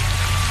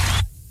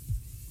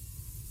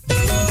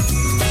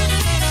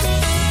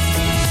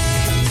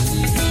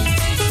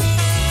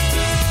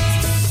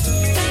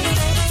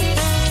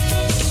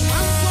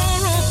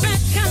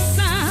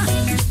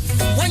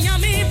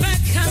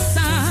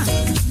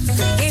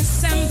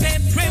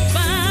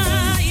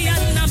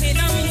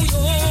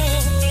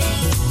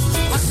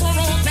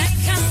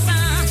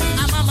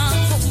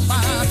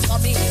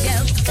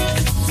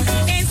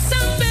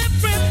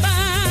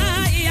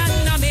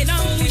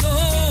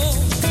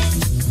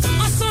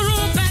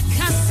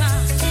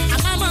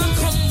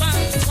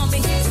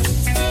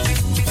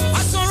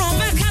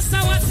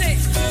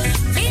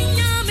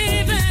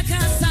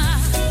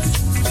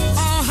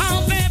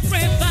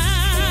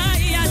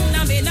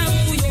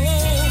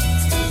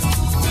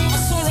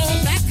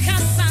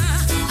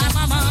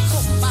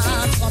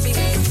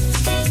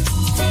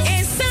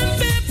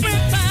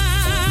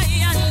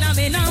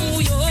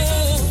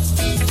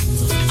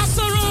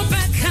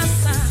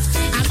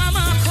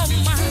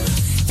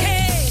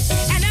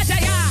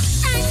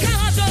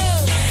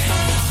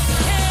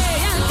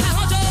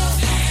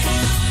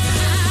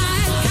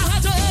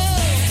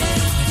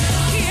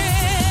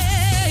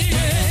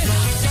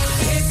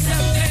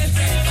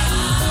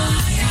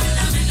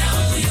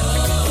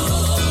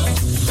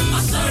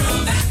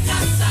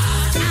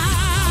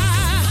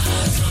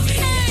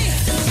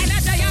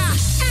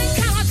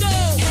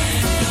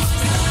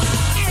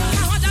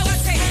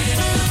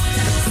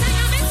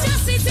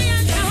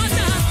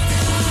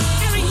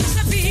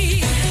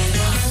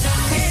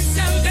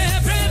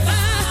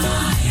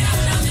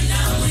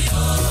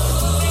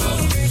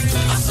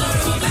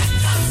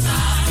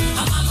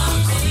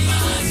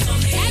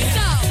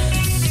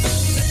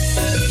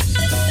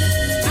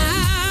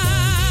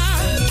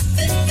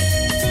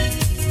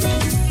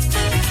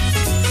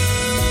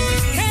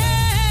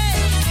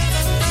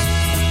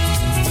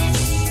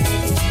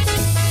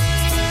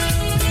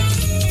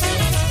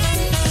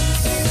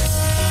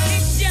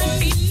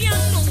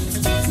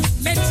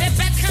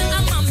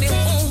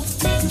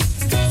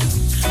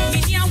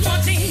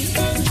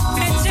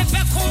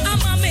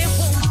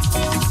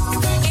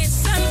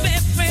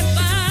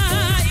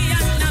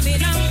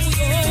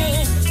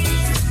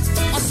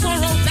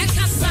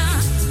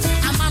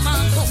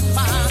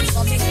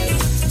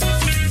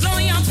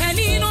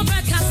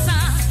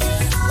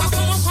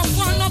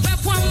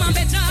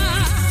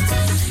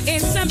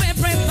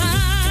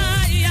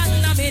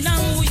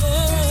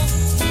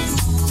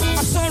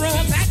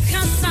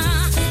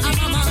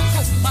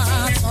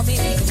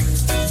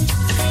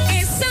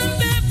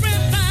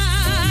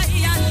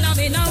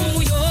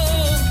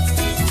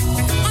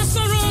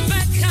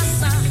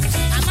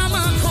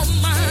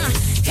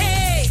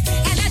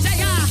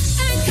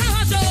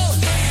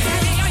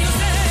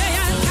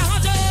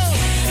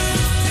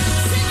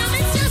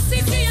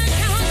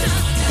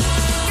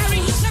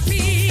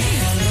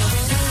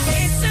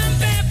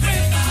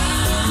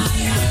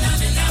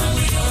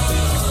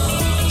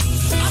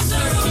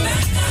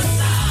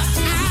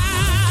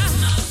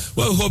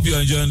 Well, we hope you're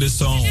enjoying this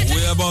song.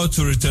 We're about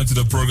to return to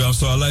the program,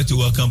 so I'd like to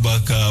welcome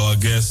back our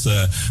guests,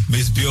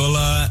 Miss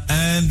Biola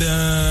and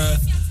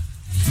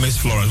Miss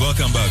Florence.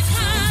 Welcome back.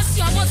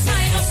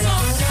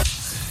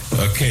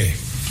 Okay.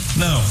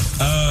 Now,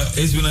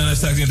 it's been an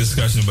exciting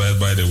discussion,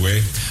 by the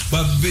way.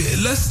 But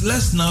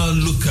let's now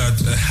look at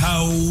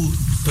how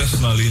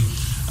personally,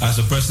 as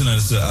a person,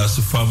 as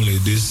a family,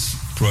 this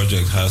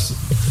project has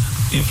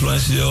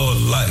influenced your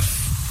life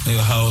in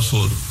your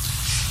household.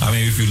 I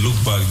mean, if you look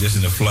back just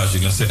in a flash, you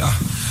can say,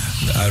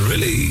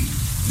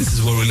 this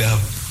is what really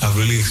I've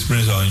really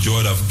experienced or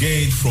enjoyed, I've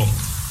gained from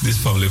this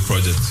family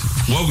project.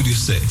 What would you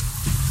say?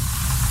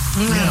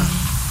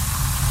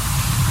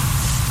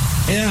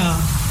 Yeah.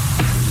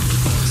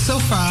 So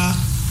far,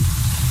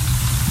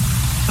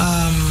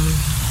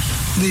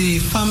 the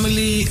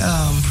family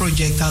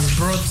project has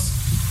brought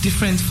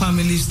different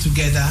families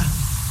together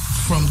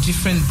from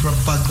different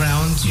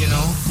backgrounds,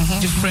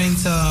 different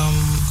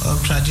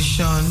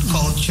tradition,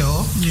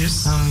 culture.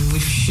 Yes.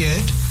 We've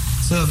shared.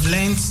 So I've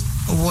learned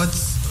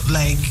what's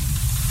like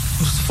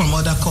from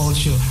other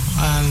culture,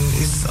 and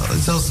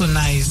it's also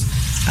nice.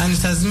 And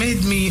it has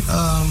made me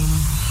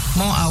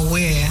more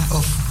aware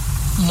of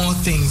more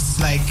things,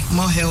 like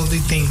more healthy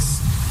things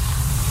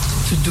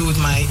to do with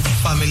my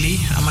family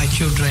and my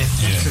children.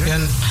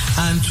 Yeah.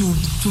 And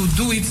to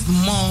do it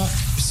more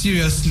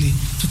seriously,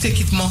 to take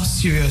it more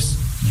serious.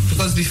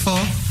 Because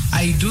before,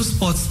 I do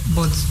sports,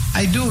 but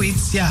I do it,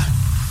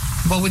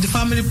 but with the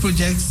family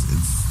projects,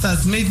 it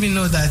has made me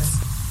know that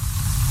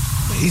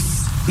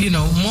it's,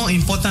 more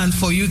important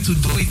for you to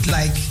do it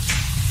like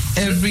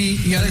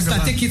you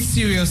understand, take it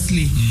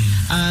seriously,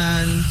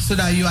 and so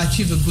that you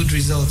achieve a good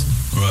result.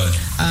 Right.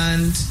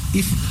 And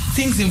if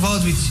things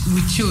involved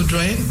with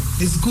children,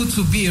 it's good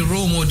to be a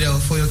role model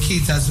for your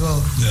kids as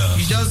well. Yeah.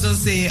 You just don't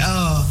say,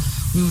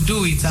 we'll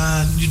do it,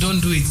 and you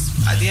don't do it.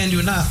 At the end,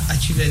 you'll not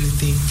achieve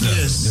anything.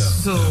 Yes.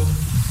 Yeah.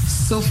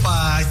 So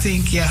far, I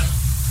think,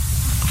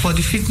 for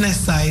the fitness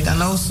side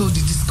and also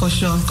the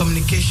discussion,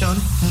 communication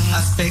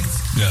aspect,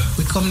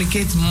 we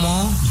communicate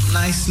more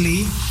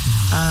nicely,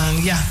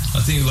 and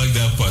I think you like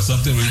that part.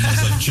 Something really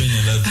must have changed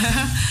in that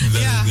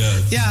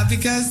regard. Yeah,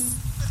 because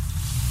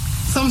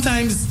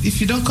sometimes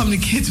if you don't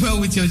communicate well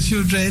with your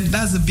children,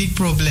 that's a big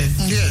problem.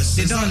 Yes,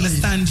 they don't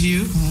understand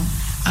you,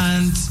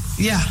 and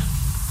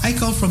I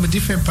come from a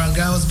different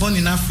background. I was born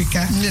in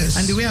Africa,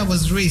 and the way I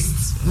was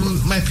raised,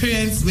 my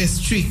parents were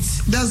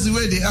strict. That's the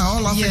way they are,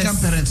 all African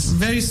parents.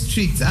 Very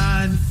strict,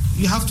 and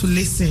you have to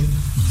listen.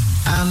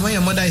 And when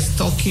your mother is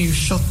talking, you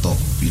shut up.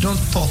 You don't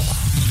talk.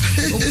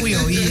 Open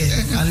your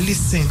ear and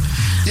listen.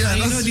 Yeah,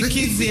 and the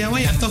kids there,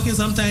 when you're talking,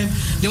 sometimes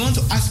they want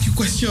to ask you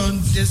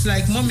questions. Just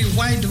like, Mommy,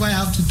 why do I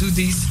have to do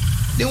this?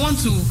 They want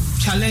to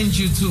challenge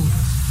you too.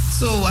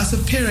 So as a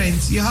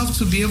parent, you have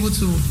to be able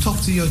to talk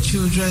to your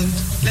children,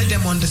 let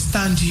them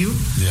understand you,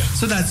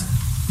 so that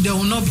there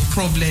will not be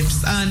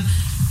problems. And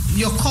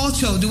your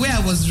culture, the way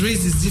I was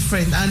raised is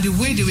different, and the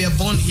way they were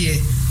born here,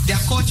 their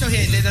culture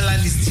here in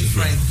Netherlands is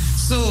different.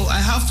 So I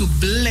have to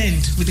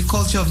blend with the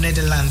culture of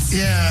Netherlands,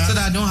 so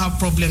that I don't have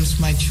problems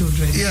with my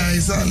children. Yeah,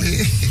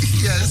 exactly.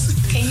 Yes.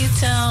 Can you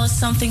tell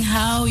something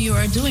how you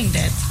are doing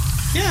that?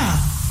 Yeah.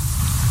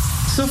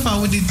 So far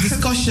with the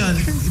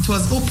discussion, it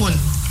was open.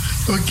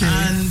 Okay.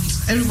 And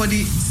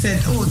everybody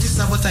said, this is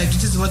what I do,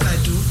 this is what I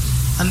do.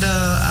 And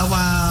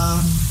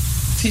our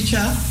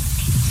teacher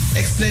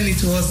explained it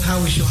to us how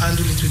we should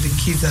handle it with the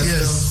kids as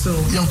well. So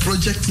your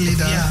project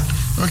leader. Yeah.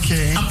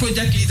 Okay. Our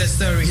project leader,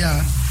 sorry.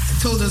 Yeah.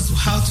 Told us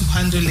how to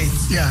handle it.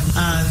 Yeah.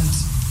 And,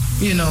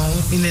 in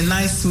a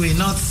nice way,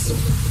 not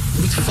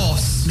with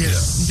force.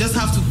 Yes. You just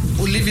have to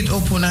leave it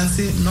open and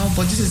say, no,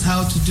 but this is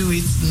how to do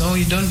it. No,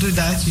 you don't do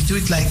that. You do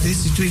it like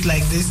this. You do it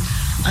like this.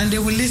 And they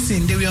will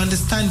listen. They will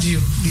understand you.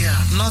 Yeah.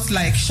 Not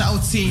like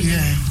shouting.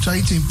 Yeah.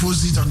 Trying to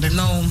impose it on them.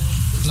 No.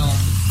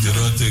 They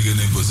don't take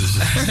any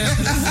position.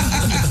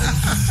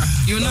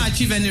 You will not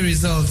achieve any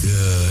results.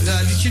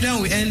 The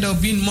children will end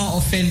up being more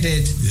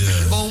offended.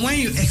 But when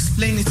you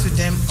explain it to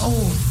them,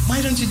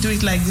 why don't you do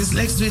it like this?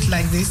 Let's do it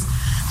like this.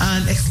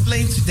 And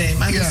explain to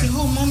them. And they say,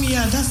 Mommy,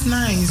 that's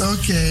nice.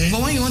 Okay.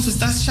 But when you want to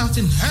start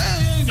shouting,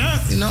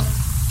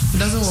 it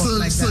doesn't work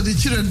like that. So the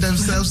children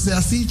themselves, they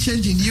are seeing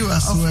change in you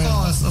as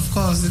well. Of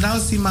course. They now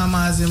see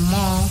Mama as a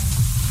more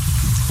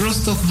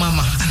rostock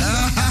mama.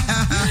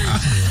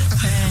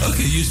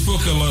 Okay, you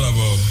spoke a lot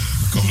about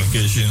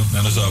communication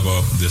and also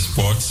about the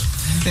sports.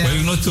 Yeah. But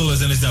you've not told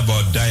us anything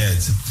about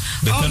diet.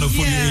 The kind of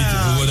food you eat.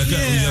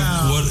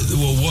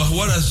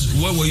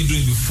 What were you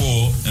doing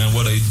before and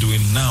what are you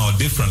doing now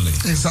differently?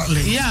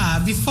 Exactly. Yeah,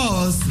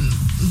 before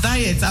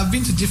diet, I've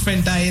been to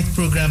different diet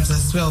programs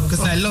as well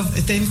because I love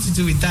anything to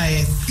do with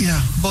diet.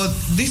 Yeah. But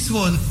this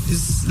one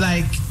is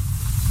like,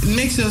 it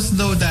makes us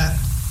know that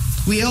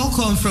we all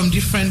come from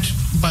different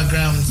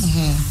backgrounds.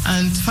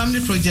 And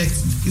Family Project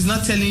is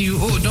not telling you,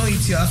 don't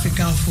eat your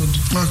African food.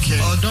 Okay.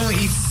 Or don't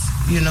eat,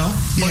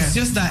 But it's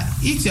just that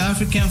eat your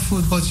African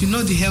food, but you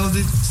know the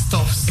healthy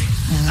stuffs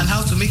and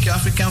how to make your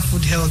African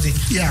food healthy.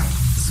 Yeah.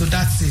 So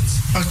that's it.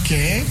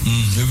 Okay.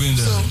 Even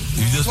So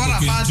you just what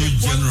spoke about too the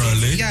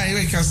generally. Yeah,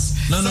 because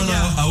No.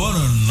 I want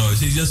to know.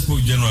 She just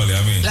spoke generally. I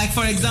mean, like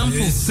for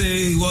example,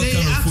 say what they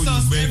kind of asked food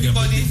us, you make.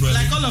 everybody,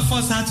 like all of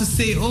us had to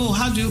say, oh,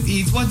 how do you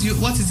eat? What do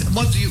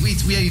you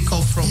eat? Where you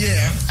come from?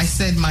 Yeah. I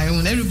said my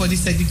own. Everybody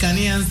said the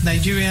Ghanaians,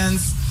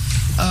 Nigerians,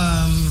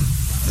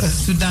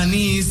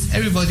 Sudanese.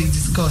 Everybody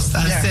discussed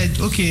and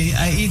said, okay,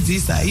 I eat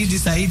this.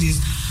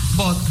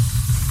 But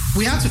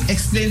we have to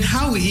explain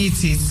how we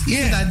eat it so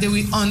that they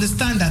will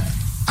understand that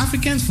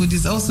African food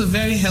is also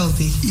very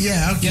healthy.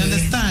 Yeah, okay. You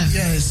understand?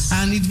 Yes.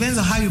 And it depends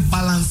on how you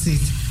balance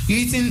it. You're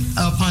eating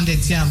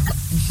pounded yam,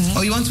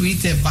 or you want to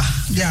eat eba,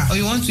 or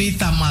you want to eat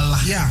amala,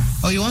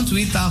 or you want to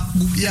eat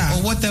akpu,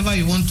 or whatever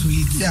you want to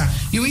eat.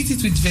 You eat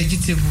it with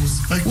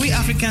vegetables. Okay. We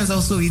Africans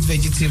also eat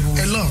vegetables.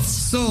 A lot.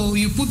 So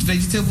you put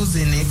vegetables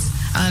in it,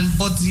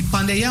 but the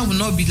pounded yam will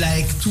not be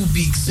like too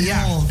big,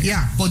 small.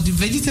 But the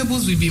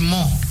vegetables will be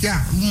more.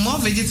 More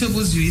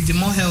vegetables you eat, the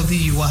more healthy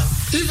you are.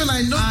 Even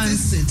I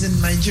noticed it in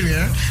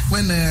Nigeria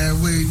when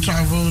we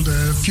traveled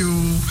a few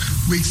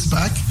weeks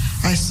back.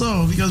 I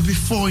saw, because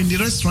before in the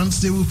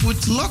restaurants they will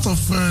put a lot of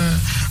the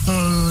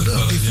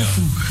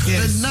fufu.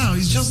 But now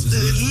it's just a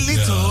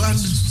little and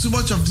too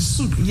much of the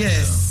soup.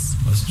 Yes.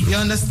 That's true. You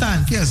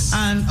understand? Yes.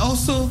 And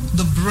also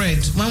the bread.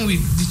 When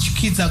the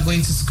kids are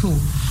going to school,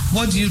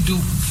 what do you do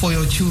for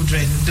your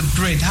children? The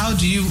bread, how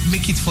do you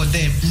make it for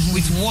them?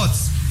 With what?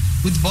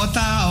 With butter,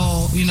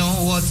 or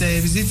what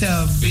is it?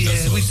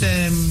 With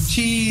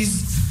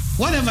cheese,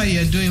 whatever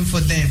you're doing for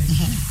them.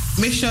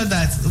 Make sure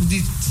that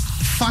the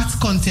fat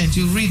content,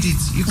 you read it,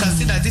 you can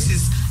see that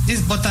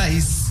this butter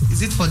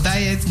is it for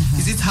diet?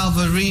 Is it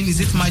halvarine? Is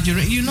it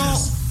margarine? You know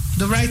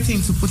the right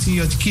thing to put in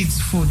your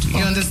kids' food. You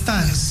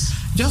understand? Yes.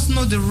 Just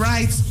know the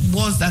right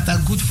ones that are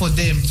good for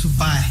them to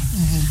buy.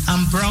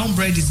 And brown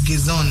bread is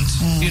gesund,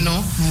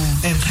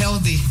 and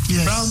healthy.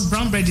 Yes.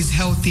 Brown bread is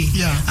healthy.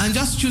 And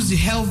just choose the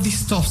healthy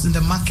stuffs in the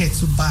market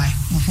to buy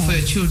for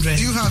your children.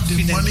 Do you have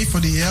the money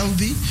for the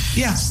healthy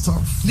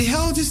stuff? The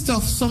healthy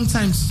stuff,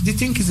 sometimes they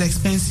think is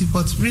expensive,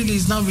 but really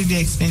it's not really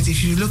expensive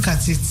if you look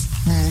at it.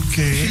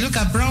 Okay. If you look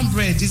at brown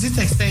bread, is it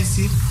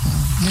expensive?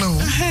 No.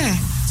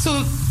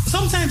 So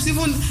sometimes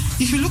even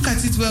if you look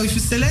at it well, if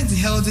you select the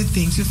healthy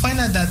things, you find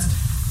out that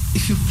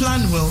if you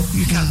plan well,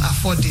 you can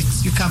afford it.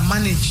 You can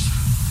manage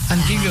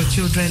and give your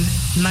children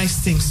nice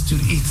things to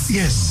eat.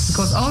 Yes.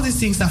 Because all these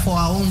things are for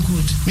our own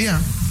good. Yeah.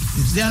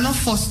 They are not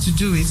forced to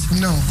do it.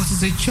 No. But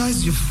it's a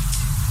choice you've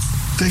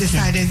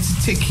decided to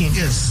take in.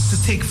 Yes. To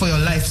take for your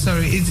life,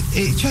 sorry. It's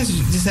a choice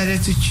you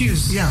decided to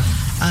choose. Yeah.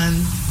 And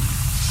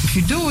if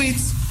you do it,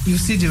 you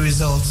see the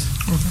result.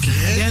 Okay.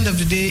 At the end of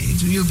the day,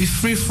 you'll be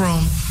free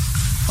from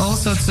all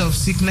sorts of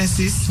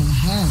sicknesses.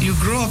 You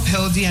grow up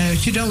healthy and your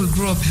children will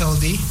grow up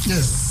healthy.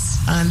 Yes.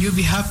 And you'll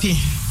be happy.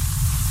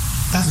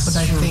 That's what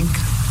I think.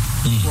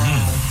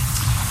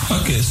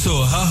 Wow. Okay,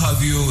 so how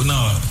have you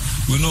now?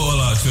 We know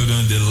all our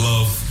children, they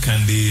love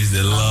candies,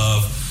 they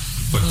love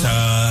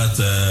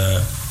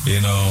potato,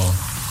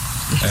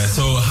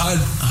 so how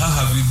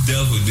have you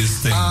dealt with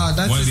this thing?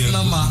 That is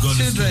normal.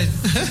 Children.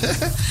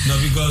 No,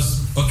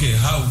 because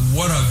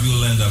what have you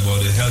learned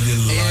about the healthy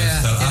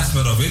lifestyle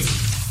aspect of it?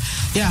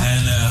 Yeah.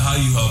 And how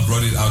you have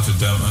brought it out to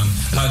them, and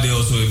how they're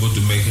also able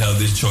to make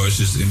healthy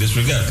choices in this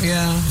regard.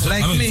 Yeah. So,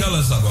 tell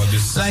us about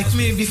this. Like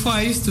me, before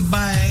I used to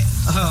buy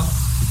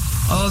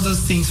all those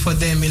things for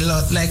them a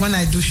lot. Like when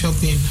I do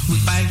shopping, we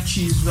buy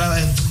cheese,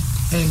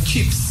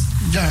 chips,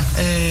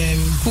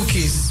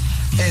 cookies,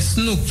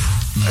 Snoop,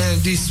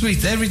 the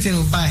sweets, everything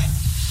we buy.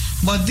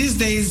 But these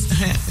days,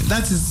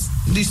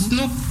 the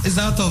Snoop is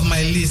out of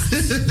my list.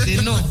 They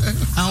know,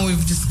 and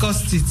we've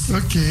discussed it.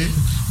 Okay.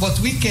 But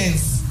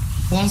weekends,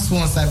 once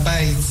I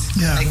buy it,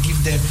 I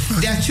give them.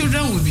 Their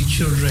children will be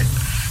children.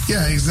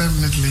 Yeah,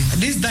 exactly.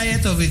 This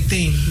diet of a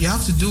thing, you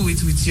have to do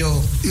it with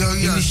your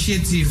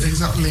initiative.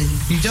 Exactly.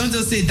 You don't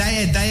just say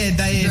diet,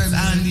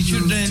 and the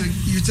children.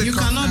 You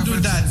cannot do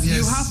that.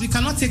 Yes. You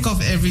cannot take off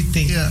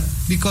everything. Yeah.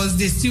 Because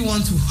they still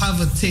want to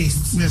have a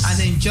taste and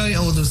enjoy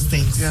all those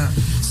things. Yeah.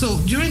 So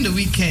during the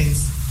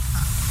weekends,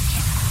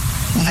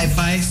 I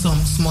buy some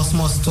small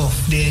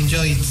stuff. They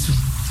enjoy it too.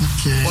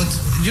 Okay. But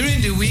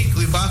during the week,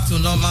 we're back to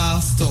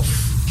normal stuff.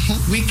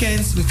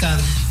 Weekends,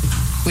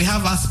 we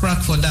have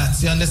Asprac for that.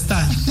 You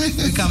understand?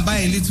 We can buy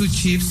a little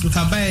chips, we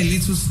can buy a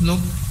little Snoop,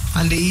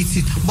 and they eat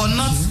it. But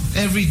not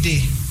every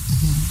day.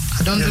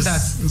 I don't do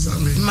that.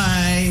 Exactly.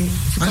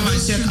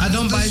 I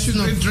don't buy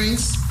Snoop.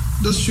 Drinks.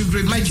 Those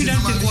sugary My children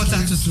take water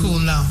to school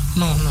now.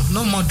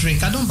 No more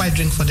drink. I don't buy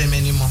drink for them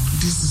anymore.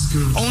 This is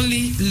good.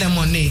 Only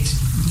lemonade.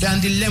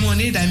 And the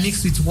lemonade I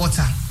mix with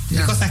water.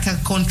 Yeah. Because I can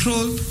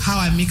control how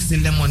I mix the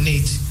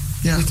lemonade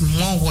with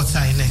more water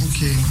in it.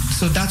 Okay.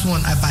 So that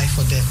one I buy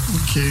for them.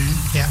 Okay.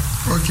 Yeah.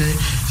 Okay.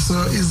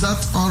 So is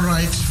that all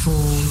right for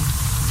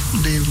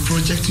the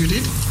project you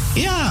did?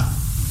 Yeah.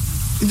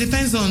 It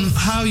depends on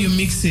how you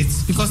mix it.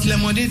 Because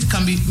lemonade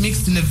can be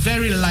mixed in a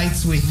very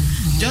light way.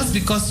 Just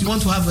because you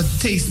want to have a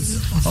taste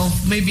of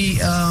maybe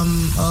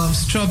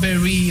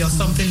strawberry or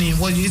something in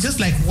what it's just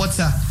like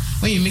water.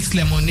 when you mix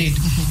lemonade,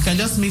 you can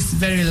just mix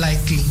very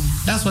lightly.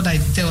 That's what I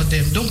tell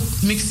them. Don't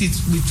mix it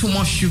with too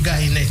much sugar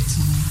in it.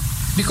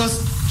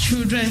 Because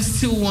children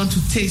still want to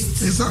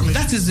taste. Exactly.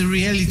 That is the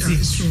reality.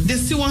 Yeah, they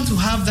still want to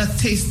have that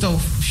taste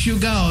of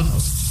sugar or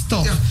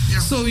stuff.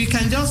 So you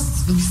can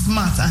just be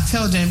smart and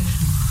tell them,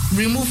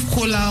 remove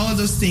cola, all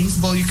those things,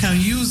 but you can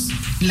use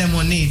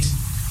lemonade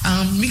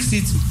and mix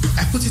it.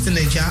 I put it in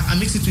a jar and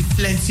mix it with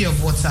plenty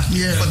of water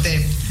for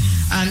them.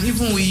 And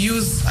even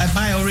I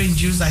buy orange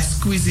juice, I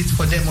squeeze it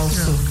for them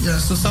also.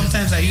 So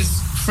sometimes I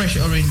use fresh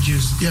orange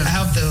juice. I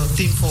have the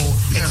thing for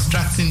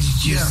extracting the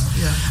juice.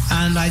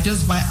 And I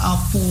just buy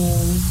apple,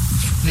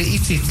 they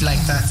eat it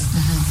like that.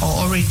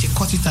 Or orange, they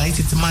cut it and eat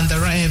it.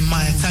 Mandarin,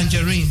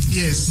 tangerine,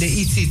 they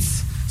eat it.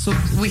 So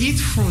we eat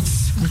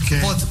fruits.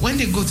 But when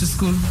they go to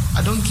school,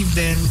 I don't give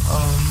them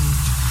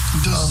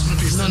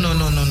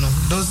no.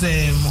 Those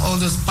all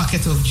those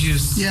packets of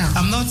juice.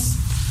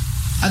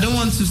 I don't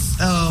want to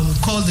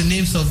call the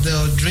names of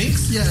the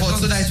drinks, but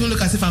so that it won't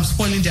look as if I'm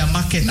spoiling their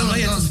market. I'm not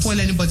here to spoil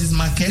anybody's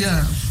market,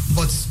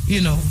 but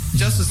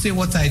just to say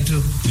what I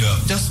do.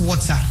 Just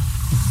water.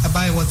 I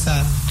buy water,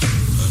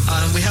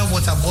 and we have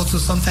water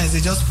bottles. Sometimes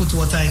they just put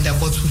water in their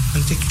bottle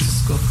and take it to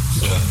school.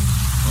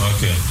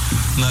 Okay.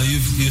 Now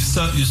you've been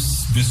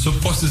so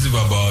positive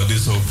about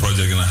this whole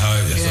project and how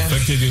it has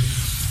affected you,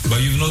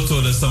 but you've not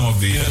told us some of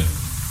the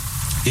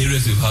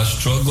areas you've had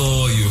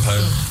struggle, you've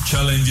had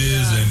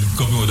challenges in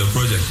coping with the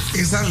project.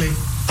 Exactly.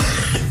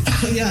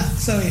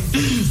 Sorry.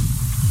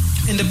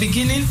 In the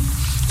beginning,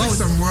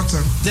 some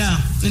water.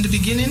 In the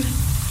beginning,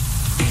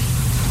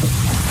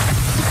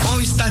 when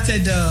we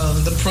started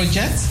the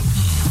project,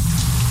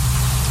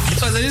 it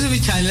was a little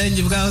bit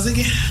challenging because I was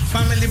thinking,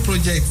 family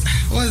project,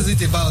 what is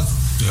it about?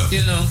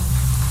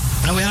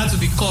 And we had to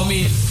be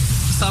coming.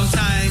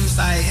 Sometimes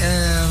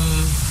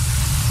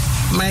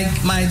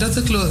my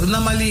daughter closed.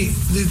 Normally,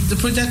 the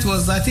project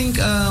was, I think,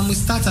 we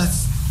start at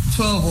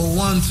 12 or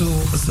 1 to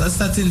a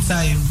certain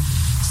time.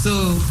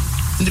 So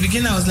in the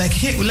beginning, I was like,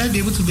 hey, will I be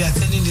able to be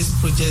attending this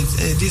project,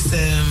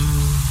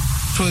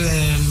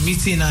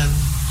 meeting, and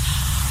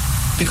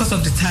because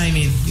of the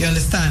timing, you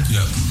understand?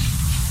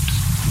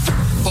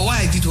 But what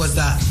I did was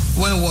that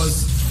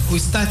we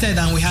started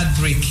and we had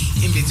break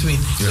in between.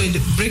 So in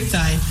the break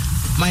time,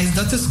 my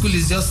daughter's school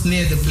is just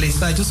near the place,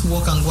 so I just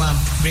walk and go and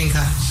bring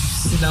her,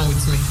 sit down with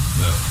me.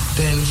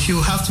 Then she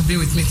will have to be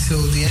with me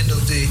till the end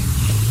of the day.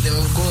 Then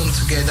we'll go home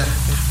together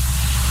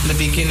in the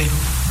beginning.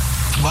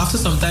 But after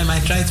some time, I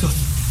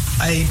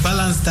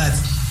balanced that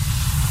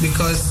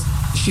because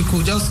she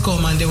could just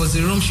come and there was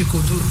a room she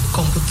could do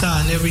computer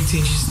and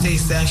everything. She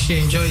stays there, she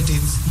enjoyed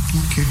it.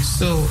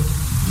 So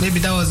maybe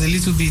that was a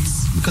little bit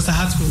because I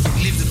had to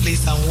leave the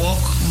place and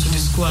walk to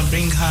the school and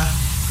bring her.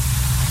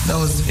 That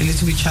was a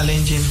little bit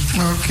challenging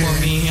for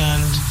me.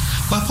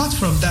 But apart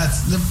from that,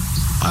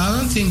 I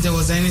don't think there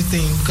was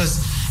anything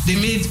because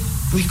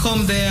we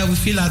come there, we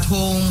feel at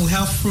home, we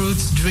have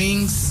fruits,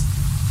 drinks,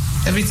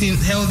 everything,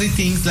 healthy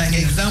things, like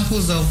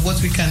examples of what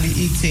we can be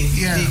eating.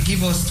 They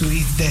give us to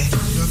eat there.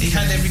 They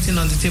had everything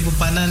on the table,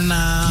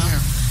 banana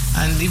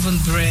and even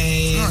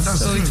bread.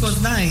 So good. It was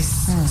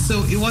nice.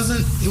 So it was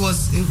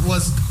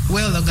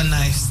well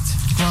organized.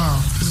 Wow.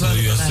 So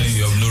you're saying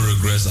you have no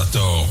regrets at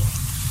all?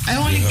 I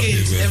only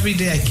gained every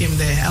day I came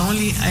there.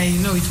 I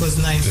know it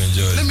was nice.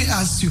 Let me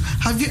ask you,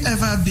 have you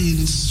ever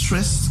been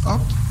stressed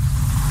up?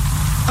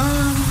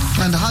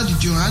 And how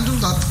did you handle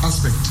that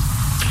aspect?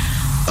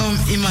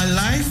 In my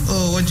life,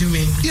 or what do you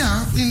mean?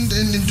 Yeah,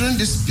 during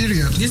this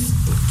period. This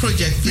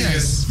project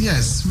period.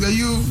 Yes. Were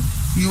you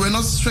were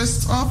not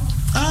stressed up?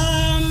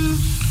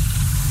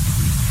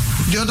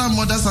 The other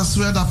mothers as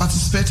well that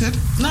participated?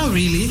 Not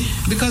really,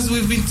 because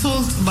we've been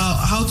told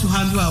about how to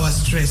handle our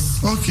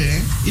stress.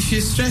 Okay. If you're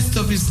stressed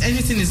up, if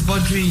anything is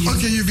bothering you.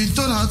 Okay, you've been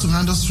told how to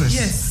handle stress.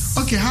 Yes.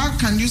 Okay, how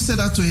can you say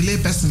that to a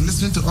lay person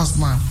listening to us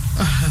now?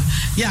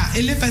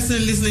 A lay person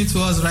listening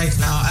to us right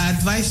now, I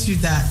advise you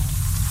that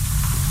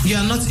you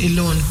are not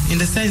alone in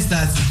the sense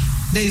that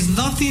there is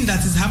nothing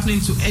that is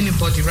happening to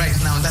anybody right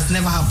now that's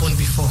never happened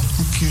before.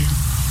 Okay.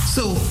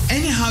 So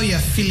anyhow you're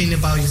feeling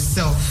about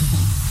yourself,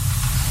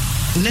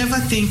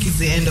 never think it's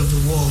the end of the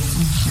world.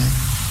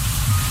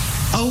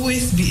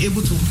 Always be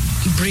able to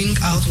bring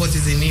out what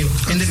is in you.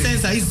 In the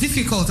sense that it's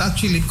difficult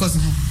actually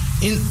because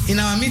in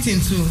our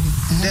meeting too,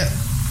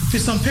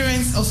 some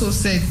parents also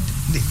said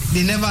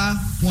they never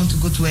want to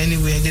go to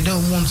anywhere. They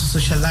don't want to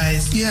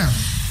socialize.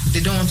 They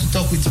don't want to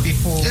talk with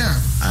people.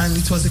 And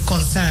it was a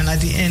concern.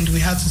 At the end, we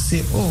had to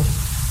say,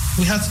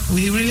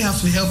 we really have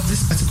to help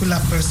this particular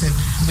person.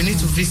 We need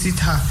to visit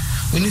her.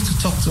 We need to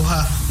talk to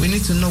her. We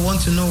need to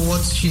want to know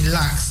what she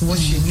lacks, what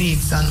she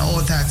needs, and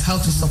all that, how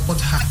to support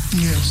her.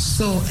 Yes.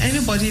 So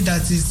anybody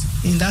that is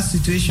in that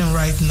situation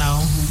right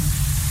now,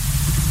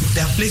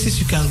 there are places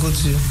you can go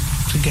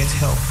to get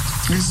help.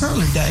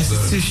 Exactly. There are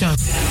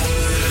institutions.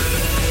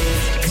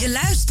 Je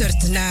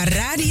luistert naar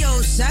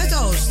Radio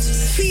Zuidoost.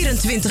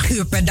 24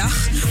 uur per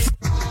dag.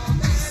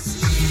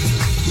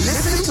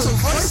 Listen to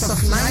Voice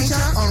of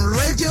Naija on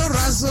Radio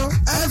Razo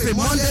every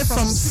Monday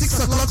from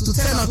 6 o'clock to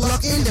 10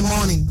 o'clock in the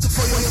morning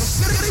for your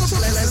spiritual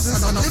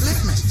lessons and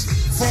upliftment.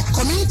 For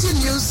community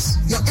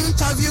news, your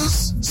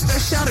interviews,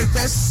 special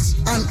requests,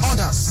 and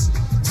others.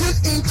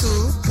 Tune into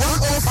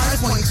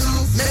 105.2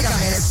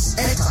 megahertz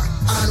ETA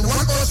and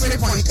 103.8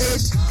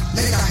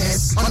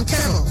 megahertz on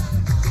cable.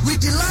 We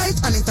delight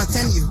and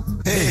entertain you.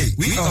 Hey,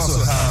 we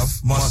also have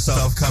more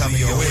stuff coming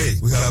your way.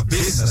 We have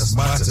business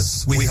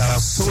matters. We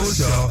have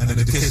social and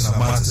educational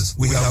matters.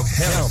 We have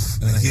health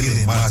and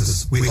healing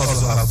matters. We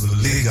also have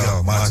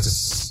legal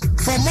matters.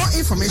 For more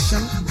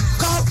information,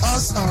 call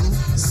us on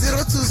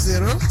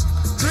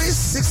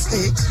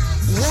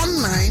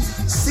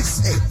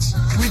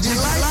 020-368-1968. We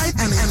delight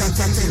and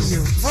entertain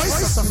you.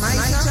 Voice of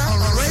Naija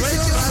on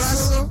Radio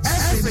Razo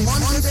every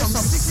Monday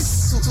from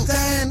 6 to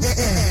 10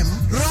 a.m.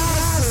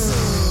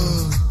 Razo.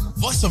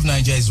 Voice of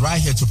Naija is right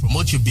here to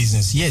promote your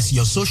business. Yes,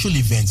 your social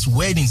events,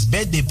 weddings,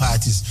 birthday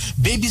parties,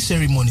 baby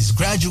ceremonies,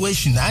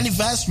 graduation,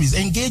 anniversaries,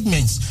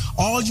 engagements.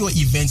 All your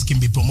events can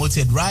be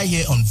promoted right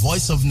here on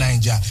Voice of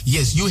Naija.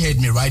 Yes, you heard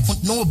me right. We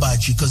don't know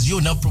about you because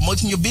you're not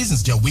promoting your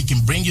business. We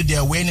can bring you the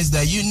awareness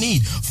that you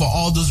need for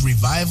all those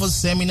revivals,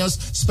 seminars,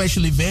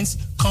 special events,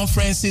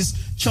 conferences,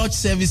 church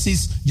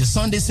services, your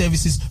Sunday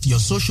services, your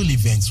social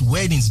events,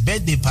 weddings,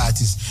 birthday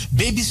parties,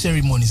 baby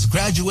ceremonies,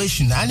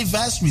 graduation,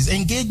 anniversaries,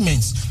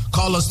 engagements.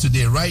 Call us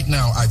today right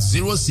now at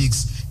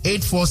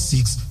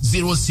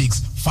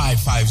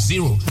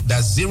 06-846-06550.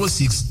 That's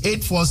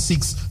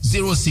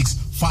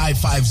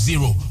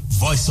 06-846-06550.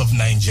 Voice of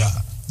Naija,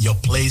 your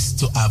place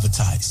to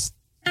advertise.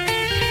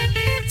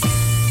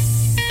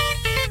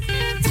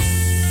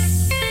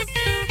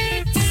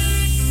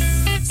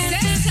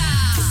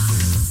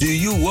 Do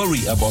you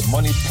worry about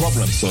money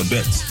problems or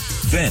debt?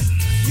 Then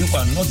you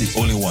are not the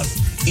only one.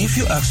 If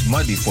you ask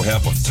Madi for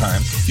help on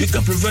time, you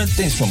can prevent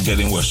things from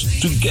getting worse.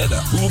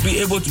 Together, we will be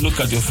able to look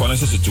at your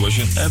financial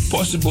situation and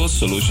possible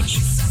solutions.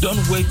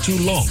 Don't wait too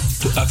long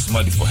to ask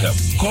Madi for help.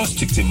 Call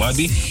Stikti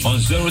Madi on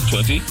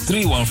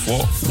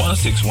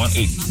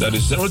 020-314-1618. That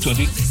is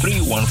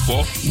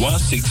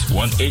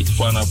 020-314-1618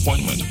 for an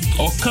appointment.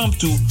 Or come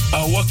to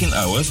our working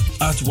hours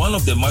at one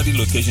of the Madi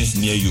locations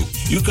near you.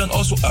 You can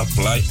also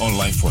apply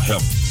online for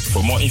help.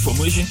 For more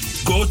information,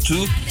 go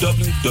to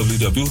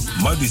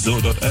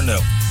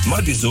www.madizo.nl.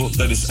 Madizo,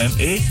 that is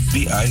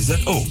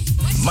MADIZO.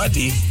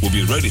 Madi will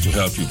be ready to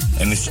help you,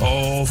 and it's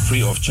all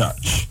free of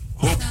charge.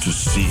 Hope to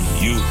see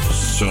you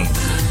soon.